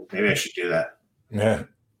 Maybe I should do that. Yeah.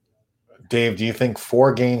 Dave, do you think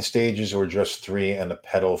 4 gain stages or just 3 and a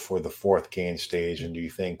pedal for the 4th gain stage? And do you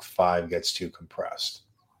think 5 gets too compressed?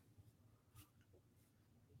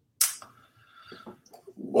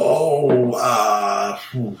 Whoa.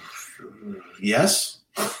 Yes.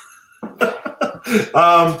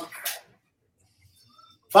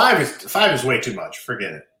 5 is way too much.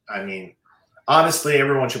 Forget it. I mean, honestly,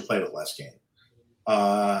 everyone should play with less gain.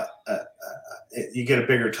 You get a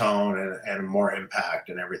bigger tone and more impact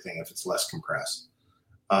and everything if it's less compressed.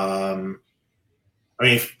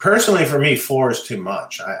 Personally for me, 4 is too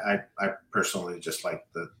much. I personally just like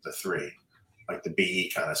the 3, like the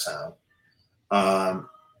BE kind of sound.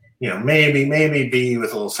 Maybe BE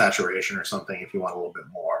with a little saturation or something if you want a little bit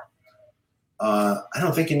more. I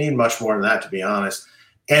don't think you need much more than that, to be honest.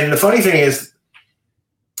 And the funny thing is,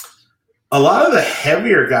 A lot of the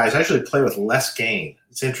heavier guys actually play with less gain.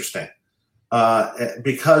 It's interesting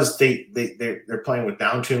because they're playing with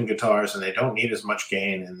down-tuned guitars and they don't need as much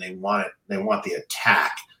gain, and they want it. They want the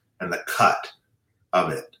attack and the cut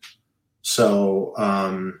of it. So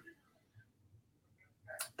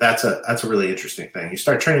that's a really interesting thing. You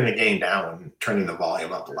start turning the gain down and turning the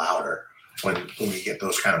volume up louder when you get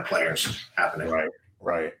those kind of players happening.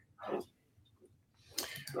 Right.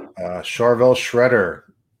 Charvel Shredder.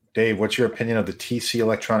 Dave, what's your opinion of the TC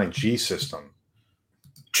Electronic G system?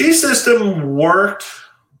 G system worked.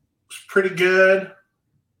 It was pretty good.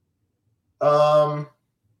 Kind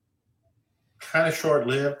of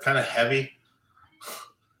short-lived, kind of heavy.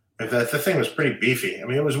 The thing was pretty beefy. I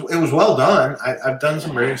mean, it was well done. I've done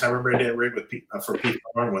some rigs. I remember I did a rig for Pete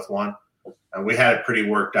Thorne with one, and we had it pretty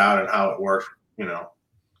worked out and how it worked.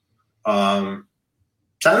 Sounded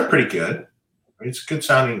pretty good. I mean, it's a good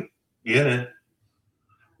sounding unit.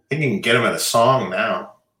 I think you can get them at a song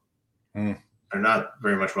now. They're not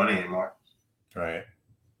very much money anymore. Right.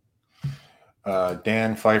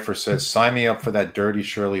 Dan Pfeiffer says, sign me up for that Dirty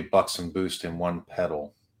Shirley Buxom boost in one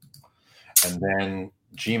pedal. And then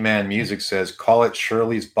G-Man Music says, call it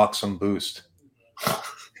Shirley's Buxom boost.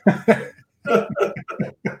 I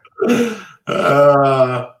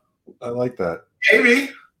like that.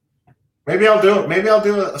 Maybe I'll do it. Maybe I'll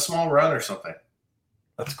do a small run or something.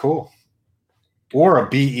 That's cool. Or a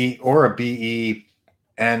BE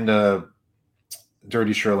and a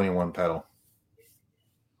Dirty Shirley in one pedal.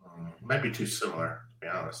 Might be too similar, to be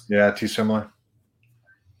honest. Yeah, too similar.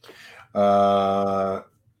 Can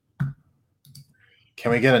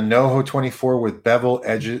we get a NoHo 24 with beveled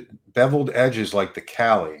edges like the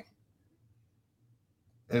Cali?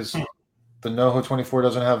 Is the NoHo 24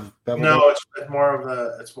 doesn't have beveled? No, it's more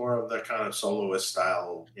of the kind of soloist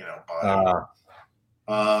style,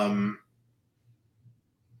 body.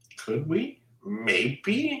 Could we?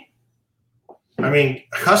 Maybe. I mean,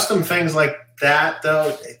 custom things like that,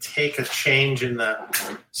 though, take a change in the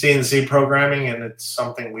CNC programming, and it's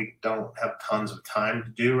something we don't have tons of time to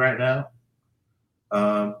do right now.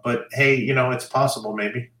 But hey, it's possible,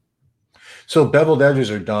 maybe. So beveled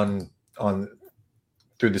edges are done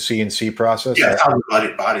through the CNC process. Yeah, how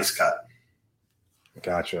the body's cut.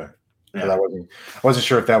 Gotcha. Yeah. I wasn't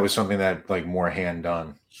sure if that was something that like more hand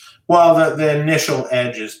done. Well, the initial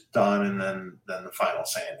edge is done, and then the final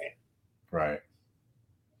sanding. Right.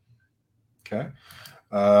 Okay.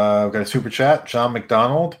 We've got a super chat. John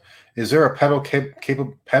McDonald. Is there a pedal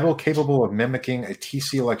capable of mimicking a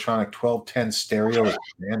TC Electronic 1210 stereo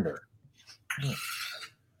expander?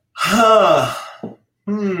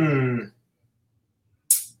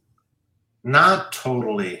 Not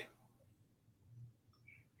totally.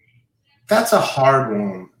 That's a hard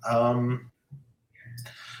one.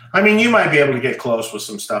 I mean, you might be able to get close with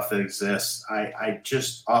some stuff that exists. I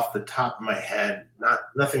just off the top of my head,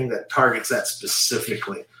 nothing that targets that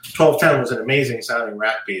specifically. 1210 was an amazing sounding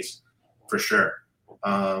rack piece for sure.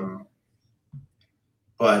 But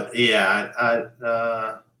yeah,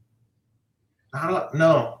 I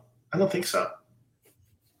don't think so.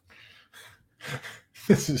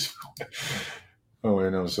 This is. Oh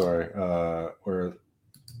wait, no, sorry. We're.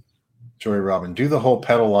 Joey Robin, do the whole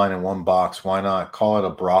pedal line in one box. Why not? Call it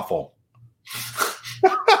a brothel.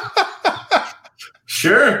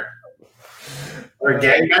 Sure. Or a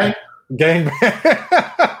gangbang? Gangbang.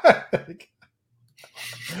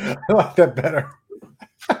 I like that better.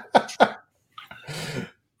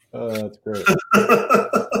 Oh, that's great.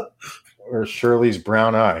 Or Shirley's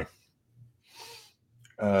brown eye.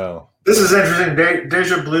 Oh. This is interesting.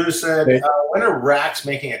 Deja Blue said, when are racks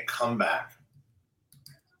making a comeback?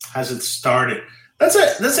 Has it started? That's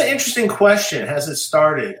an interesting question. Has it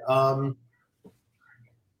started? I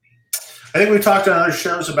think we've talked on other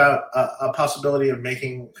shows about a possibility of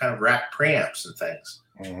making kind of rack preamps and things,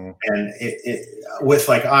 and it with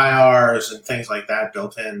like IRs and things like that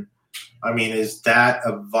built in. I mean, is that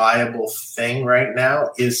a viable thing right now?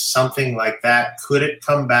 Is something like that? Could it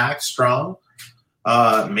come back strong?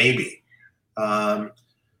 Maybe.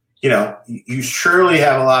 You surely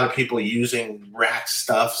have a lot of people using rack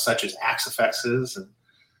stuff such as Axe-Fx's and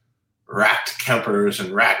racked Kempers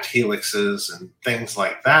and racked Helixes and things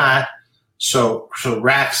like that. So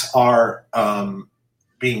racks are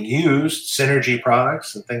being used, Synergy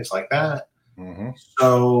products and things like that. Mm-hmm.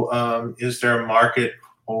 So is there a market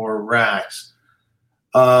for racks?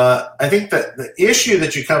 I think that the issue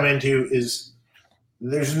that you come into is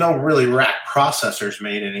there's no really rack processors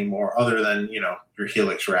made anymore other than, your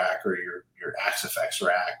Helix rack or your Axe-Fx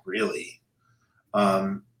rack, really.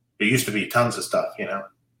 There used to be tons of stuff,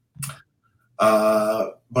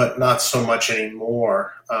 but not so much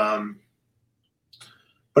anymore.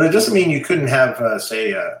 But it doesn't mean you couldn't have,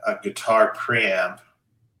 say, a guitar preamp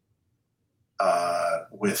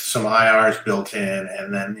with some IRs built in,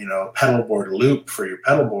 and then a pedal board loop for your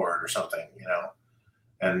pedal board or something,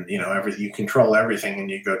 and everything, you control everything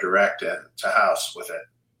and you go direct to house with it.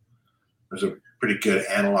 There's a pretty good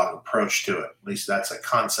analog approach to it. At least that's a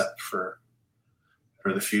concept for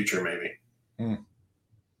the future, maybe.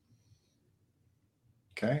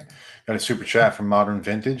 Okay. Got a super chat from Modern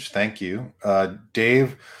Vintage. Thank you.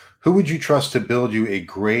 Dave, who would you trust to build you a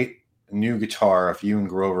great new guitar if you and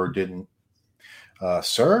Grover didn't?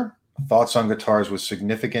 Sir, thoughts on guitars with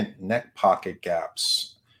significant neck pocket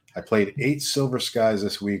gaps? I played 8 Silver Skies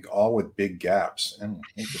this week, all with big gaps.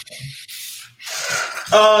 Interesting.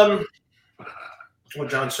 Well,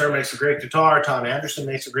 John Suhr makes a great guitar. Tom Anderson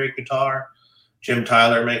makes a great guitar. Jim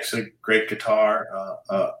Tyler makes a great guitar.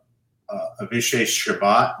 Avishai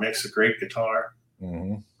Shabbat makes a great guitar.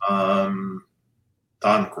 Mm-hmm.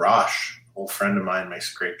 Don Grosh, old friend of mine,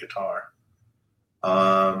 makes a great guitar.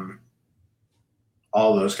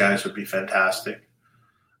 All those guys would be fantastic.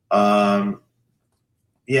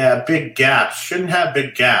 Yeah, big gaps. Shouldn't have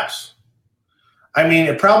big gaps. I mean,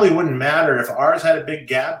 it probably wouldn't matter if ours had a big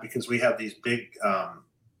gap because we have these big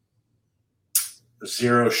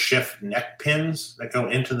zero shift neck pins that go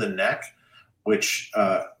into the neck, which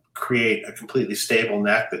create a completely stable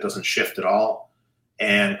neck that doesn't shift at all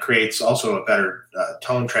and creates also a better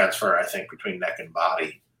tone transfer, I think, between neck and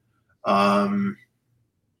body.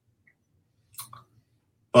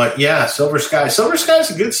 But yeah, Silver Sky. Silver Sky is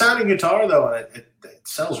a good sounding guitar, though, and it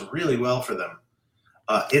sells really well for them.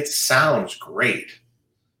 It sounds great.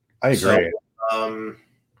 I agree. So,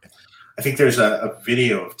 I think there's a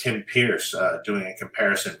video of Tim Pierce doing a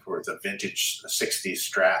comparison for the vintage 60s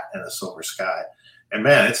Strat and the Silver Sky. And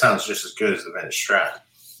man, it sounds just as good as the vintage Strat.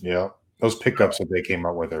 Yeah. Those pickups that they came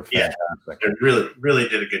up with are fantastic. Yeah, they really, really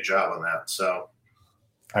did a good job on that. So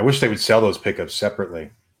I wish they would sell those pickups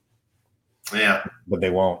separately. Yeah. But they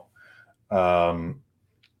won't. Let's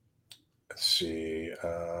see.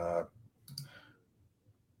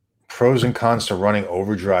 Pros and cons to running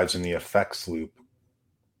overdrives in the effects loop.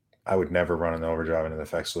 I would never run an overdrive in the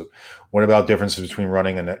effects loop. What about differences between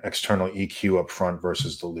running an external EQ up front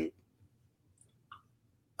versus the loop?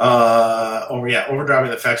 Overdriving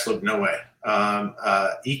the effects loop, no way.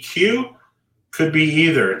 EQ could be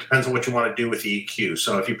either. It depends on what you want to do with the EQ.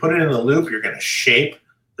 So if you put it in the loop, you're going to shape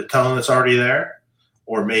the tone that's already there,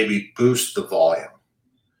 or maybe boost the volume.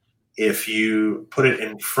 If you put it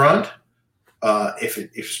in front,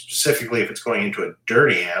 if specifically if it's going into a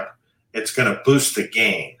dirty amp, it's going to boost the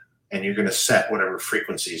gain, and you're going to set whatever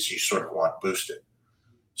frequencies you sort of want boosted.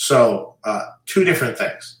 So 2 different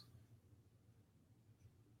things.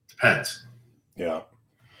 Depends. Yeah.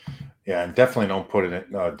 Yeah, and definitely don't put it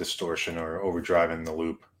in distortion or overdrive in the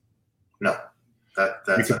loop. No. That's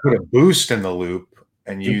you can put a boost in the loop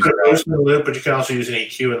and use put a boost in the loop, but you can also use an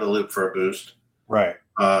EQ in the loop for a boost. Right.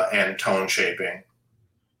 And tone shaping.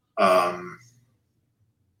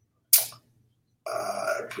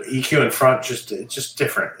 EQ in front, it's just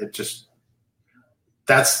different.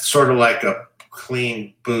 That's sort of like a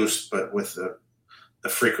clean boost, but with the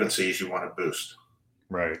frequencies you want to boost.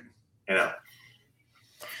 Right.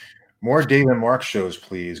 More Dave and Mark shows,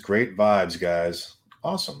 please. Great vibes, guys.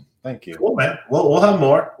 Awesome. Thank you. Cool, man. We'll have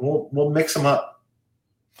more. We'll mix them up.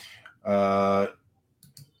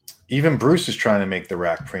 Even Bruce is trying to make the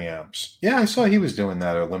rack preamps. Yeah, I saw he was doing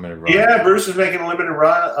that at a limited run. Yeah, Bruce is making a limited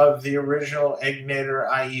run of the original Egnator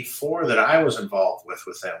IE4 that I was involved with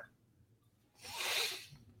him.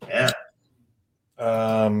 Yeah.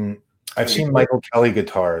 I've seen Michael Kelly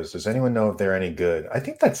guitars. Does anyone know if they're any good? I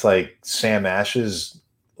think that's like Sam Ash's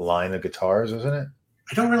line of guitars, isn't it?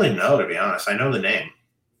 I don't really know, to be honest. I know the name.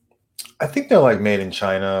 I think they're like made in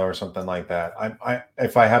China or something like that. I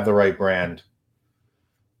if I have the right brand.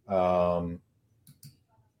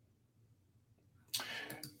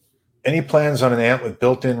 Any plans on an amp with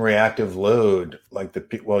built-in reactive load? Like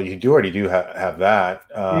you already do have that.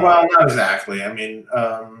 Well, not exactly. I mean,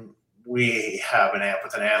 we have an amp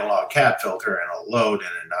with an analog cat filter and a load in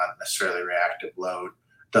it, not necessarily reactive load.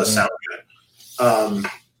 Does sound good.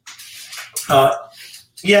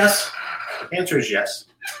 Yes. The answer is yes.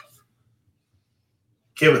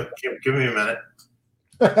 Give me a minute.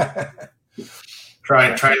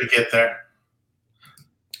 Trying to get there.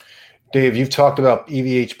 Dave, you've talked about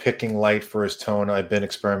EVH picking light for his tone. I've been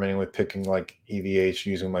experimenting with picking like EVH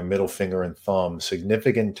using my middle finger and thumb.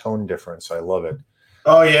 Significant tone difference. I love it.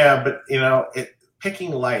 Oh yeah, but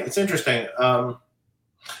picking light. It's interesting.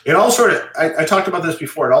 It all sort of. I talked about this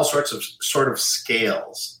before. It all sort of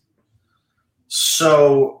scales.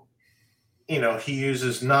 So, he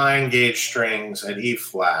uses 9-gauge strings at E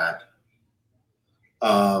flat.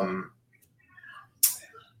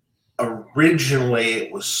 Originally,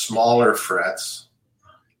 it was smaller frets,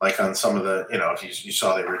 like on some of the, if you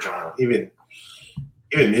saw the original, even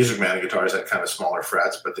Music Man guitars had kind of smaller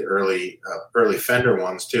frets, but the early Fender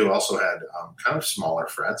ones too also had kind of smaller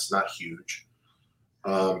frets, not huge.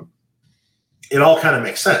 It all kind of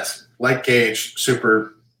makes sense. Light gauge,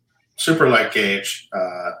 super light gauge.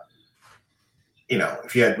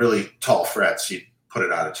 If you had really tall frets, you'd put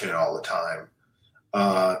it out of tune all the time.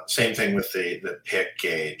 Same thing with the pick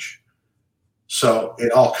gauge. So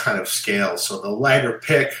it all kind of scales. So the lighter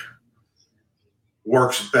pick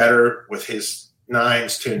works better with his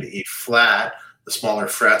 9s tuned to E flat. The smaller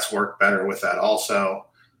frets work better with that also.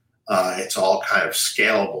 It's all kind of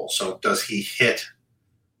scalable. So does he hit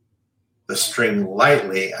the string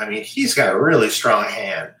lightly? I mean, he's got a really strong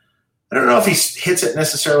hand. I don't know if he hits it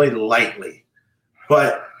necessarily lightly,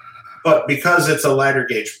 but because it's a lighter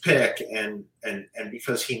gauge pick and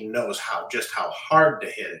because he knows how hard to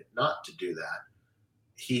hit it, not to do that,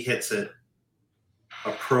 he hits it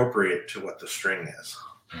appropriate to what the string is.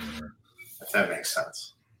 Mm-hmm. If that makes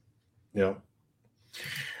sense. Yeah.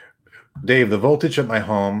 Dave, the voltage at my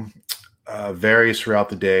home varies throughout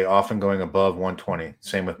the day, often going above 120.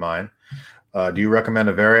 Same with mine. Do you recommend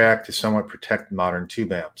a Variac to somewhat protect modern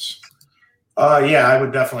tube amps? Yeah, I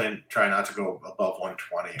would definitely try not to go above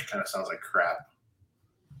 120. It kind of sounds like crap.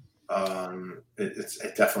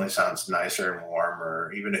 It definitely sounds nicer and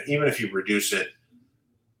warmer, even if you reduce it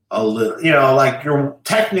a little. Like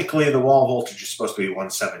technically the wall voltage is supposed to be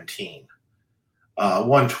 117.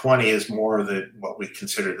 120 is more what we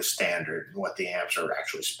consider the standard and what the amps are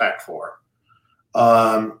actually spec'd for.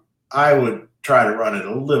 I would try to run it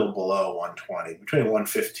a little below 120, between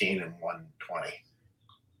 115 and 120.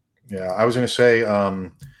 Yeah, I was going to say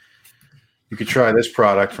you could try this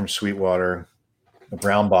product from Sweetwater, the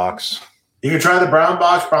Brown Box. You can try the Brown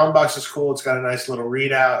Box. Brown Box is cool. It's got a nice little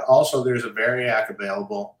readout. Also, there's a Variac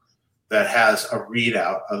available that has a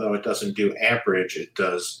readout, although it doesn't do amperage. It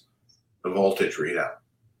does the voltage readout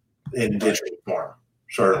in digital form,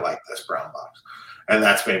 sort of like this Brown Box. And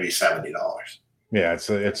that's maybe $70. Yeah,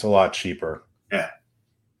 it's a lot cheaper. Yeah.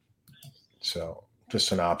 So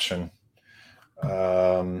just an option.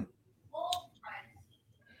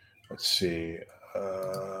 Let's see.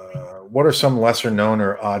 What are some lesser known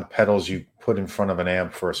or odd pedals you put in front of an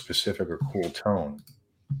amp for a specific or cool tone?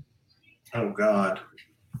 Oh, God.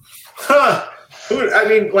 I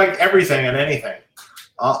mean, like everything and anything.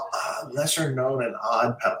 Lesser known and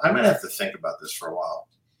odd pedal. I might have to think about this for a while.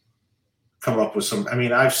 Come up with some. I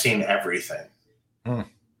mean, I've seen everything.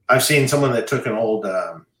 I've seen someone that took an old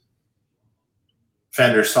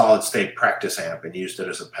Fender solid state practice amp and used it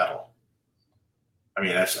as a pedal. I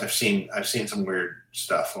mean, I've seen some weird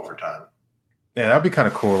stuff over time. Yeah, that'd be kind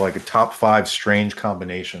of cool, like a top 5 strange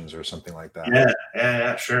combinations or something like that.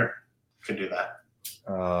 Yeah, sure. Could do that.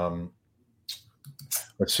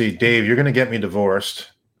 Let's see, Dave, you're going to get me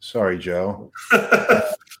divorced. Sorry, Joe.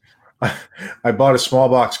 I bought a small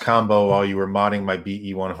box combo while you were modding my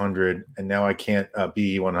BE100, and now I can't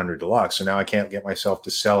BE100 Deluxe, so now I can't get myself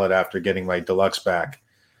to sell it after getting my Deluxe back.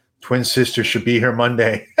 Twin sister should be here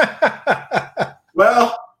Monday.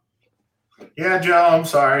 Well, yeah, Joe, I'm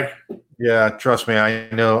sorry. Yeah, trust me, I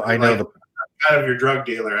know I'm kind of your drug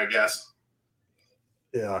dealer, I guess.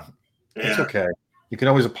 Yeah, it's okay. You can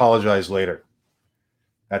always apologize later.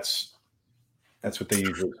 That's what they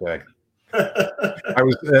usually say.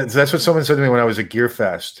 That's what someone said to me when I was at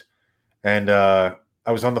Gearfest, and I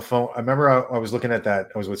was on the phone. I remember I was looking at that.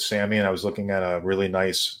 I was with Sammy, and I was looking at a really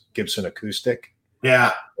nice Gibson acoustic.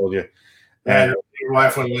 Yeah, I told you. And your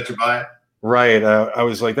wife wouldn't let you buy it. Right. I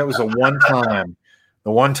was like, that was the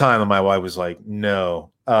one time that my wife was like, no.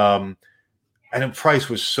 And the price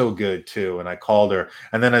was so good too. And I called her,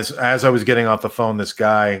 and then as I was getting off the phone, this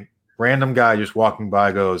random guy just walking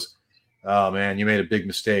by goes, "Oh man, you made a big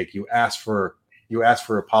mistake. You asked for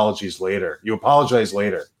apologies later. You apologize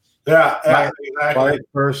later." Yeah, exactly. Buy it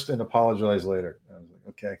first and apologize later. I was like,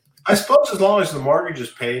 okay. I suppose as long as the mortgage is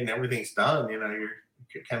paid and everything's done, you're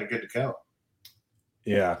kind of good to go.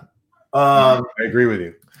 Yeah, I agree with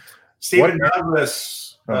you. Stephen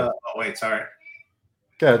Douglas. Wait, sorry.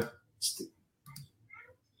 Good.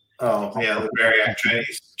 Oh yeah, the Variac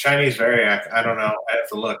Chinese Variac. I don't know. I have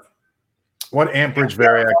to look. What amperage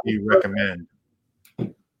Variac do you recommend?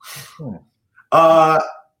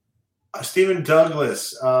 Stephen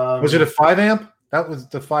Douglas. Was it a 5 amp? That was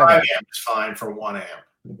the 5 amp. 5 amp is fine for 1 amp.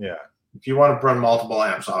 Yeah. If you want to run multiple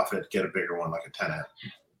amps off it, get a bigger one like a 10 amp.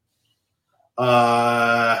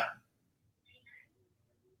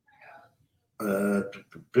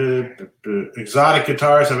 Exotic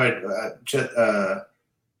guitars. Have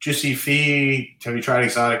Juicy Fee? Have you tried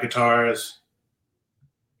Exotic guitars?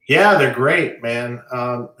 Yeah, they're great, man.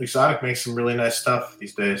 Exotic makes some really nice stuff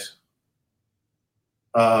these days.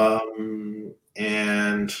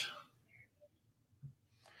 And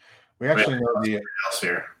we actually know the else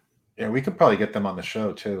here. Yeah, we could probably get them on the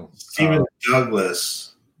show too. Stephen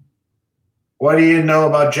Douglas. What do you know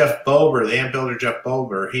about Jeff Bober, the amp builder Jeff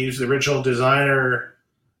Bober? He's the original designer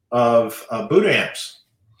of Buddha amps.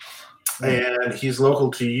 And he's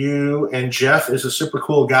local to you. And Jeff is a super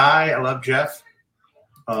cool guy. I love Jeff.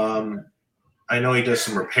 I know he does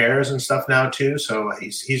some repairs and stuff now too. So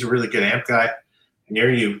he's a really good amp guy.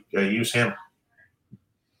 Near you, use him.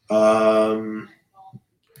 You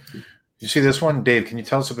see this one, Dave? Can you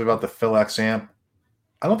tell us a bit about the PhilX amp?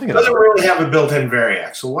 I don't think it doesn't really have a built-in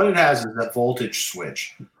variac. So what it has is a voltage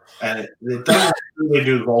switch, and it doesn't really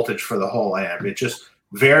do voltage for the whole amp. It just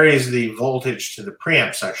varies the voltage to the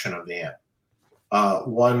preamp section of the amp.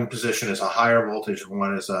 One position is a higher voltage, and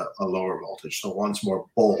one is a lower voltage. So one's more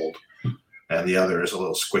bold, and the other is a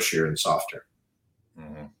little squishier and softer.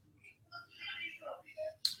 Mm-hmm.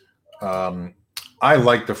 I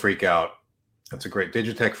like the Freak Out. That's a great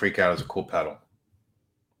Digitech Freak Out is a cool pedal.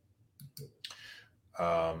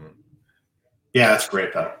 Yeah, that's a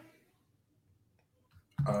great pedal.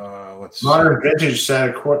 Let's Modern Vintage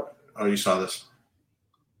set. Oh, you saw this?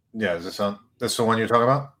 Yeah, is this the one you're talking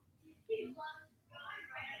about?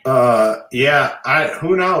 Yeah.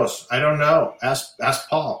 Who knows? I don't know. Ask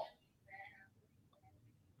Paul.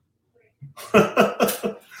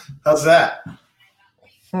 How's that?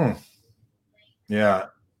 Yeah.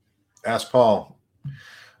 Ask Paul.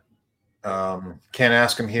 Can't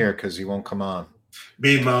ask him here because he won't come on.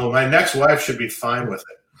 BMO, my next wife should be fine with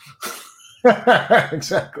it.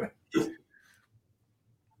 Exactly.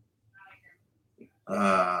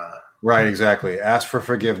 Right, exactly. Ask for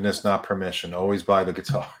forgiveness, not permission. Always buy the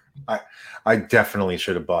guitar. I definitely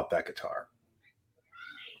should have bought that guitar.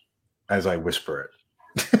 As I whisper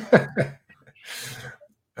it.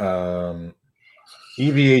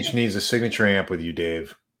 EVH needs a signature amp with you,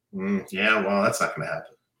 Dave. Yeah, well, that's not going to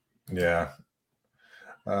happen. Yeah.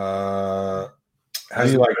 How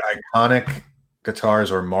do you like Iconic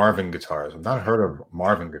guitars or Marvin guitars? I've not heard of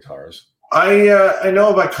Marvin guitars. I know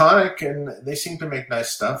of Iconic, and they seem to make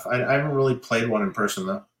nice stuff. I haven't really played one in person,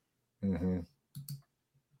 though. Mm-hmm.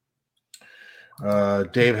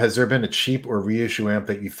 Dave, has there been a cheap or reissue amp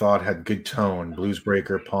that you thought had good tone?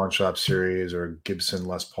 Bluesbreaker, Pawn Shop Series, or Gibson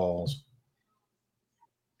Les Pauls?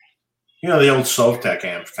 You know, the old Sovtek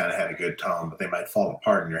amps kind of had a good tone, but they might fall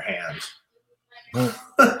apart in your hands.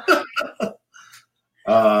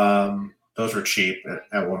 Those were cheap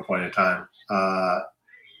at one point in time.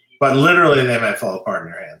 But literally, they might fall apart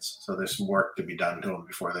in your hands. So there's some work to be done to them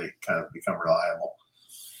before they kind of become reliable.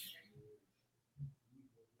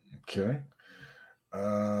 Okay.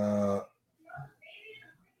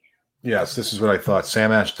 Yes, this is what I thought.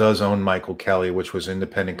 Sam Ash does own Michael Kelly, which was an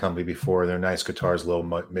independent company before. They're nice guitars, low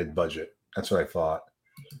mid-budget. That's what I thought.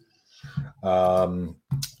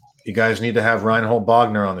 You guys need to have Reinhold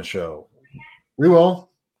Bogner on the show. We will.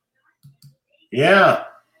 Yeah.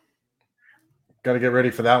 Got to get ready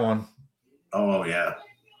for that one. Oh, yeah.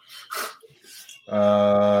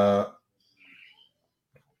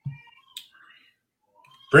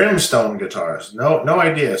 Brimstone guitars. No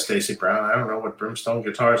idea, Stacy Brown. I don't know what Brimstone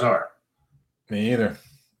guitars are. Me either.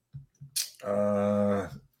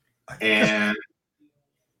 And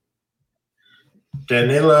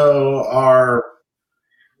Danilo R.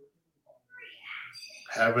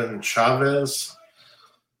 Having Chavez.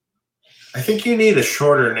 I think you need a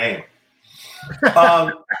shorter name.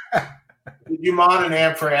 Did you mod an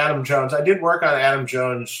amp for Adam Jones? I did work on Adam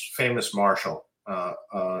Jones' famous Marshall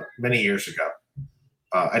many years ago.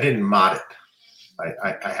 I didn't mod it.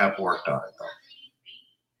 I have worked on it,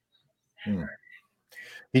 though.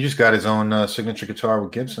 He just got his own signature guitar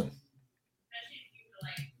with Gibson.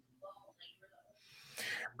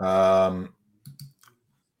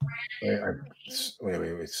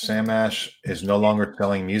 Wait. Sam Ash is no longer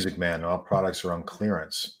selling Music Man. All products are on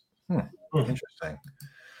clearance. Interesting.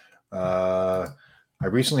 I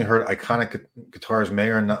recently heard Iconic guitars may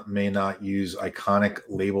or may not use Iconic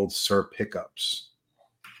labeled Sir pickups.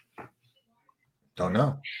 Don't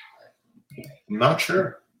know. I'm not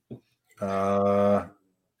sure. I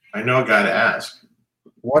know a guy to ask.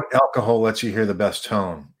 What alcohol lets you hear the best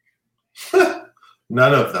tone?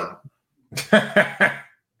 None of them.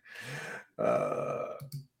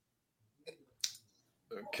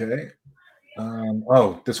 Okay.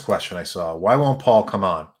 This question I saw. Why won't Paul come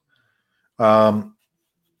on?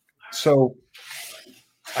 So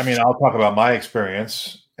I mean, I'll talk about my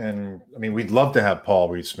experience, and I mean, we'd love to have Paul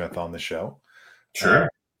Reed Smith on the show. Sure.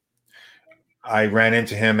 I ran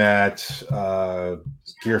into him at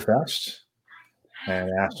GearFest and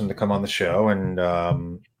asked him to come on the show,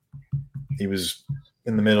 and he was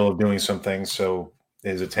in the middle of doing some things, so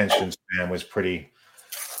his attention span was pretty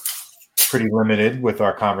limited with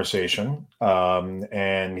our conversation.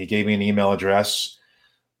 And he gave me an email address,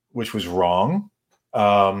 which was wrong.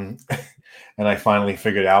 And I finally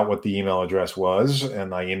figured out what the email address was,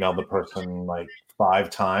 and I emailed the person like 5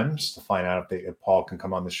 times to find out if Paul can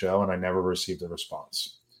come on the show, and I never received a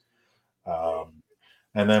response.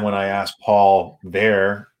 And then when I asked Paul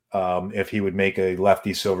there if he would make a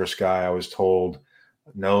Lefty Silver Sky, I was told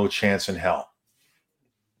no chance in hell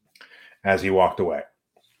as he walked away.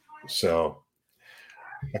 So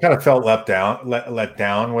I kind of felt let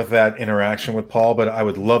down with that interaction with Paul, but I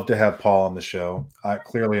would love to have Paul on the show.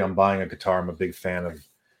 Clearly, I'm buying a guitar. I'm a big fan of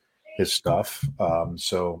his stuff.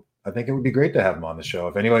 So I think it would be great to have him on the show.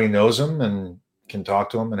 If anybody knows him and can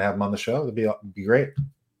talk to him and have him on the show, it'd be great.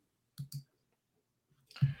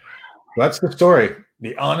 That's the story,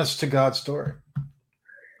 the honest to God story.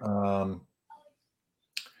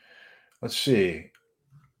 Let's see.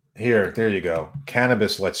 There you go.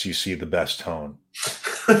 Cannabis lets you see the best tone.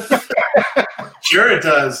 Sure it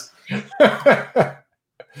does.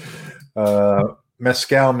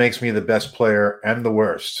 Mezcal makes me the best player and the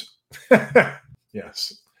worst.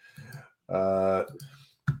 Yes.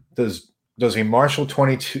 Does a Marshall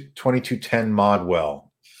 2210 mod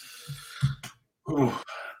well? Ooh.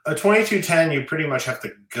 A 2210, you pretty much have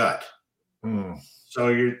to gut. So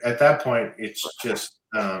you're at that point, it's just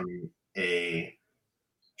a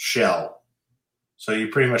shell. So you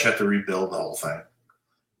pretty much have to rebuild the whole thing.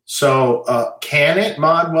 So can it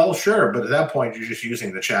mod well? Sure. But at that point, you're just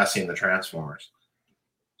using the chassis and the transformers.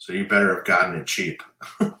 So you better have gotten it cheap.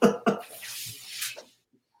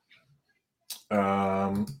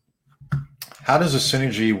 How does a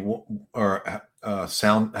Synergy or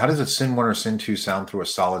sound? How does a Syn 1 or Syn 2 sound through a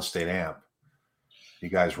solid state amp? You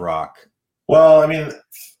guys rock. Well, I mean,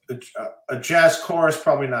 a Jazz Core is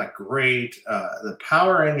probably not great. The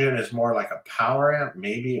Power Engine is more like a power amp.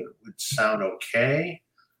 Maybe it would sound okay.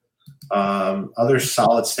 Other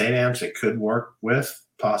solid state amps it could work with,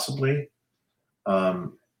 possibly.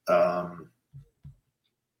 Although,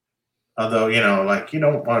 you know, like you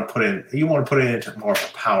want to put it into more of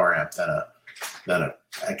a power amp than a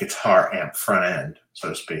guitar amp front end, so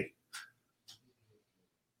to speak.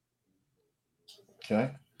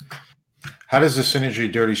 Okay. How does the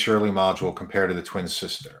Synergy Dirty Shirley module compare to the Twin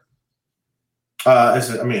Sister?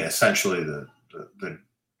 Essentially the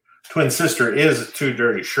Twin Sister is 2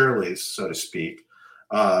 Dirty Shirleys, so to speak.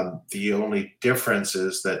 The only difference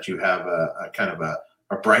is that you have a kind of a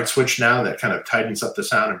bright switch now that kind of tightens up the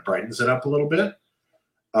sound and brightens it up a little bit.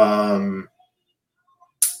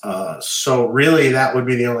 So really, that would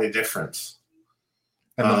be the only difference.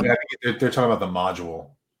 And they're talking about the module.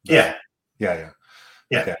 Yeah. Okay.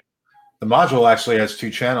 The module actually has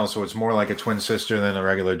 2 channels, so it's more like a Twin Sister than a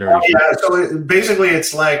regular Dirty Shirley. Yeah, so basically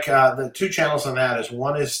it's like the 2 channels on that is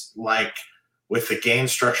one is like with the gain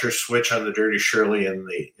structure switch on the Dirty Shirley in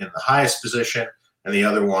the highest position, and the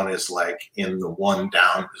other one is like in the 1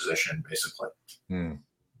 down position, basically.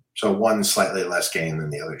 So one slightly less gain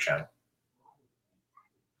than the other channel.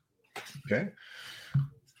 Okay.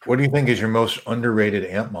 What do you think is your most underrated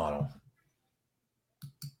amp model?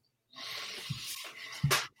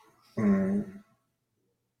 You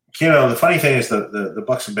know, the funny thing is the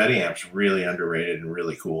Bucks and Betty amp's really underrated and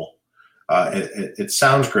really cool. It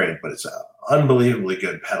sounds great, but it's an unbelievably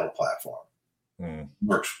good pedal platform.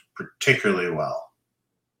 Works particularly well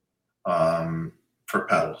for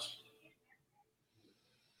pedals.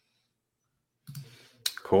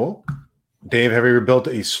 Cool. Dave, have you ever built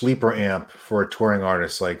a sleeper amp for a touring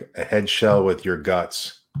artist, like a head shell with your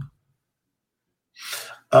guts?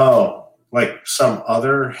 Oh, like some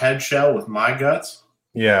other head shell with my guts?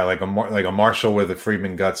 Yeah, like a Marshall with the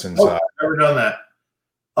Friedman guts inside. I've never done that.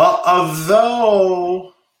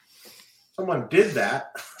 Although someone did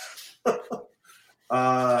that.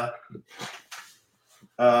 The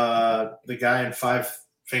guy in Five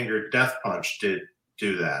Finger Death Punch did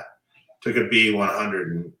do that. Took a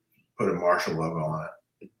B100 and put a Marshall logo on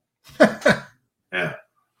it. Yeah.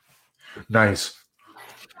 Nice.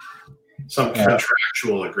 Some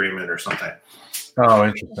contractual agreement or something. Oh,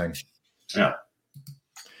 interesting. Yeah.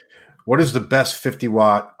 What is the best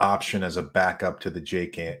 50-watt option as a backup to the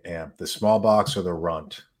Jake amp? The small box or the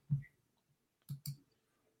Runt?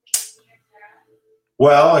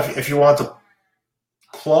 Well, if you want the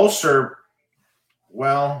closer,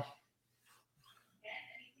 well,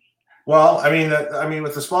 Well,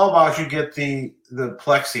 with the small box, you get the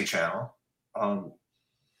plexi channel of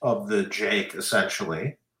the Jake,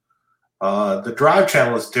 essentially. The drive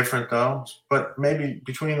channel is different, though, but maybe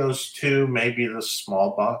between those two, maybe the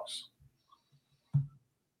small box.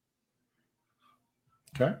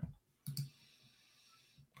 Okay.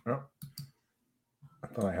 Oh, I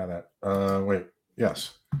thought I had that. Wait,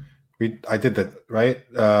 yes. I did that, right?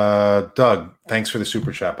 Doug, thanks for the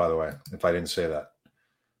super chat, by the way, if I didn't say that.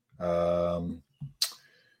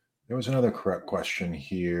 There was another correct question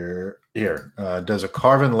here. Does a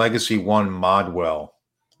Carvin Legacy 1 mod well?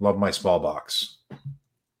 Love my small box.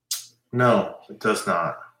 No, it does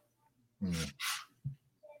not.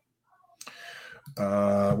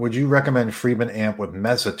 Would you recommend Friedman amp with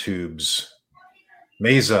Mesa tubes?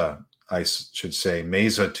 Mesa, I should say.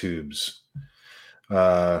 Mesa tubes.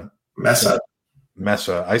 Mesa.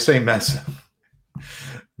 I say Mesa.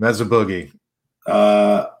 Mesa Boogie.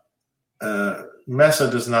 Mesa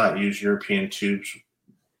does not use European tubes.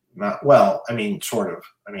 Sort of.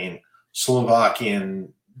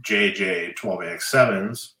 Slovakian JJ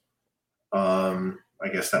 12AX7s. I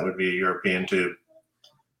guess that would be a European tube.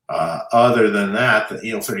 Other than that, the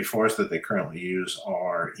EL34s that they currently use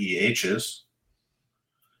are EHs.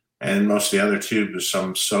 And most of the other tubes is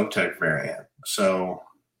some Sotec variant. So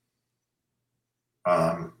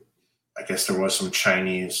I guess there was some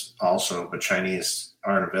Chinese also, but Chinese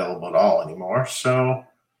aren't available at all anymore. So,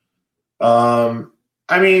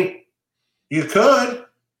 you could,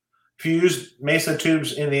 if you use Mesa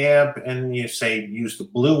tubes in the amp and you say use the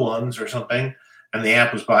blue ones or something, and the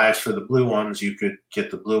amp was biased for the blue ones, you could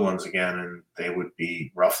get the blue ones again, and they would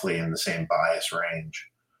be roughly in the same bias range.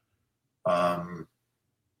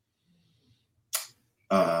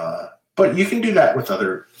 But you can do that with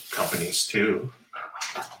other companies too.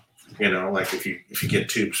 Like if you get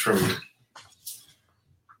tubes from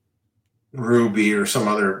Ruby or some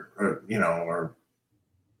other, or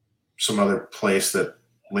some other place that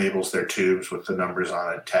labels their tubes with the numbers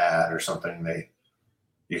on it, TAD or something,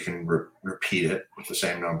 you can repeat it with the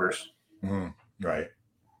same numbers. Right.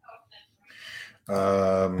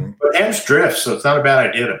 But amps drift, so it's not a bad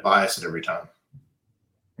idea to bias it every time.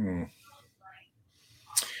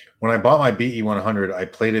 When I bought my BE100, I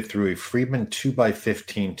played it through a Friedman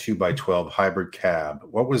 2x15, 2x12 hybrid cab.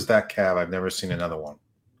 What was that cab? I've never seen another one.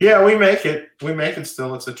 Yeah, we make it. We make it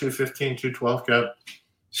still. It's a 215, 212 cab.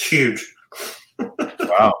 It's huge.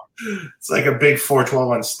 Wow. It's like a big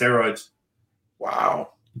 412 on steroids.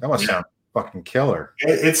 Wow. That must sound fucking killer.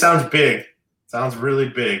 It sounds big. It sounds really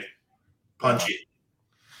big. Punchy.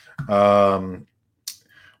 Mark,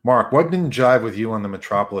 what didn't jive with you on the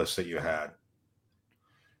Metropolis that you had?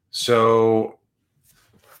 So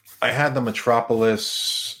I had the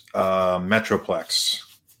Metropolis Metroplex.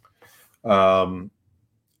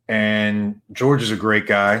 And George is a great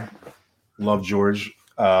guy. Love George.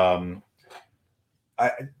 There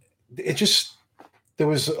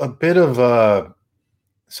was a bit of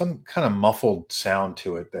some kind of muffled sound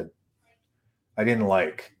to it that I didn't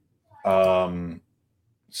like. So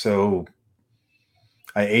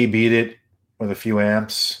I A-B'd it with a few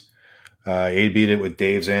amps. A-B'd it with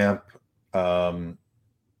Dave's amp. And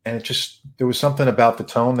there was something about the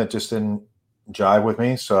tone that just didn't jive with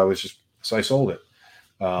me. So I sold it.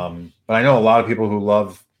 But I know a lot of people who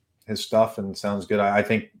love his stuff and it sounds good. I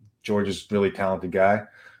think George is a really talented guy.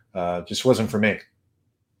 Just wasn't for me.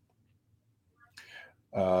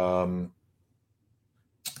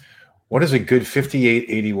 What is a good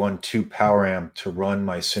 5881 2 power amp to run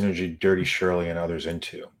my Synergy Dirty Shirley and others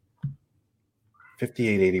into?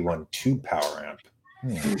 5881 2 power amp.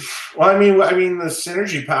 Well, I mean, the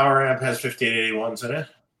Synergy power amp has 5881s in it.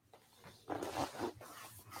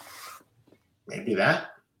 Maybe that.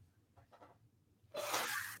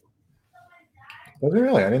 Was it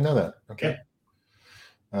really? I didn't know that. Okay.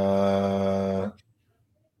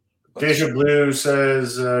 Deja Blue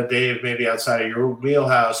says, Dave, maybe outside of your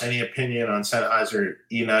wheelhouse, any opinion on Sennheiser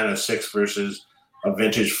E906 versus a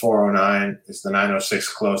vintage 409? Is the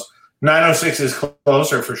 906 close? 906 is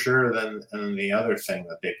closer for sure than the other thing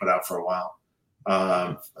that they put out for a while.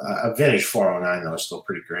 A vintage 409, though, is still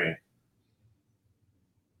pretty great.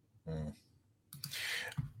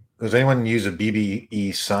 Does anyone use a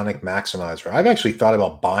BBE Sonic Maximizer? I've actually thought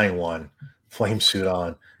about buying one, flame suit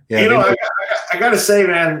on. Yeah, I got to say,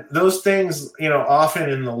 man, those things, often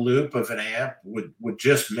in the loop of an amp would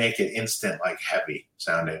just make it instant, like heavy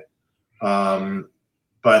sounding.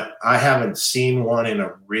 But I haven't seen one in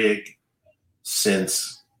a rig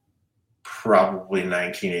since probably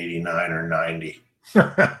 1989 or 90.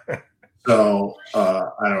 So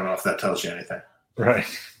I don't know if that tells you anything. Right.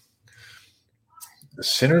 The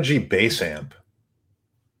Synergy bass amp.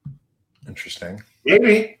 Interesting.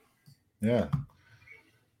 Maybe. Yeah.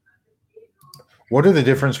 What are the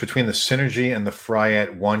difference between the Synergy and the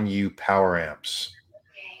Fryette 1U power amps?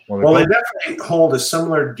 Well, they definitely hold a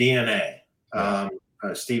similar DNA. Yeah.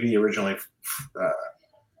 Stevie originally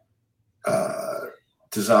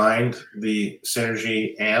designed the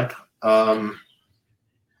Synergy amp. I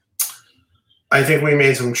think we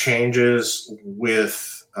made some changes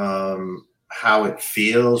with how it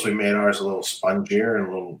feels. We made ours a little spongier and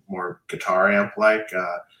a little more guitar amp-like.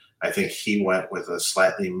 I think he went with a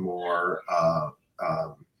slightly more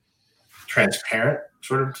transparent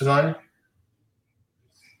sort of design.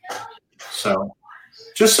 So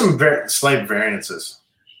just some slight variances.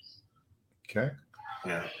 Okay.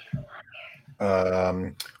 Yeah.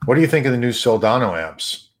 What do you think of the new Soldano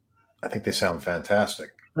amps? I think they sound fantastic.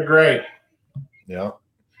 They're great. Yeah.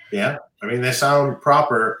 Yeah. I mean, they sound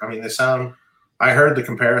proper. I mean, I heard the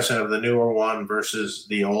comparison of the newer one versus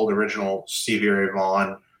the old original Stevie Ray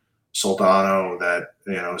Vaughan Soldano that,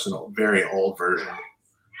 is a very old version.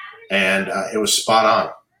 And it was spot on.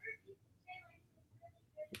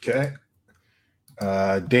 Okay.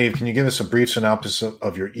 Dave, can you give us a brief synopsis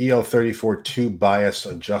of your EL34 tube bias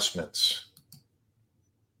adjustments?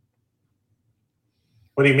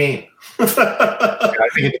 What do you mean? I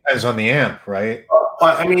think it depends on the amp, right?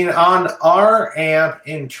 I mean, on our amp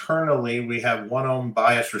internally, we have 1 ohm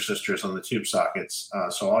bias resistors on the tube sockets.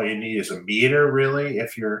 So all you need is a meter, really,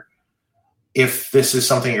 if this is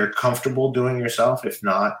something you're comfortable doing yourself. If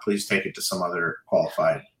not, please take it to some other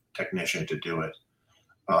qualified technician to do it.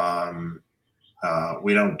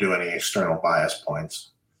 We don't do any external bias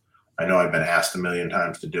points. I know I've been asked a million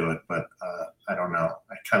times to do it, but I don't know.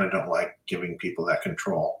 I kind of don't like giving people that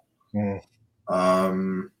control.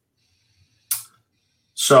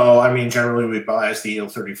 So, I mean, generally we bias the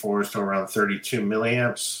EL34s to around 32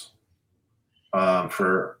 milliamps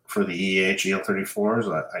for the EL34s.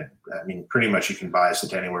 I mean, pretty much you can bias it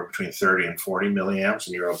to anywhere between 30 and 40 milliamps,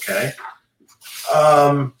 and you're okay.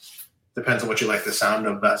 Depends on what you like the sound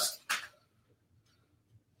of best.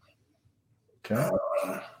 Okay.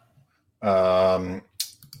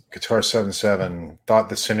 Guitar 77 thought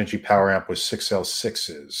the Synergy power amp was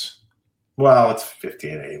 6L6s. Well, it's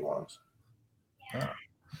 5881s. Oh.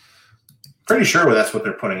 Pretty sure that's what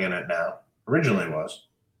they're putting in it now. Originally was.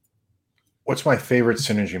 What's my favorite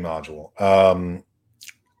Synergy module?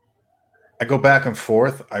 I go back and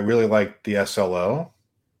forth. I really like the SLO.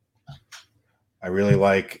 I really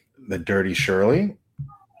like the Dirty Shirley.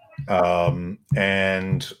 And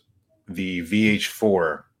the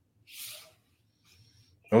VH4.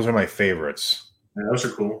 Those are my favorites. Yeah, those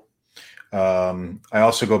are cool. I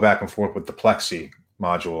also go back and forth with the Plexi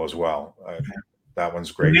module as well. That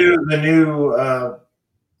one's great. The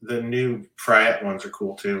new Fryette ones are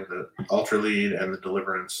cool too. The Ultra Lead and the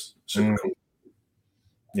Deliverance. Super cool.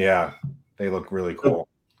 Yeah, they look really cool.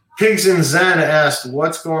 Pigs and Zen asked,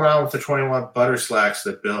 what's going on with the 20-watt butter slacks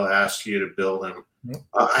that Bill asked you to build them?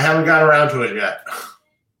 I haven't gotten around to it yet.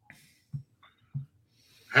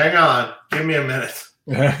 Hang on. Give me a minute.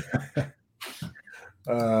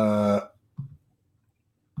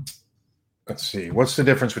 Let's see. What's the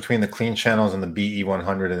difference between the clean channels and the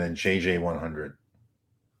BE100 and then JJ100?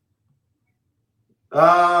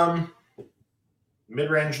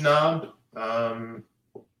 Mid-range knob.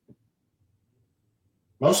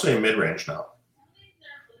 Mostly a mid-range knob.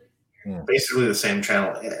 Basically the same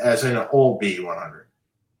channel as in an old BE100.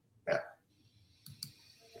 Yeah.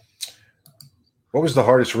 What was the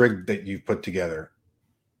hardest rig that you've put together?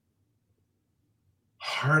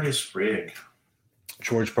 Hardest rig?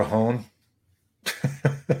 George Pahone.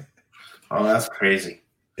 Oh, that's crazy.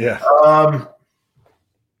 Yeah.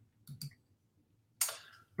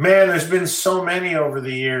 Man, there's been so many over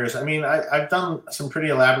the years. I mean, I've done some pretty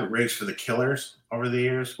elaborate rigs for the Killers over the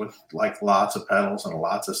years with like lots of pedals and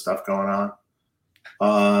lots of stuff going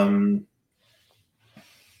on.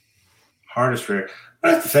 Hardest rig.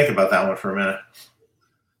 I have to think about that one for a minute.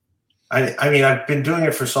 I mean, I've been doing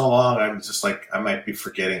it for so long. I'm just like, I might be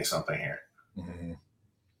forgetting something here. Mm-hmm.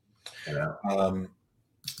 You know?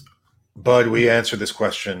 Bud, we answered this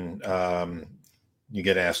question. You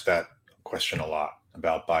get asked that question a lot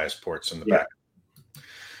about bias ports in the back.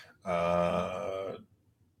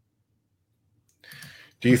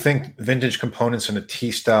 Do you think vintage components in a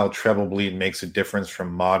T-style treble bleed makes a difference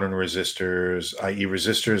from modern resistors, i.e.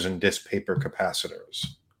 resistors and disc paper capacitors?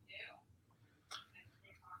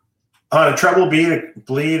 On a treble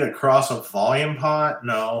bleed across a volume pot?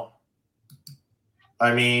 No.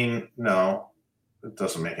 I mean, no. It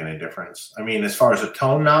doesn't make any difference. I mean, as far as a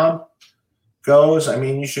tone knob, goes, I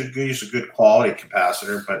mean, you should use a good quality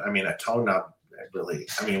capacitor, but I mean, a tone knob really,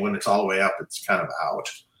 I mean, when it's all the way up, it's kind of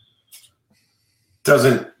out.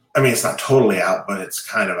 It's not totally out, but it's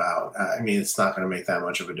kind of out. I mean, it's not going to make that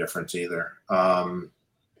much of a difference either.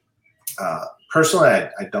 Personally,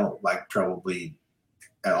 I don't like treble bleed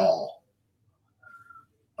at all.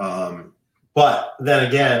 But then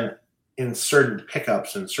again, in certain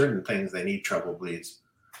pickups and certain things, they need treble bleeds.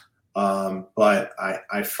 But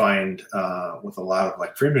I find with a lot of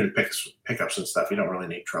like Friedman pickups and stuff, you don't really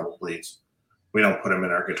need treble bleeds. We don't put them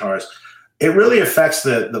in our guitars. It really affects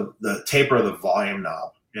the taper of the volume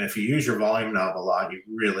knob. And if you use your volume knob a lot,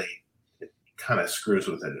 it kind of screws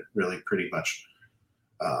with it. It really pretty much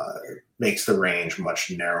makes the range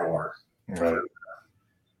much narrower, right?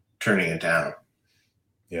 Turning it down.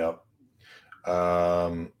 Yeah.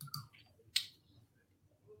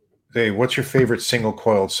 Hey, what's your favorite single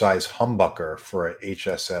coiled size humbucker for a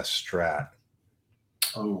HSS Strat?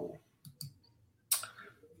 Oh,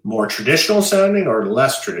 more traditional sounding or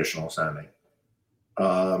less traditional sounding?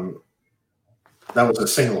 That was a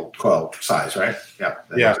single coil size, right? Yeah.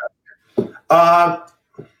 Yeah.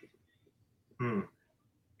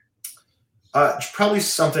 Probably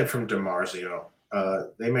something from DiMarzio.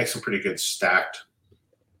 They make some pretty good stacked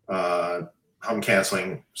hum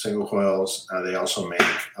canceling single coils. They also make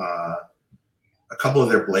a couple of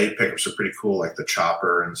their blade pickups are pretty cool, like the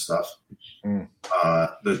Chopper and stuff.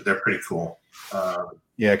 They're pretty cool.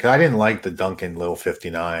 Yeah, because I didn't like the Duncan Lil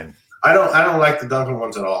 59. I don't like the Duncan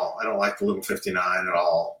ones at all. I don't like the Little 59 at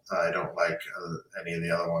all. I don't like any of the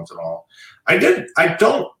other ones at all. I don't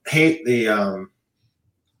hate the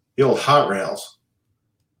old Hot Rails,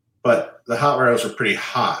 but the Hot Rails are pretty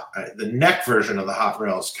hot. The neck version of the Hot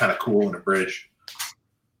Rail is kind of cool in a bridge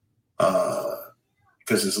because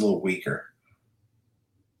it's a little weaker.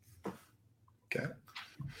 Okay.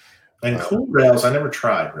 And cool rails, I never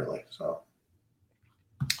tried really. So.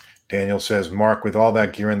 Daniel says, Mark, with all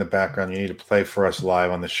that gear in the background, you need to play for us live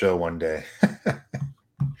on the show one day.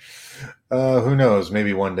 Who knows?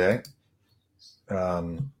 Maybe one day.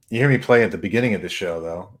 You hear me play at the beginning of the show,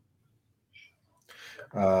 though.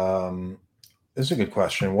 This is a good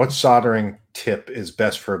question. What soldering tip is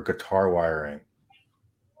best for guitar wiring?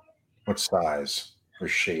 What size or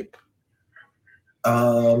shape?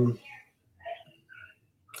 I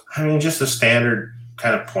mean, just a standard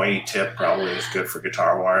kind of pointy tip probably is good for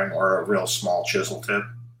guitar wiring, or a real small chisel tip.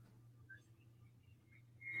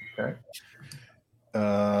 Okay.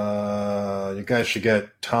 You guys should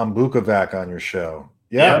get Tom Bukovac on your show.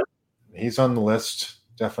 Yeah. He's on the list,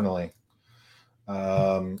 definitely.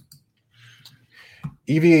 EVH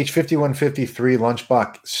 5153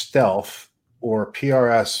 Lunchbox Stealth or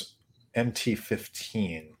PRS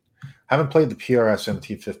MT15. Haven't played the PRS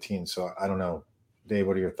MT15, so I don't know. Dave,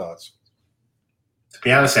 what are your thoughts? To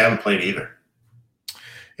be honest, I haven't played either.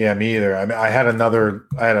 Yeah, me either. I mean, I had a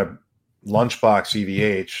Lunchbox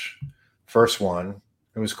EVH, first one.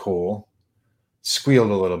 It was cool.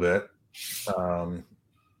 Squealed a little bit,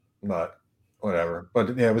 but whatever.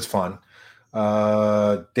 But yeah, it was fun.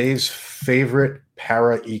 Dave's favorite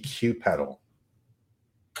Para EQ pedal.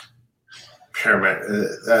 Pyramid.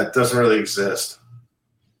 That doesn't really exist.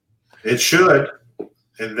 It should.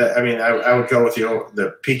 I mean, I would go with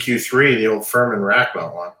the PQ3, the old Furman rack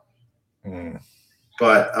mount one.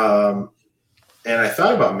 But and I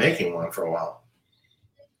thought about making one for a while.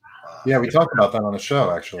 Yeah, we talked about that on the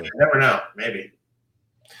show, actually. You never know. Maybe.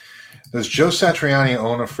 Does Joe Satriani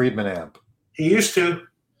own a Friedman amp? He used to.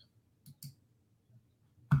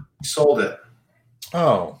 He sold it.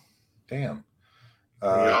 Oh, damn. He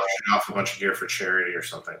auctioned off a bunch of gear for charity or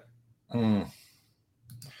something.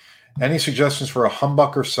 Any suggestions for a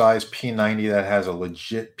humbucker size P90 that has a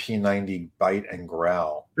legit P90 bite and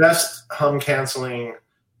growl? Best hum canceling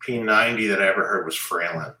P90 that I ever heard was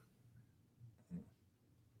Fralin.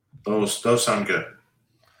 Those sound good.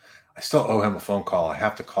 I still owe him a phone call. I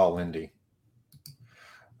have to call Lindy.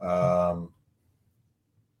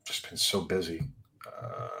 Just been so busy.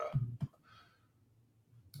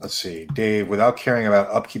 Let's see. Dave, without caring about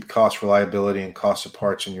upkeep costs, reliability, and cost of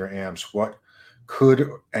parts in your amps, what could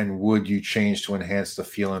and would you change to enhance the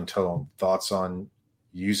feel and tone? Thoughts on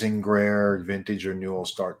using Greer, vintage, or new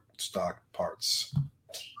stock parts?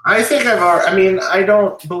 I think I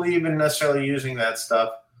don't believe in necessarily using that stuff.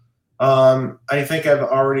 I think I've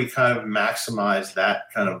already kind of maximized that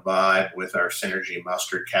kind of vibe with our Synergy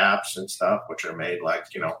mustard caps and stuff, which are made like,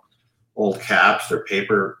 old caps. They're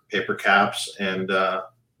paper caps and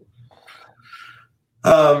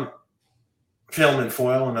film and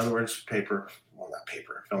foil. In other words,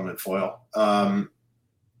 film and foil.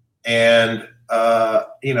 And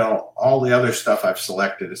all the other stuff I've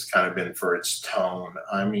selected has kind of been for its tone.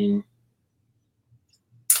 I mean,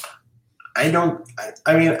 I've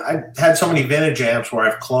had so many vintage amps where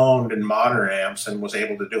I've cloned in modern amps and was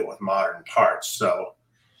able to do it with modern parts. So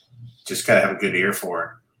just gotta have a good ear for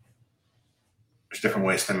it. There's different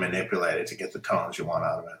ways to manipulate it to get the tones you want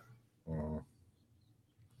out of it.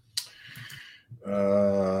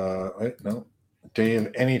 Wait, no.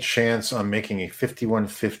 Dave, any chance on making a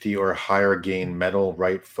 5150 or higher gain metal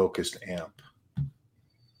right focused amp?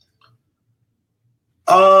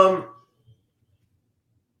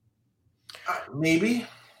 Maybe.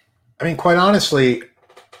 I mean, quite honestly,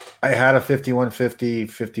 I had a 5150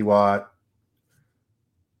 50 watt.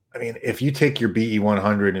 I mean, if you take your BE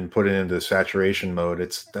 100 and put it into saturation mode,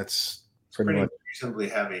 that's pretty much reasonably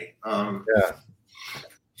heavy. Yeah.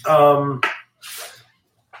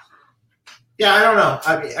 Yeah, I don't know.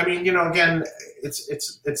 I mean, again,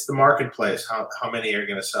 it's the marketplace. How many are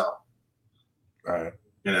going to sell? Right.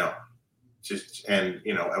 At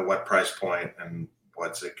what price point and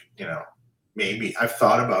what's it? Maybe I've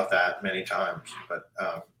thought about that many times, but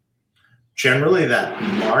generally that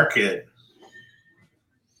market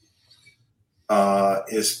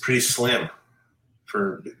is pretty slim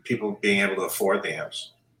for people being able to afford the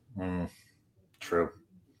amps. True.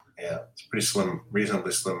 Yeah, it's a pretty slim,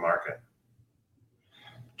 reasonably slim market.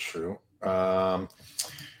 True.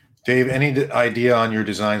 Dave, any idea on your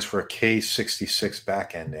designs for a K66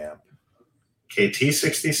 back-end amp?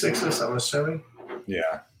 KT66s, I'm assuming?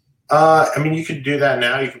 Yeah. I mean, you could do that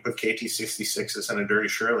now. You could put KT66s in a Dirty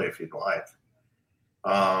Shirley if you'd like.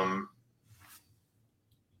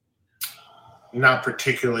 Not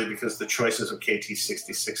particularly, because the choices of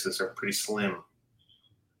KT66s are pretty slim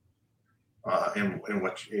in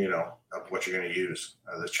what of what you're going to use.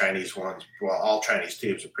 The Chinese ones, well, all Chinese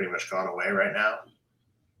tubes have pretty much gone away right now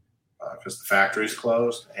because the factory's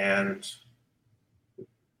closed, and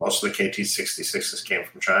most of the KT66s came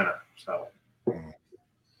from China. So.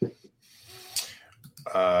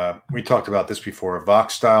 We talked about this before. A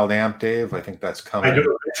Vox styled amp, Dave. I think that's coming. I do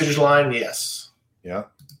a vintage line, yes. Yeah.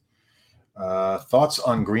 Thoughts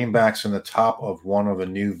on greenbacks in the top of one of the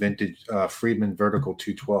new vintage Friedman Vertical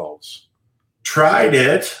 212s? Tried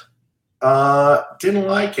it. Didn't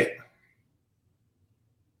like it.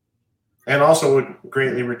 And also would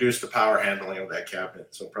greatly reduce the power handling of that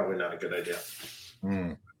cabinet. So probably not a good idea.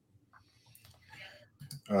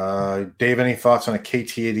 Dave, any thoughts on a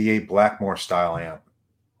KT88 Blackmore style amp?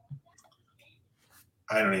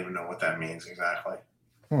 I don't even know what that means exactly.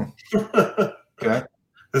 Okay.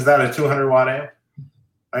 Is that a 200 watt amp?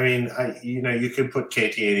 I mean, you could put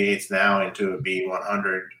KT88s now into a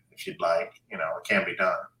B100 if you'd like. It can be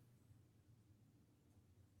done.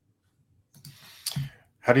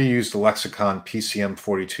 How do you use the Lexicon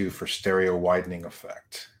PCM42 for stereo widening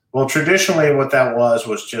effect? Well, traditionally what that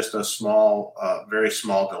was just a small, very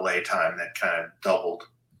small delay time that kind of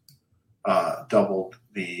doubled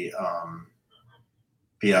the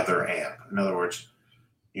other amp. In other words,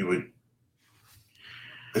 if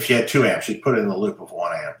you had two amps, you'd put it in the loop of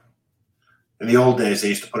one amp. In the old days, they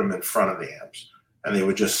used to put them in front of the amps, and they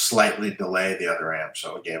would just slightly delay the other amp,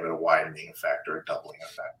 so it gave it a widening effect or a doubling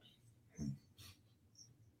effect.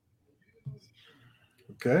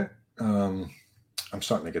 Okay. I'm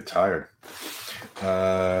starting to get tired.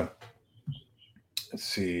 Let's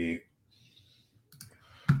see.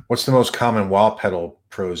 What's the most common wah pedal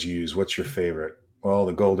pros use? What's your favorite? Well,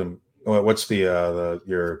 the golden. What's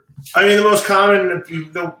your? I mean, the most common.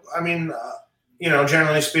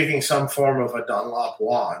 Generally speaking, some form of a Dunlop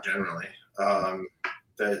wah. Generally,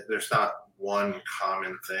 there's not one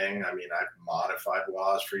common thing. I mean, I've modified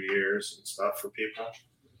wahs for years and stuff for people.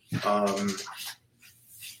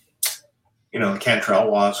 The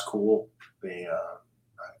Cantrell wah is cool. I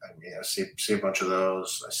see a bunch of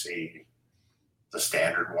those. I see the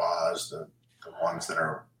standard wahs, the ones that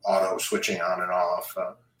are auto switching on and off.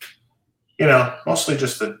 Mostly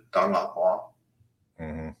just the Dunlop wah.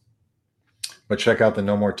 Mm-hmm. But check out the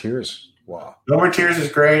No More Tears wah. No More Tears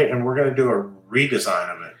is great, and we're going to do a redesign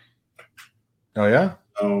of it. Oh yeah.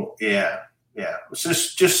 Oh yeah.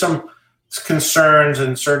 It's just some concerns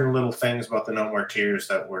and certain little things about the No More Tears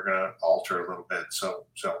that we're going to alter a little bit, so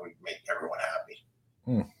we make everyone happy.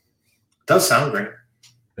 It does sound great.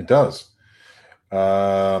 It does.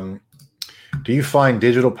 Do you find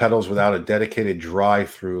digital pedals without a dedicated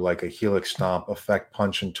drive-through like a Helix Stomp affect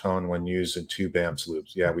punch and tone when used in tube amps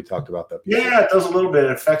loops? Yeah, we talked about that before. Yeah, it does a little bit.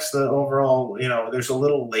 It affects the overall, there's a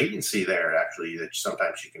little latency there actually that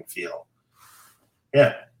sometimes you can feel.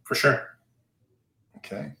 Yeah, for sure.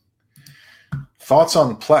 Okay. Thoughts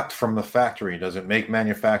on Plect from the factory? Does it make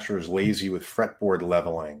manufacturers lazy with fretboard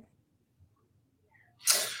leveling?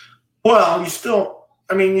 Well, you still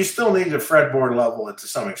need to fretboard level it to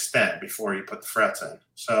some extent before you put the frets in.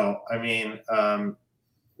 So, I mean,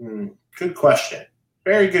 good question.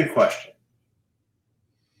 Very good question.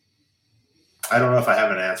 I don't know if I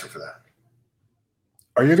have an answer for that.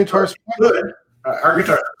 Are your guitars good? Our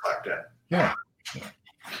guitars are plugged in. Yeah.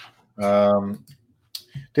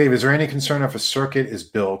 Dave, is there any concern if a circuit is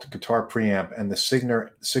built, guitar preamp, and the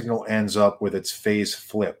signal ends up with its phase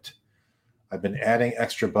flipped? I've been adding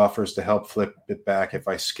extra buffers to help flip it back if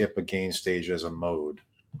I skip a gain stage as a mode.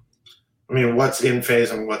 I mean, what's in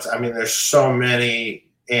phase and there's so many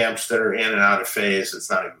amps that are in and out of phase, it's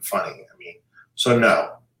not even funny. So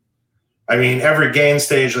no. Every gain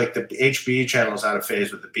stage, like the HBE channel is out of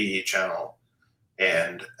phase with the BE channel,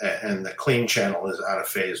 and the clean channel is out of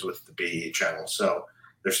phase with the BE channel. So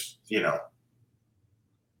there's,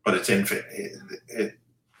 but it's in phase.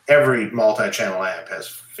 Every multi-channel amp has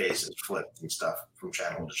phases flipped and stuff from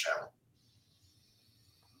channel to channel.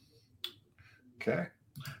 Okay.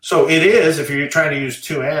 So it is, if you're trying to use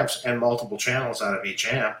 2 amps and multiple channels out of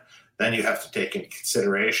each amp, then you have to take into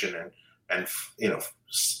consideration and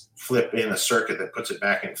flip in a circuit that puts it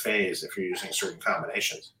back in phase if you're using certain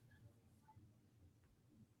combinations.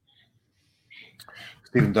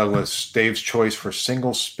 Stephen Douglas, Dave's choice for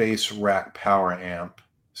single space rack power amp,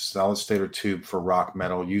 solid state or tube for rock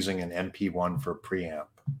metal, using an MP1 for preamp.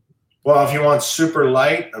 Well, if you want super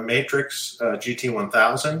light, a Matrix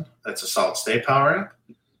GT1000, that's a solid state power amp.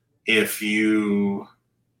 If you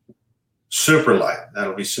super light,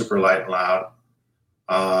 that'll be super light and loud.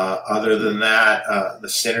 Other than that, the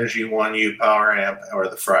Synergy 1U power amp or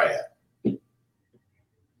the Fry amp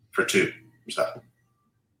for tube stuff.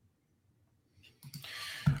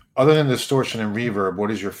 Other than distortion and reverb,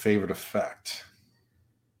 what is your favorite effect?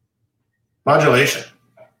 Modulation.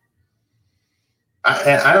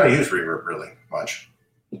 I don't use reverb really much.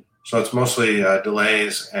 So it's mostly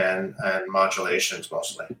delays and modulations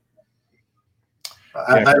mostly.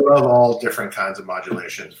 I love all different kinds of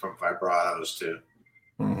modulations, from vibratos to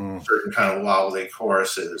certain kind of wobbly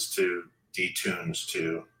choruses to detunes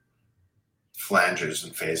to flanges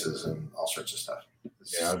and phases and all sorts of stuff. I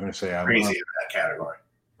was going to say I'm crazy in that category.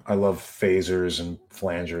 I love phasers and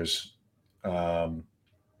flangers. Other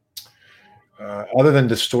than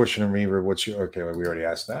distortion and reverb, what's your okay? Well, we already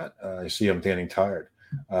asked that. I see I'm getting tired.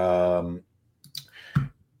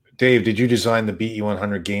 Dave, did you design the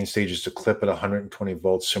BE100 gain stages to clip at 120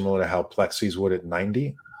 volts, similar to how Plexis would at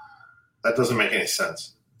 90? That doesn't make any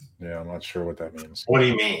sense. Yeah, I'm not sure what that means. What do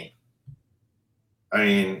you mean?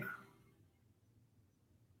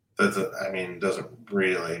 It doesn't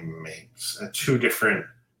really make sense. 2 different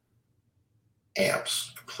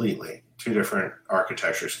amps completely, 2 different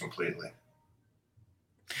architectures completely.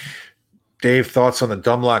 Dave, thoughts on the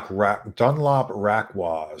Dunlop rack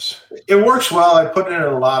wahs? It works well. I put it in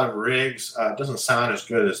a lot of rigs. It doesn't sound as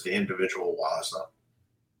good as the individual wahs, though.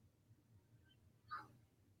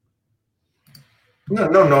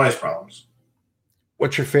 No noise problems.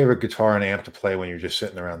 What's your favorite guitar and amp to play when you're just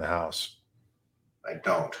sitting around the house? I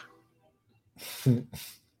don't.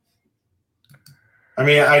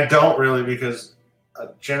 I don't really, because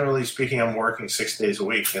generally speaking, I'm working 6 days a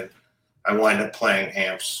week, and I wind up playing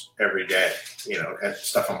amps every day, at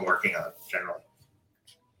stuff I'm working on generally.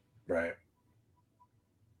 Right.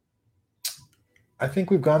 I think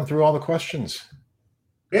we've gone through all the questions.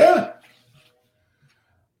 Yeah.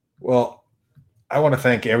 Well, I want to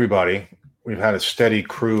thank everybody. We've had a steady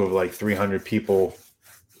crew of like 300 people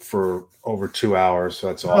for over 2 hours. So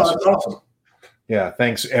that's awesome. That's awesome. Yeah.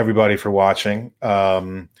 Thanks everybody for watching.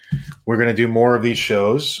 We're going to do more of these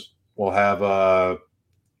shows. We'll have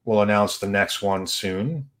we'll announce the next one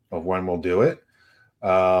soon of when we'll do it.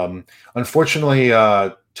 Unfortunately,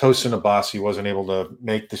 Tosin Abasi wasn't able to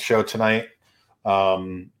make the show tonight,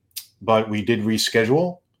 but we did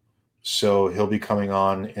reschedule. So he'll be coming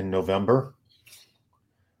on in November,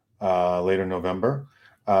 later November.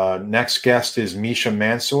 Next guest is Misha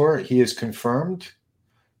Mansour. He is confirmed,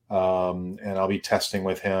 and I'll be testing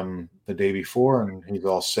with him the day before, and he's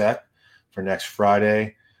all set for next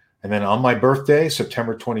Friday. And then on my birthday,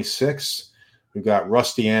 September 26th, we've got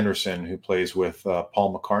Rusty Anderson, who plays with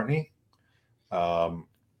Paul McCartney.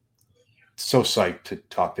 So psyched to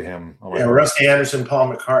talk to him. Rusty Anderson,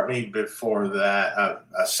 Paul McCartney. Before that,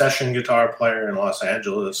 a session guitar player in Los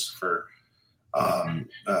Angeles for,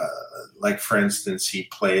 for instance, he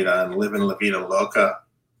played on Livin' La Vida Loca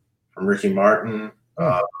from Ricky Martin.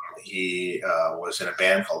 He was in a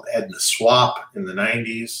band called Ed and the Swap in the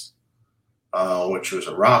 90s. which was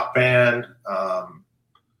a rock band,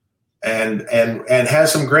 and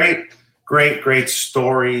has some great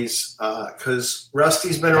stories. Because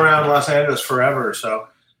Rusty's been around Los Angeles forever, so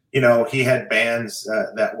he had bands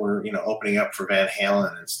that were opening up for Van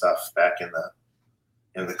Halen and stuff back in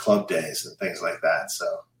the club days and things like that. So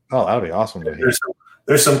that'd be awesome to hear.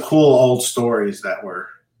 There's some cool old stories that are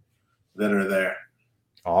there.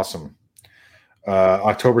 Awesome.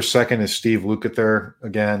 October 2nd is Steve Lukather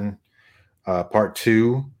again, part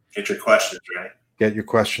 2. Get your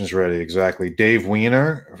questions ready. Exactly. Dave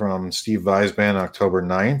Wiener from Steve Vai's band, October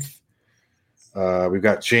 9th. We've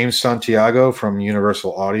got James Santiago from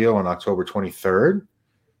Universal Audio on October 23rd.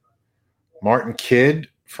 Martin Kidd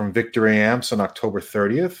from Victory Amps on October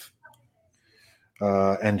 30th.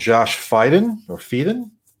 And Josh Fiden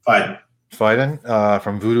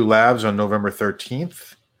from Voodoo Labs on November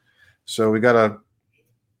 13th. So we got a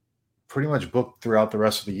pretty much booked throughout the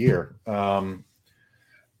rest of the year.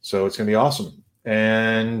 So it's going to be awesome.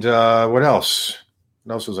 And what else?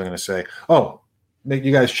 What else was I going to say? Oh,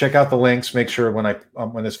 you guys check out the links. Make sure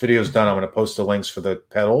when this video is done, I'm going to post the links for the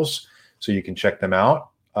pedals so you can check them out.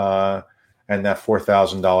 And that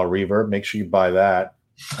 $4,000 reverb, make sure you buy that.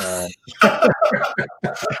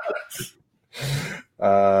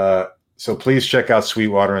 So please check out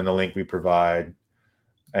Sweetwater in the link we provide,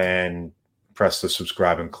 and press the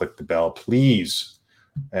subscribe and click the bell, please.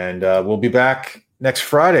 And we'll be back next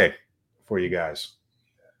Friday for you guys.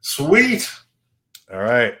 Sweet. All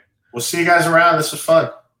right. We'll see you guys around. This was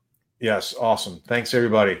fun. Yes. Awesome. Thanks,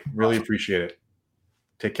 everybody. Really appreciate it.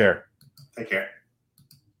 Take care. Take care.